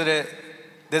times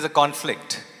there's a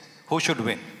conflict. Who should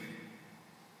win?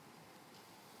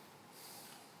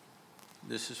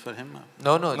 This is for him?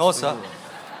 No, no. No, sir.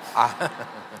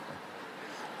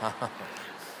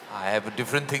 I have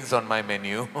different things on my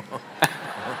menu.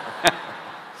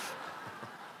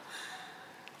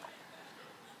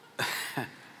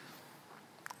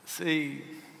 See,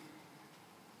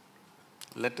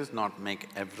 let us not make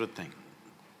everything…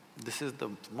 This is the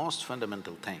most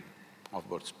fundamental thing of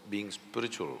what's being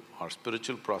spiritual, or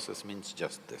spiritual process means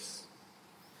just this.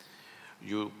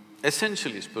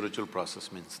 Essentially spiritual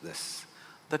process means this,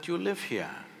 that you live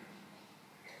here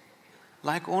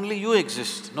like only you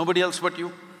exist, nobody else but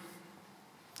you.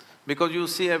 Because you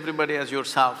see everybody as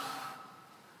yourself,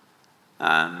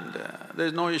 and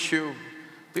there's no issue.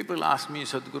 People ask me,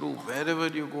 Sadhguru, wherever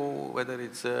you go, whether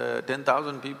it's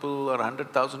 10,000 people or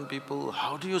 100,000 people,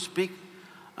 how do you speak?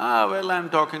 Well, I'm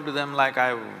talking to them like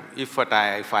if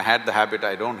I had the habit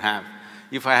I don't have.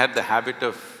 If I had the habit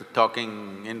of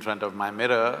talking in front of my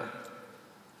mirror,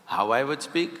 how I would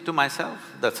speak to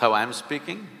myself, that's how I'm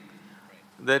speaking.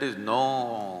 There is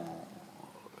no…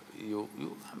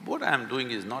 what I'm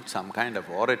doing is not some kind of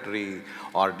oratory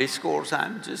or discourse,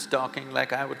 I'm just talking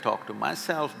like I would talk to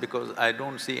myself because I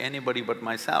don't see anybody but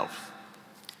myself.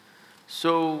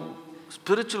 So,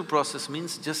 spiritual process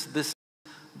means just this,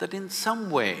 that in some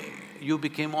way you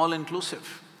became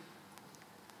all-inclusive.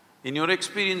 In your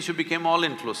experience, you became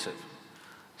all-inclusive.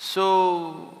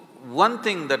 So, one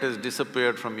thing that has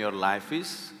disappeared from your life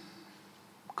is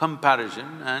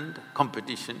comparison and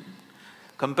competition.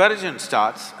 Comparison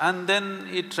starts and then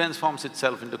it transforms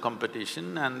itself into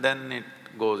competition and then it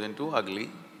goes into ugly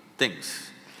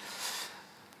things.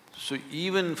 So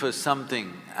even for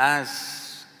something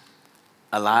as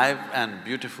alive and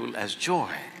beautiful as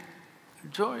joy,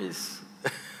 joy is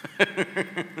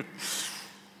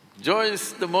joy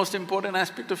is the most important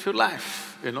aspect of your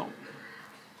life, you know.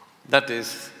 That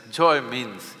is, joy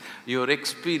means your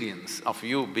experience of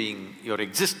you being… your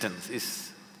existence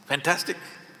is fantastic.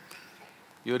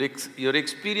 Your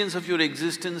experience of your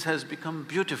existence has become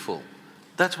beautiful.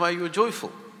 That's why you're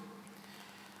joyful.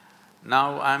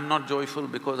 Now, I'm not joyful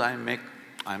because I make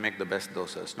the best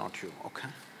dosas, not you, okay?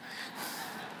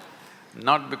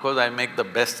 Not because I make the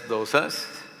best dosas,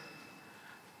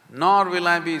 nor will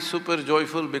I be super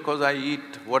joyful because I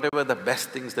eat whatever the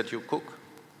best things that you cook.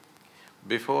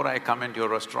 Before I come into your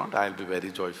restaurant, I'll be very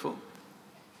joyful.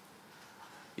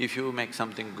 If you make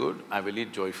something good, I will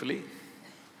eat joyfully.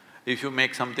 If you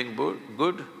make something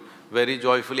good, very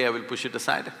joyfully I will push it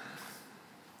aside.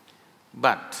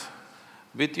 But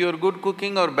with your good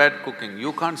cooking or bad cooking,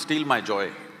 you can't steal my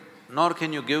joy, nor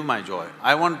can you give my joy.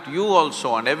 I want you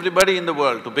also and everybody in the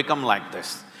world to become like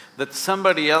this, that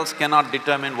somebody else cannot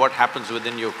determine what happens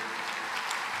within you.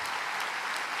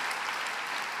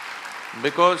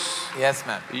 Because… Yes,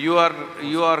 ma'am. You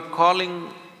are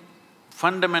calling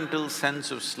fundamental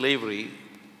sense of slavery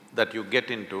that you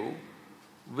get into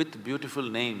with beautiful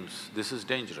names. This is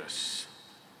dangerous.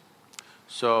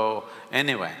 So,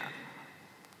 anyway,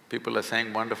 people are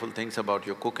saying wonderful things about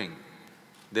your cooking.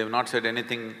 They've not said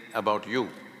anything about you,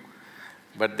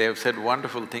 but they've said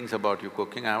wonderful things about your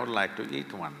cooking. I would like to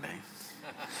eat one day.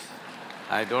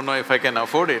 I don't know if I can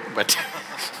afford it, but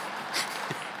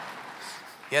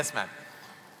Yes, ma'am.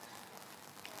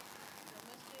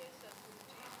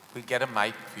 We get a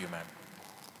mic for you, ma'am.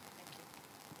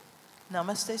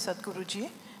 Namaste, Sadhguruji.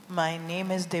 My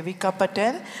name is Devika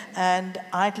Patel and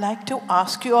I'd like to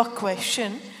ask you a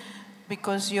question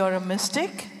because you're a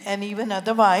mystic and even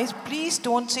otherwise, please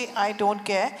don't say I don't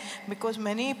care because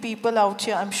many people out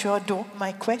here I'm sure do.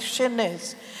 My question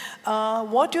is,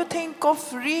 what do you think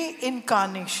of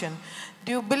reincarnation?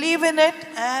 Do you believe in it?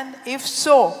 And if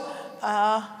so,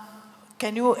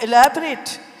 can you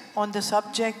elaborate on the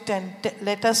subject and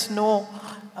let us know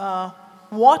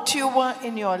what you were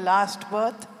in your last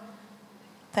birth?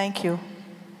 Thank you.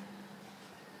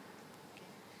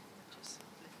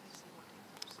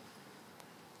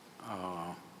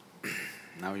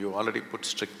 now you already put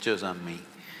strictures on me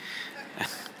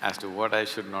as to what I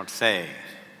should not say.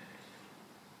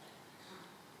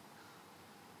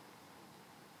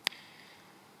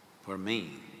 For me,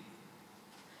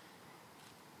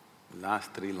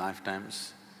 last 3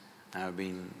 lifetimes, I have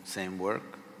been same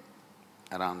work,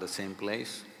 around the same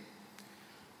place,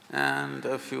 and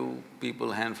a few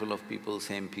people, handful of people,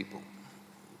 same people,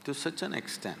 to such an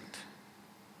extent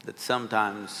that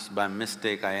sometimes by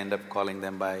mistake I end up calling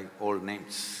them by old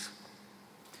names.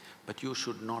 But you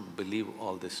should not believe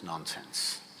all this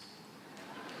nonsense.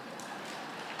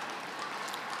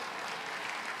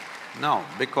 No,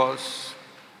 because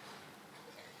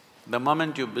the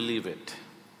moment you believe it,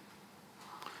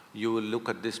 you will look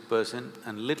at this person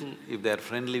and little, if they're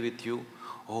friendly with you,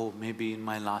 oh, maybe in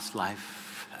my last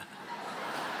life,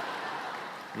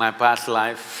 my past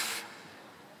life.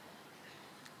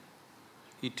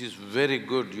 It is very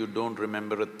good you don't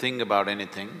remember a thing about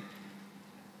anything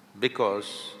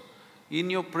because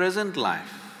in your present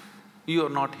life, you are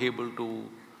not able to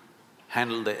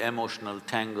handle the emotional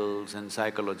tangles and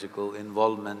psychological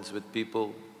involvements with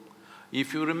people.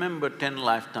 If you remember 10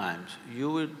 lifetimes, you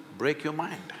will break your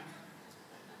mind.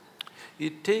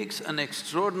 It takes an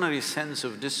extraordinary sense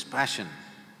of dispassion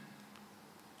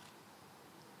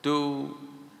to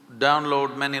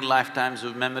download many lifetimes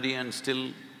of memory and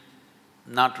still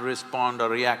not respond or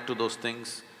react to those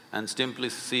things and simply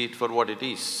see it for what it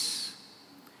is.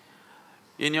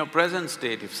 In your present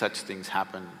state, if such things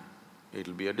happen,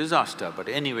 it'll be a disaster, but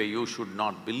anyway, you should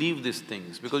not believe these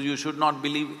things because you should not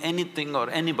believe anything or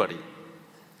anybody.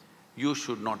 You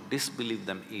should not disbelieve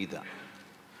them either.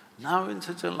 Now in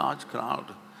such a large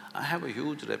crowd, I have a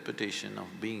huge reputation of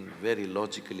being very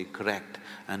logically correct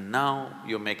and now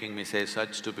you're making me say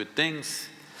such stupid things.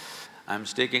 I'm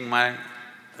staking my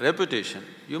reputation.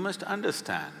 You must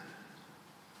understand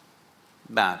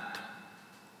that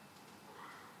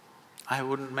I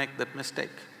wouldn't make that mistake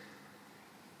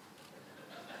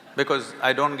because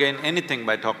I don't gain anything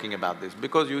by talking about this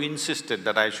because you insisted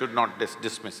that I should not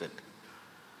dismiss it.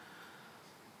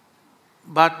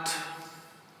 But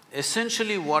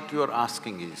Essentially what you're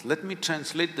asking is, let me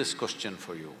translate this question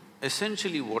for you.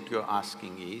 Essentially what you're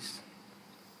asking is,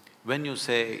 when you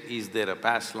say, is there a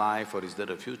past life or is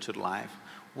there a future life,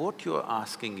 what you're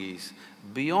asking is,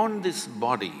 beyond this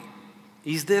body,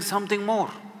 is there something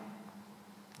more?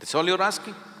 That's all you're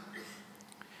asking.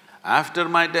 After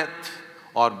my death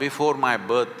or before my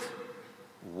birth,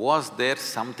 was there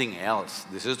something else?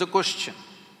 This is the question.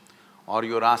 Or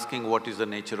you're asking, what is the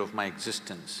nature of my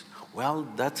existence? Well,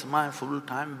 that's my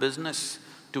full-time business,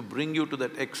 to bring you to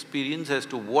that experience as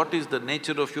to what is the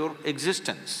nature of your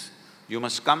existence. You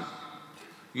must come.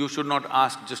 You should not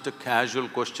ask just a casual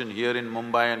question here in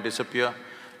Mumbai and disappear.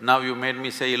 Now you made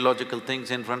me say illogical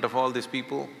things in front of all these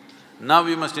people. Now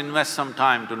you must invest some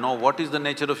time to know what is the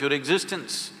nature of your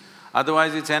existence.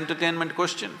 Otherwise, it's entertainment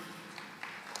question.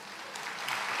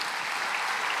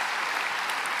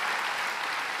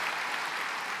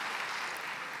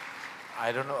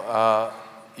 I don't know,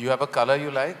 you have a color you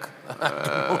like?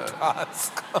 Don't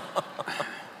ask.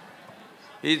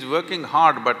 He's working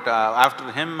hard, but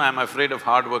after him, I'm afraid of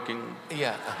hard working.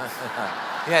 Yeah.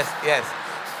 Yes, yes,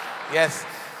 yes.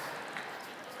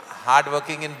 Hard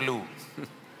working in blue.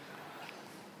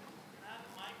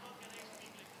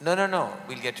 No,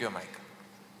 we'll get you a mic.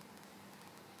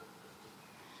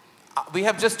 We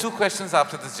have just 2 questions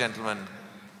after this gentleman.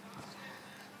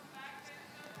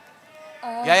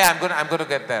 Yeah, I'm gonna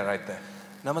get there, right there.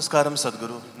 Namaskaram,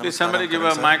 Sadhguru. Please somebody give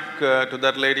a mic to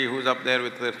that lady who's up there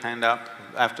with her hand up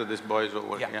after this boy is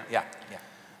over. Yeah.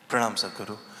 Pranam,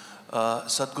 Sadhguru.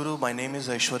 Sadhguru, my name is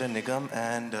Aishwarya Nigam,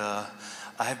 and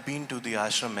I have been to the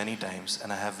ashram many times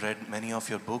and I have read many of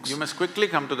your books. You must quickly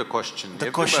come to the question.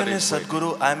 The question is,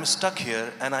 Sadhguru, I am stuck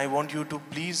here and I want you to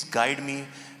please guide me.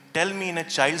 Tell me in a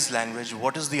child's language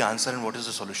what is the answer and what is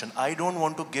the solution. I don't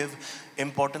want to give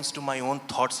importance to my own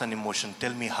thoughts and emotion.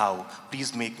 Tell me how.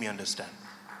 Please make me understand.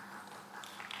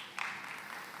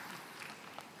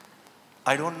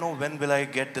 I don't know when will I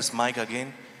get this mic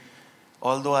again.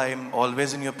 Although I am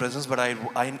always in your presence, but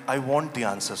I want the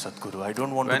answer, Sadhguru. I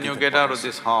don't want to give When you get out of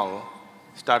this hall,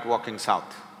 start walking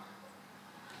south.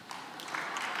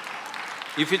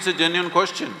 If it's a genuine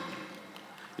question,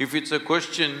 if it's a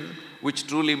question which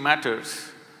truly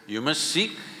matters, you must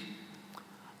seek.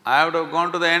 I would have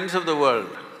gone to the ends of the world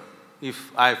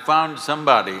if I found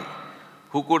somebody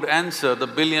who could answer the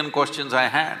billion questions I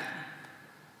had.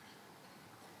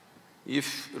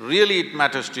 If really it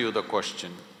matters to you, the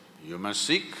question, you must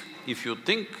seek. If you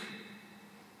think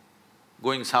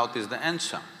going south is the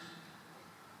answer,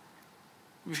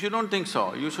 if you don't think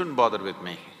so, you shouldn't bother with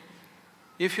me.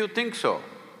 If you think so,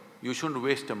 you shouldn't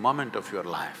waste a moment of your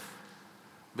life,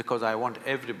 because I want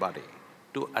everybody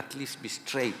to at least be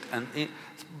straight and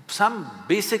some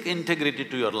basic integrity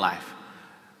to your life.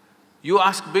 You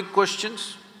ask big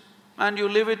questions and you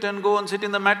leave it and go and sit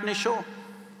in the matinee show.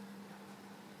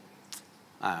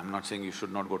 I'm not saying you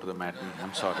should not go to the matinee,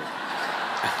 I'm sorry.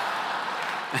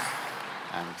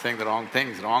 I'm saying the wrong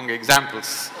things, wrong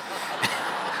examples.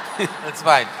 That's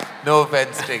fine, no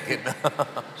offense taken.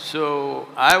 So,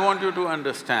 I want you to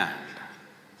understand,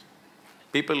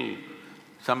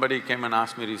 somebody came and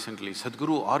asked me recently,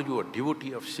 Sadhguru, are you a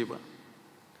devotee of Shiva?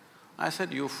 I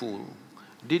said, you fool,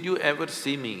 did you ever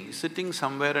see me sitting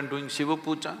somewhere and doing Shiva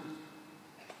puja?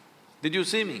 Did you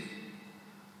see me?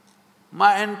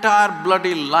 My entire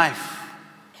bloody life,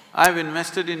 I've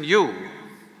invested in you,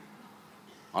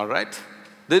 all right?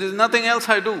 There is nothing else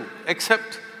I do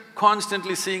except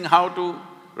constantly seeing how to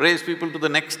raise people to the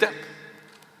next step.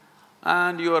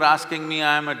 And you are asking me,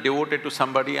 I am a devoted to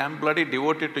somebody, I am bloody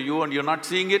devoted to you and you're not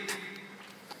seeing it?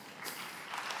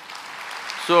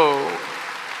 So,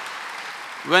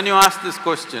 when you ask this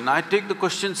question, I take the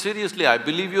question seriously, I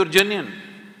believe you're genuine.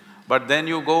 But then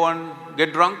you go and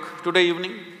get drunk today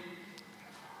evening.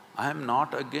 I am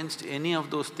not against any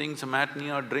of those things, a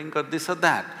matinee or drink or this or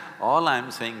that. All I am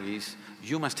saying is,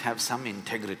 you must have some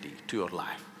integrity to your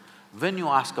life. When you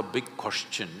ask a big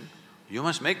question, you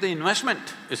must make the investment,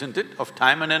 isn't it, of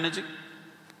time and energy?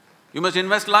 You must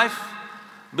invest life.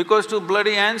 Because to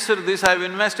bloody answer this, I've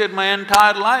invested my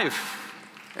entire life.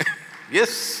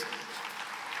 Yes.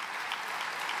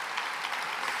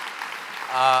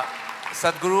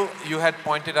 Sadhguru, you had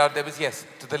pointed out there was… yes,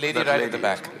 to the lady right at the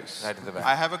back. Right at the back.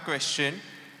 I have a question.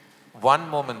 One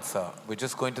moment, sir. We're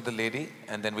just going to the lady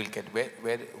and then we'll get…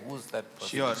 who's that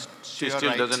person? She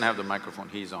still doesn't have the microphone,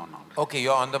 he's on already. Okay,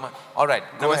 you're on the mic. All right,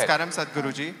 go ahead. Namaskaram,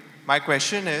 Sadhguruji. My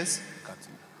question is,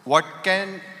 what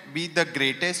can be the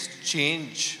greatest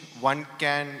change one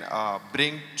can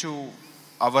bring to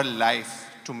our life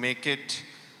to make it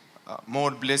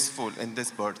more blissful in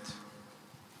this birth?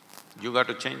 You got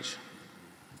to change.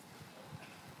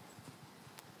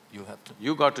 You have to.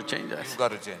 You got to change us. You've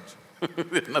got to change.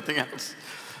 There's nothing else.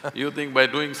 You think by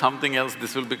doing something else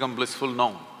this will become blissful?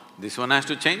 No. This one has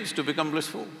to change to become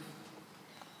blissful.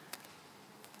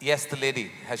 Yes, the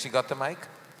lady. Has she got the mic?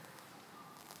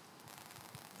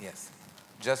 Yes.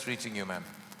 Just reaching you, ma'am.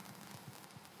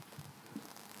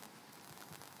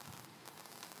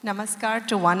 Namaskar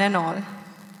to one and all.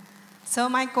 So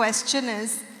my question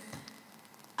is,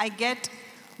 I get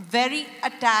very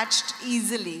attached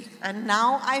easily, and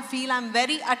now I feel I'm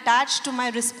very attached to my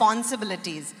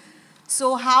responsibilities.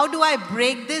 So how do I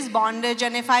break this bondage?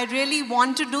 And if I really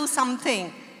want to do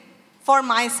something for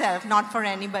myself, not for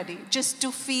anybody, just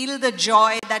to feel the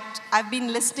joy that I've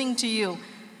been listening to you,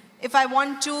 if I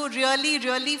want to really,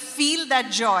 really feel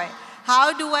that joy,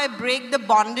 how do I break the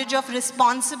bondage of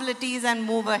responsibilities and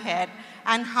move ahead?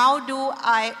 And how do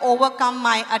I overcome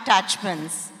my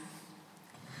attachments?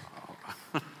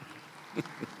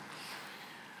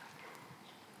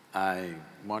 I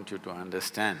want you to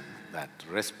understand that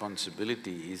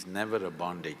responsibility is never a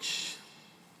bondage.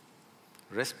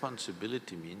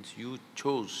 Responsibility means you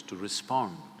chose to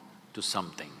respond to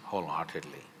something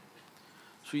wholeheartedly.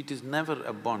 So it is never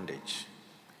a bondage.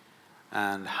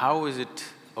 And how is it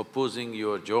opposing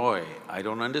your joy? I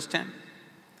don't understand.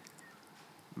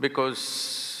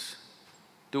 Because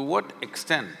to what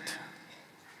extent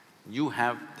you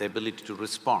have the ability to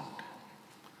respond,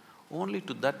 only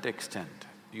to that extent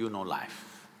you know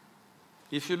life.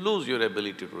 If you lose your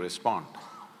ability to respond,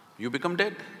 you become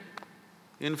dead.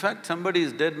 In fact, somebody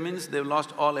is dead means they've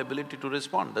lost all ability to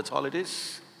respond, that's all it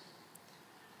is.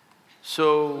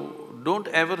 So, don't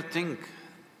ever think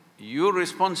your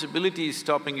responsibility is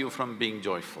stopping you from being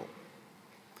joyful.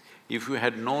 If you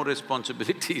had no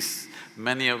responsibilities,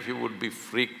 many of you would be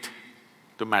freaked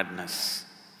to madness.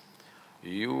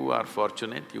 You are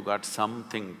fortunate, you got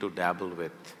something to dabble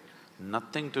with.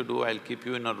 Nothing to do, I'll keep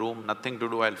you in a room, nothing to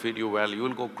do, I'll feed you well, you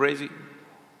will go crazy.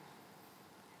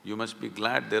 You must be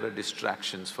glad there are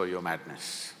distractions for your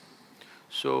madness.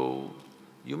 So,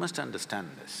 you must understand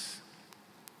this.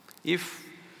 If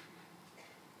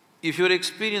your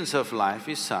experience of life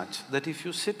is such that if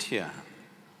you sit here,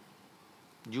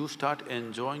 you start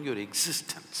enjoying your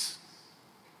existence,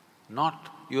 not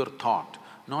your thought,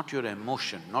 not your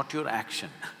emotion, not your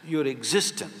action, your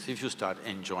existence, if you start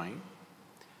enjoying,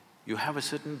 you have a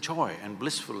certain joy and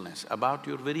blissfulness about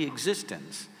your very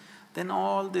existence, then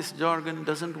all this jargon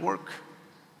doesn't work.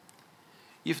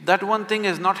 If that one thing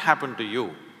has not happened to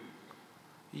you,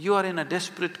 you are in a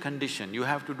desperate condition, you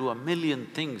have to do a million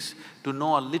things to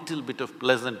know a little bit of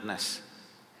pleasantness.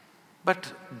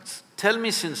 But tell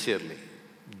me sincerely,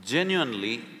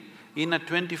 genuinely, in a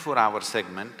 24-hour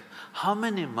segment, how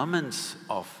many moments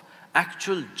of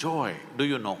actual joy do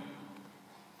you know?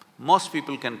 Most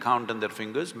people can count on their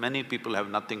fingers, many people have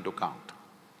nothing to count.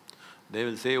 They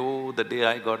will say, oh, the day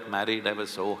I got married, I was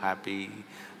so happy.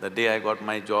 The day I got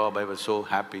my job, I was so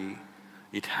happy.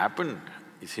 It happened,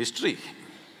 it's history.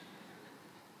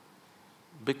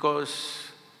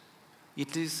 Because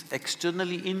it is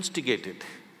externally instigated.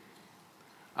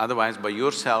 Otherwise, by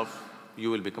yourself, you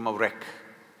will become a wreck.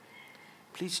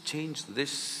 Please change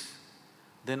this.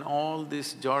 Then all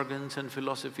these jargons and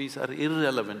philosophies are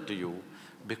irrelevant to you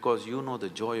because you know the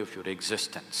joy of your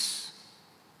existence.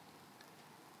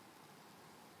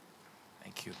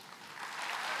 Thank you.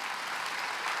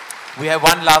 We have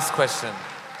one last question.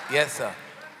 Yes, sir.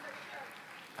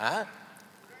 Huh?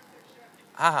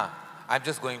 I'm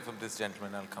just going from this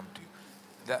gentleman, I'll come to you.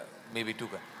 Maybe two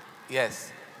guys.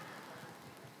 Yes.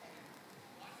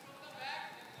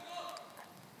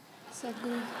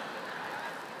 Sadhguru.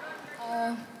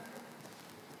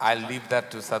 I'll leave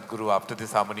that to Sadhguru after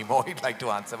this. How many more he'd like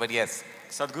to answer, but yes.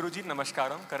 Sadhguruji,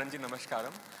 namaskaram. Karanji,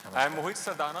 namaskaram. I am Mohit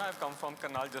Sadhana. I've come from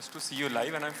Karnal just to see you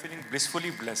live and I'm feeling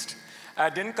blissfully blessed. I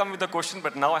didn't come with a question,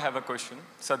 but now I have a question.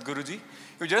 Sadhguruji,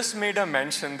 you just made a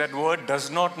mention that word does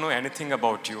not know anything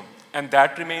about you. And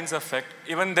that remains a fact.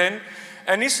 Even then,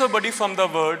 any somebody from the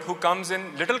world who comes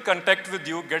in little contact with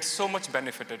you gets so much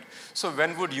benefited. So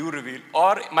when would you reveal?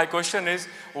 Or my question is,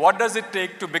 what does it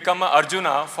take to become a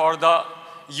Arjuna for the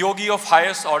yogi of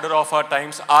highest order of our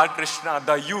times, R. Krishna,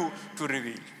 the you, to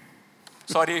reveal?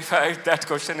 Sorry if that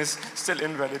question is still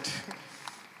invalid.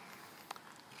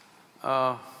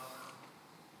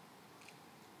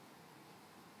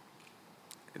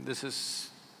 This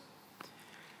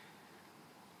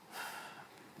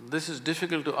is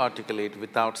difficult to articulate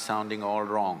without sounding all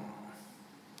wrong.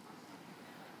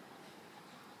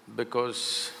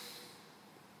 Because,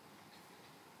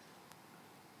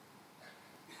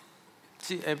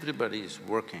 see, everybody is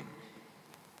working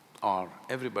or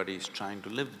everybody is trying to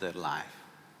live their life.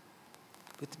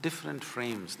 with different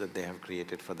frames that they have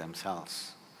created for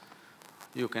themselves.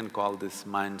 You can call this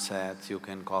mindsets, you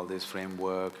can call this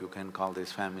framework, you can call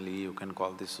this family, you can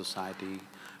call this society,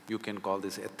 you can call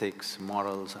this ethics,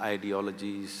 morals,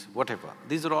 ideologies, whatever.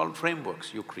 These are all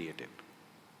frameworks you created.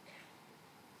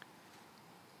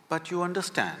 But you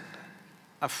understand,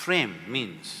 a frame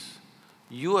means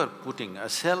you are putting a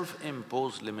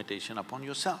self-imposed limitation upon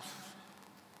yourself.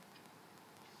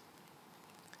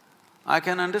 I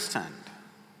can understand,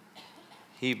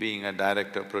 he being a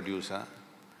director, producer,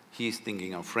 he's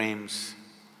thinking of frames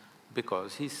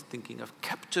because he's thinking of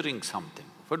capturing something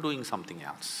for doing something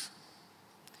else.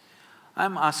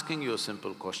 I'm asking you a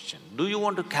simple question, do you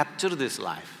want to capture this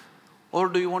life or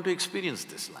do you want to experience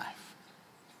this life?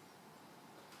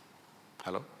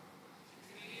 Hello?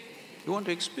 You want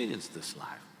to experience this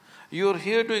life. You're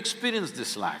here to experience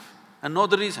this life and know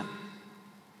the reason.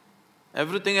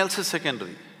 Everything else is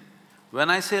secondary. When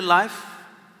I say life,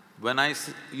 when I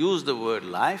use the word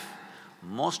life,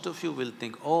 most of you will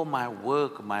think, oh, my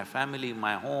work, my family,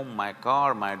 my home, my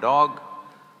car, my dog.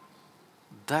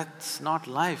 That's not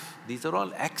life, these are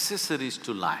all accessories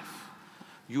to life.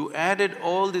 You added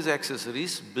all these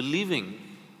accessories believing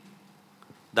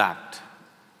that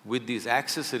with these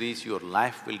accessories your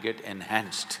life will get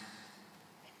enhanced.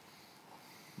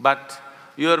 But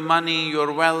your money,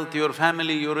 your wealth, your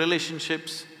family, your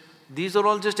relationships, these are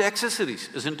all just accessories,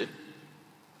 isn't it?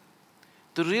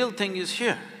 The real thing is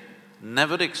here,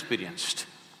 never experienced.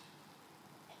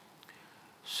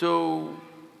 So,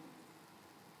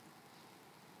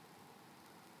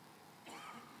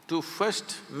 to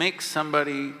first make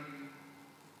somebody…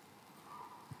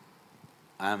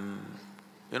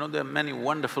 there are many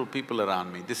wonderful people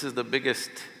around me. This is the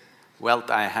biggest wealth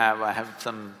I have. I have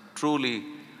some truly,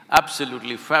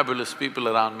 absolutely fabulous people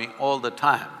around me all the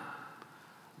time.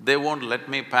 They won't let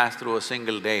me pass through a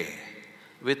single day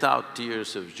without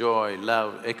tears of joy,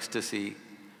 love, ecstasy.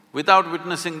 Without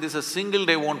witnessing this, a single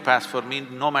day won't pass for me,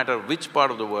 no matter which part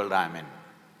of the world I'm in.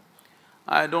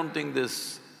 I don't think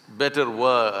there's better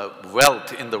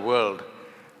wealth in the world,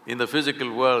 in the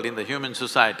physical world, in the human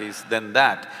societies than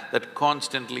that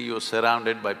constantly you're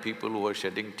surrounded by people who are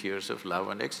shedding tears of love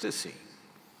and ecstasy.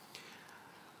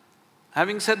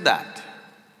 Having said that,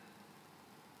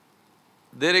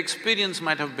 their experience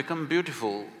might have become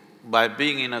beautiful by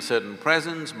being in a certain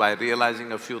presence, by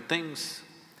realizing a few things,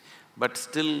 but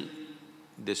still,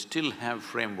 they still have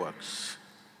frameworks.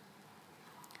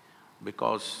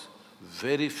 Because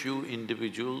very few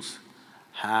individuals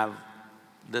have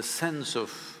the sense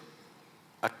of…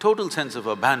 a total sense of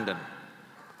abandon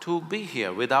to be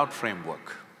here without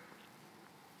framework.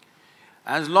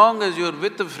 As long as you're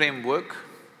with the framework,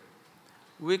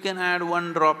 we can add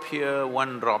one drop here,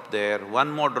 one drop there,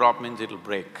 one more drop means it'll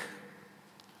break.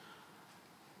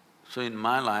 So in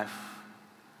my life,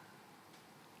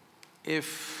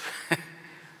 if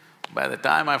by the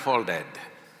time I fall dead,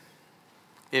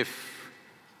 if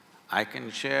I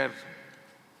can share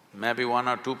maybe 1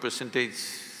 or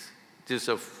 2%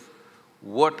 of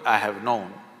what I have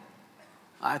known,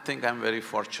 I think I'm very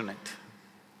fortunate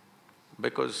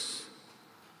because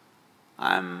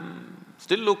I'm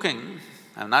still looking,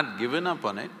 I've not given up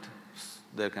on it.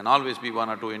 There can always be 1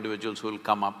 or 2 individuals who will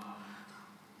come up.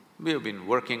 We have been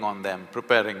working on them,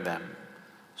 preparing them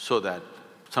so that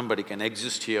somebody can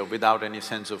exist here without any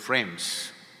sense of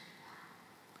frames,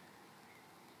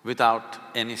 without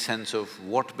any sense of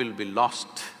what will be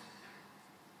lost.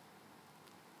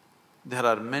 There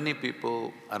are many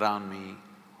people around me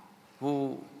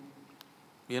who,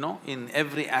 in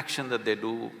every action that they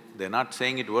do, they're not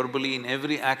saying it verbally, in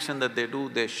every action that they do,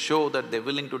 they show that they're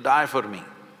willing to die for me.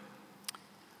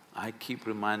 I keep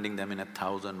reminding them in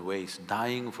 1,000 ways,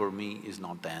 dying for me is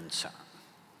not the answer.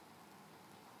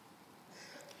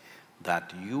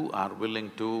 That you are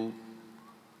willing to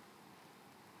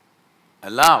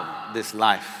allow this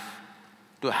life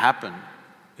to happen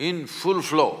in full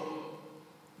flow.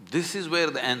 This is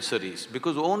where the answer is,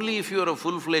 because only if you are a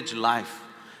full-fledged life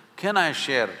can I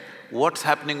share what's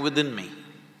happening within me.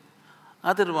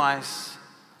 Otherwise,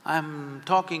 I'm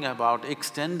talking about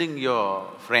extending your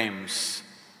frames,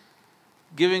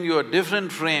 giving you a different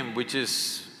frame which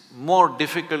is more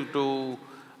difficult to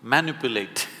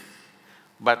manipulate.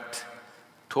 But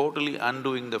totally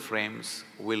undoing the frames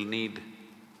will need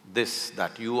this,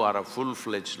 that you are a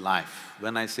full-fledged life.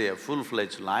 When I say a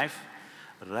full-fledged life,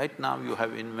 right now you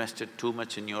have invested too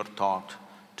much in your thought,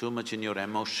 too much in your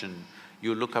emotion.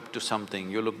 You look up to something,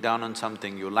 you look down on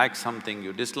something, you like something,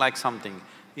 you dislike something.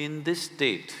 In this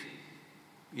state,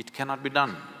 it cannot be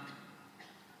done.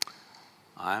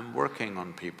 I'm working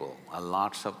on people,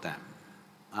 lots of them,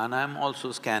 and I'm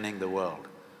also scanning the world.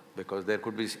 because there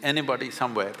could be anybody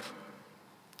somewhere,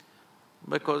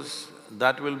 because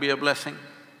that will be a blessing,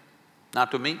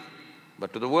 not to me,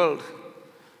 but to the world.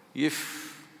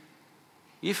 If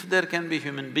there can be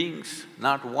human beings,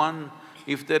 not one,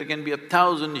 if there can be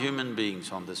 1,000 human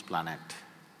beings on this planet,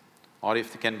 or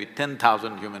if there can be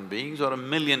 10,000 human beings or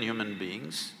 1,000,000 human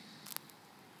beings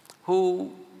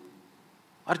who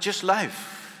are just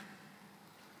life,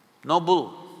 no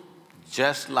bull,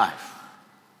 just life.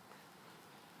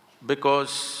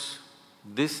 Because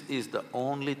this is the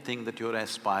only thing that you're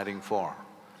aspiring for.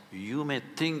 You may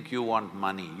think you want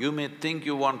money, you may think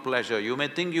you want pleasure, you may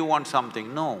think you want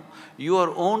something. No, you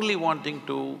are only wanting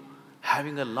to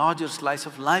having a larger slice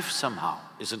of life somehow,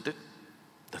 isn't it?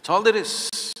 That's all there is.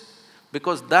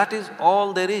 Because that is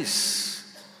all there is.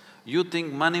 You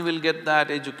think money will get that,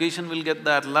 education will get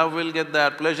that, love will get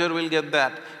that, pleasure will get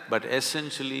that, but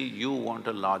essentially you want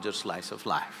a larger slice of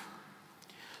life.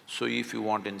 So if you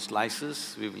want in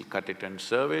slices, we will cut it and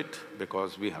serve it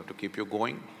because we have to keep you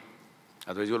going,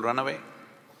 otherwise you'll run away.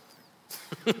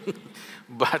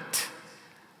 But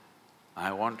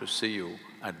I want to see you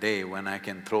a day when I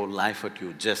can throw life at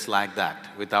you just like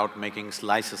that, without making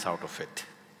slices out of it.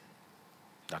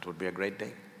 That would be a great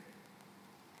day.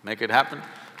 Make it happen,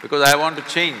 because I want to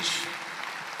change.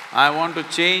 I want to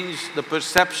change the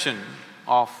perception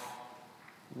of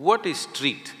what is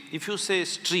street. If you say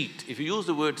street, if you use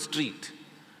the word street,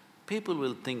 people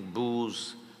will think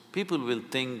booze, people will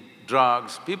think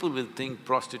drugs, people will think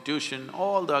prostitution,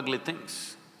 all the ugly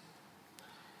things.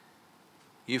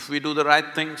 If we do the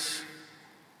right things,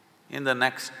 in the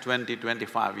next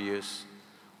 20–25 years,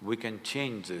 we can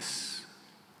change this,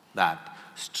 that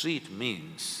street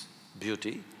means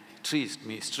beauty,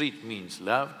 street means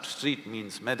love, street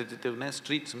means meditativeness,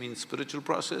 street means spiritual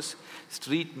process,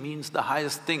 street means the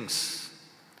highest things.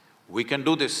 We can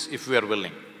do this if we are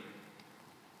willing.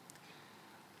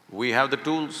 We have the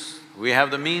tools, we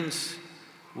have the means.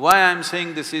 Why I'm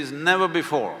saying this is never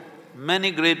before.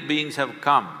 Many great beings have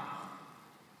come,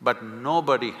 but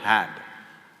nobody had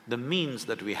the means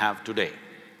that we have today.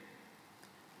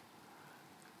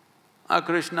 Our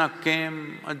Krishna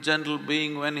came, a gentle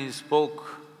being, when he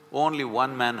spoke, only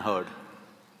one man heard,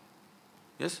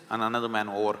 yes, and another man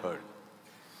overheard.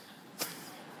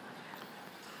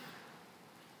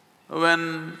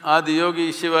 When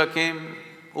Adiyogi Shiva came,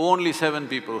 only 7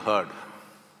 people heard.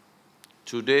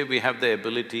 Today we have the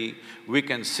ability, we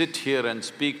can sit here and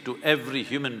speak to every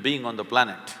human being on the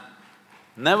planet.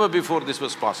 Never before this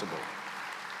was possible.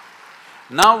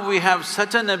 Now we have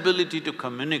such an ability to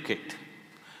communicate.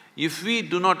 If we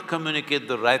do not communicate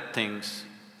the right things,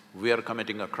 we are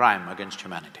committing a crime against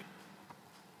humanity.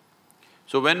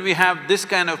 So when we have this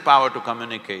kind of power to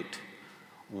communicate,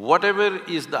 whatever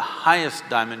is the highest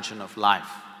dimension of life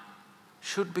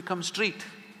should become street.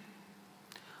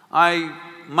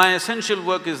 My essential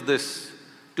work is this,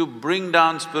 to bring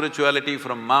down spirituality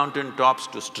from mountain tops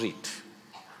to street.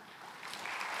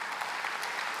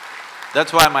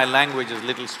 That's why my language is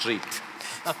little street.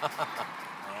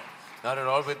 Not at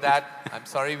all with that. I'm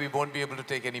sorry we won't be able to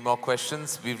take any more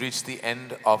questions. We've reached the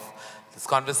end of this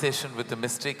conversation with the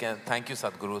mystic, and thank you,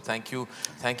 Sadhguru. Thank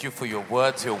you for your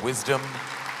words, your wisdom,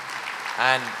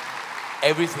 and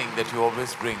everything that you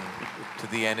always bring to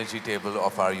the energy table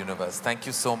of our universe. Thank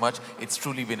you so much. It's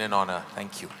truly been an honor.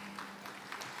 Thank you.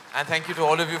 And thank you to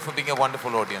all of you for being a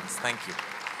wonderful audience. Thank you.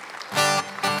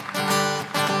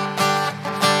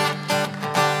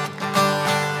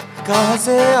 कहाँ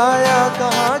से आया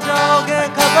कहाँ जाओगे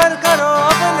खबर करो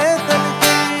अपने तन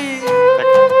की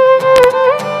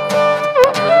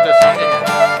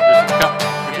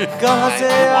कहाँ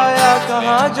से आया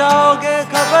कहाँ जाओगे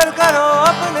खबर करो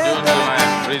अपने तन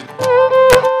की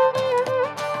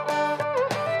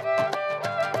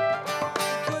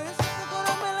कोई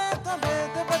सतगुरु मिले तो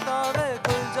भेद बतावे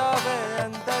खुल जावे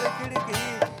अंतर खिड़की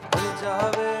खुल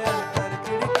जावे अंतर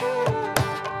खिड़की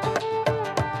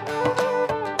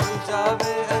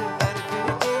जावे अंदर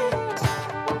खिड़की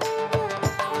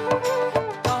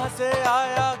कहाँ से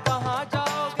आया कहाँ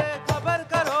जाओगे खबर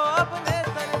करो अपने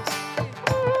तन की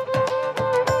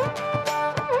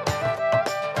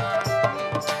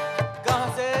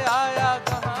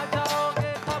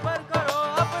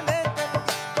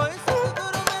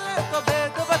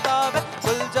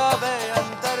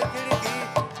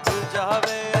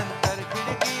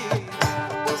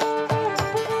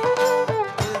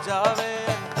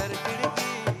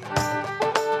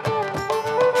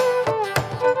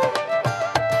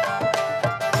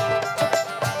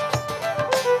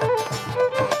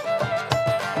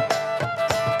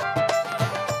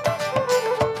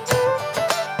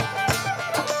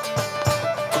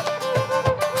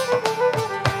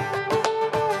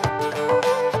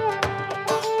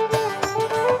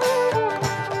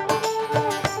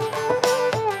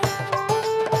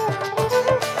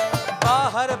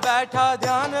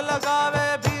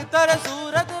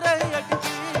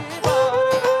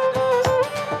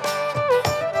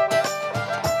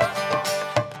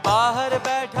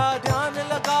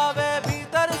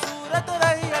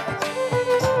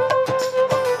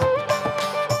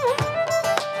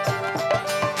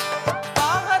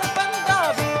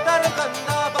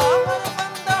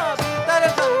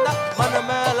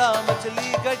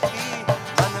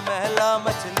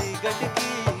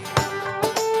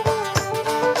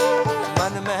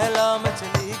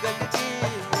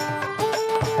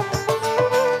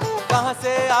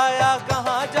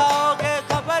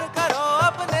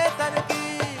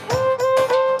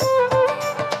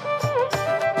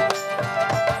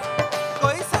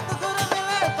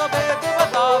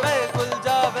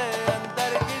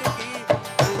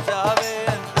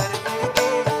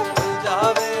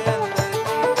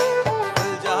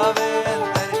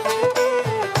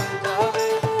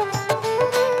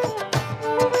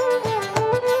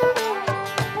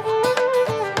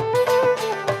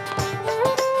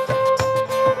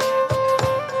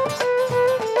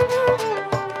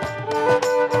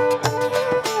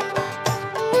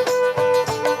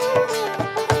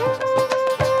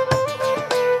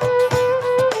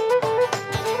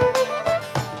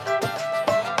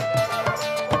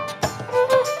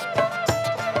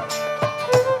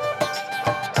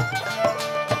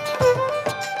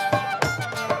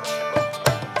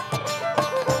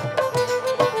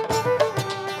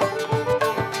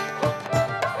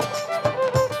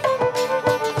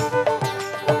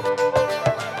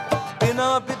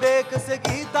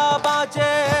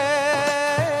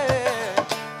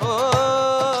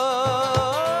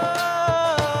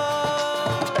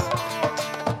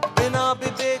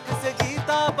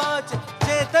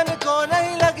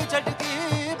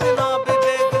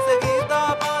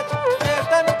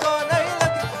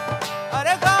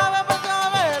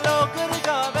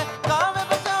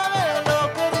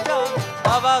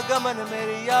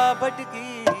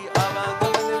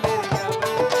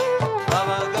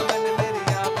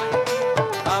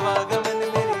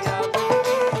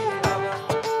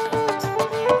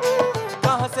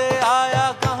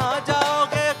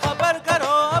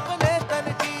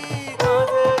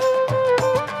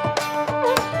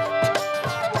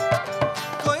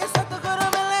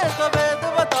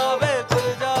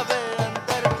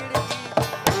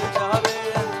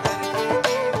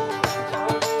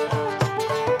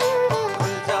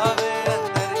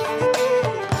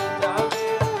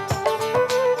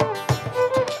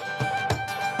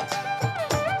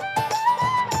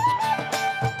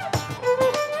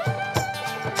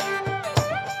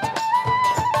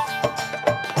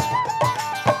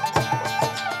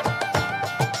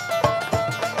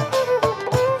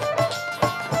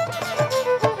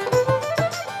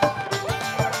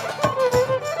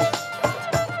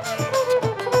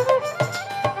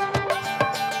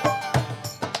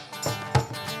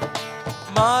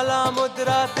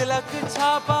तिलक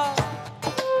छापा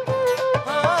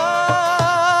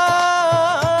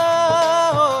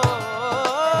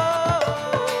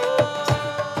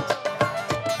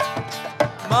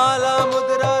माला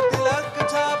मुद्रा तिलक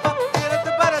छापा तीरथ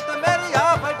भरत मेरी आ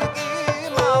भटकी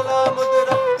माला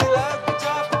मुद्रा तिलक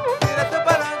छापा तीरथ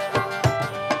भरत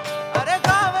अरे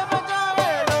गावे बजावे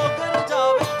लोग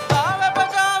जावे गावे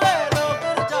बजावे लोग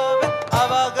जावे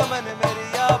आवागमन मेरी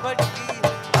आ भटकी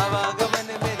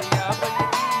आवागमन मेरी आ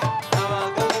भटकी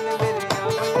आवागमन मेरी आ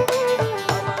भटकी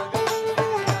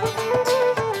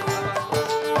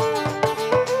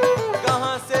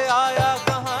कहाँ से आया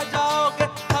कहाँ जाओगे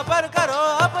खबर करो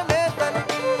अपने तन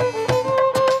की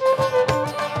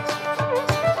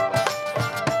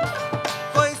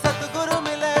कोई सतगुरु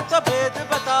मिले तो भेद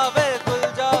बतावे खुल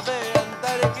जावे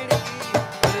अंतर खिड़की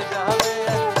खुल जावे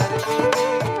अंतर खिड़की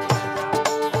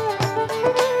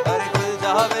अरे खुल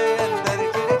जावे अंतर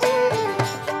खिड़की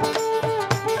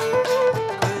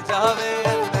खुल जावे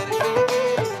अंतर खिड़की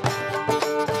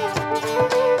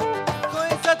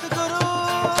कोई सतगुरु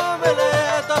मिले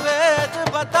तो भेद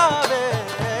बतावे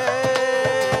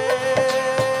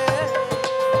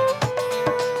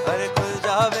अरे खुल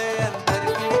जावे अंतर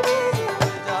खिड़की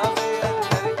खुल जावे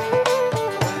अंतर खिड़की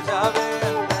खुल जावे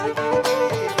अंतर खिड़की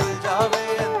खुल जावे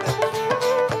अंतर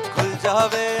खुल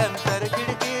जावे अंतर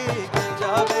खिड़की खुल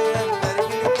जावे अंतर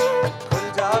खिड़की खुल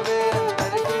जावे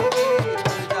अंतर खिड़की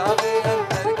खुल जावे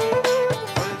अंतर खिड़की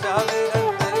खुल जावे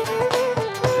अंतर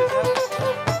खिड़की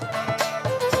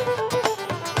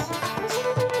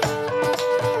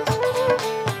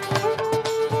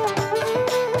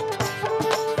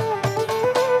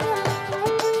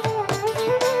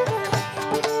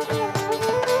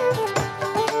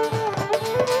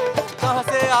कहाँ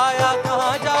से आया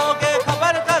कहाँ जाओगे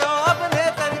खबर करो अपने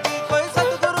तर की कोई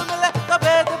सतगुरु मिले तो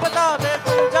भेद बतावे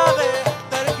खुल जावे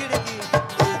अंतर खिड़की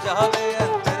खुल जावे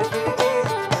अंतर खिड़की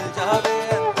खुल जावे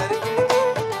अंतर खिड़की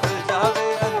खुल जावे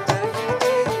अंतर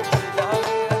खिड़की खुल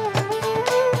जावे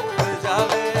खुल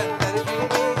जावे अंतर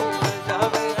खिड़की खुल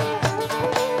जावे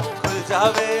खुल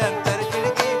जावे अंतर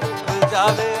खिड़की खुल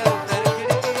जावे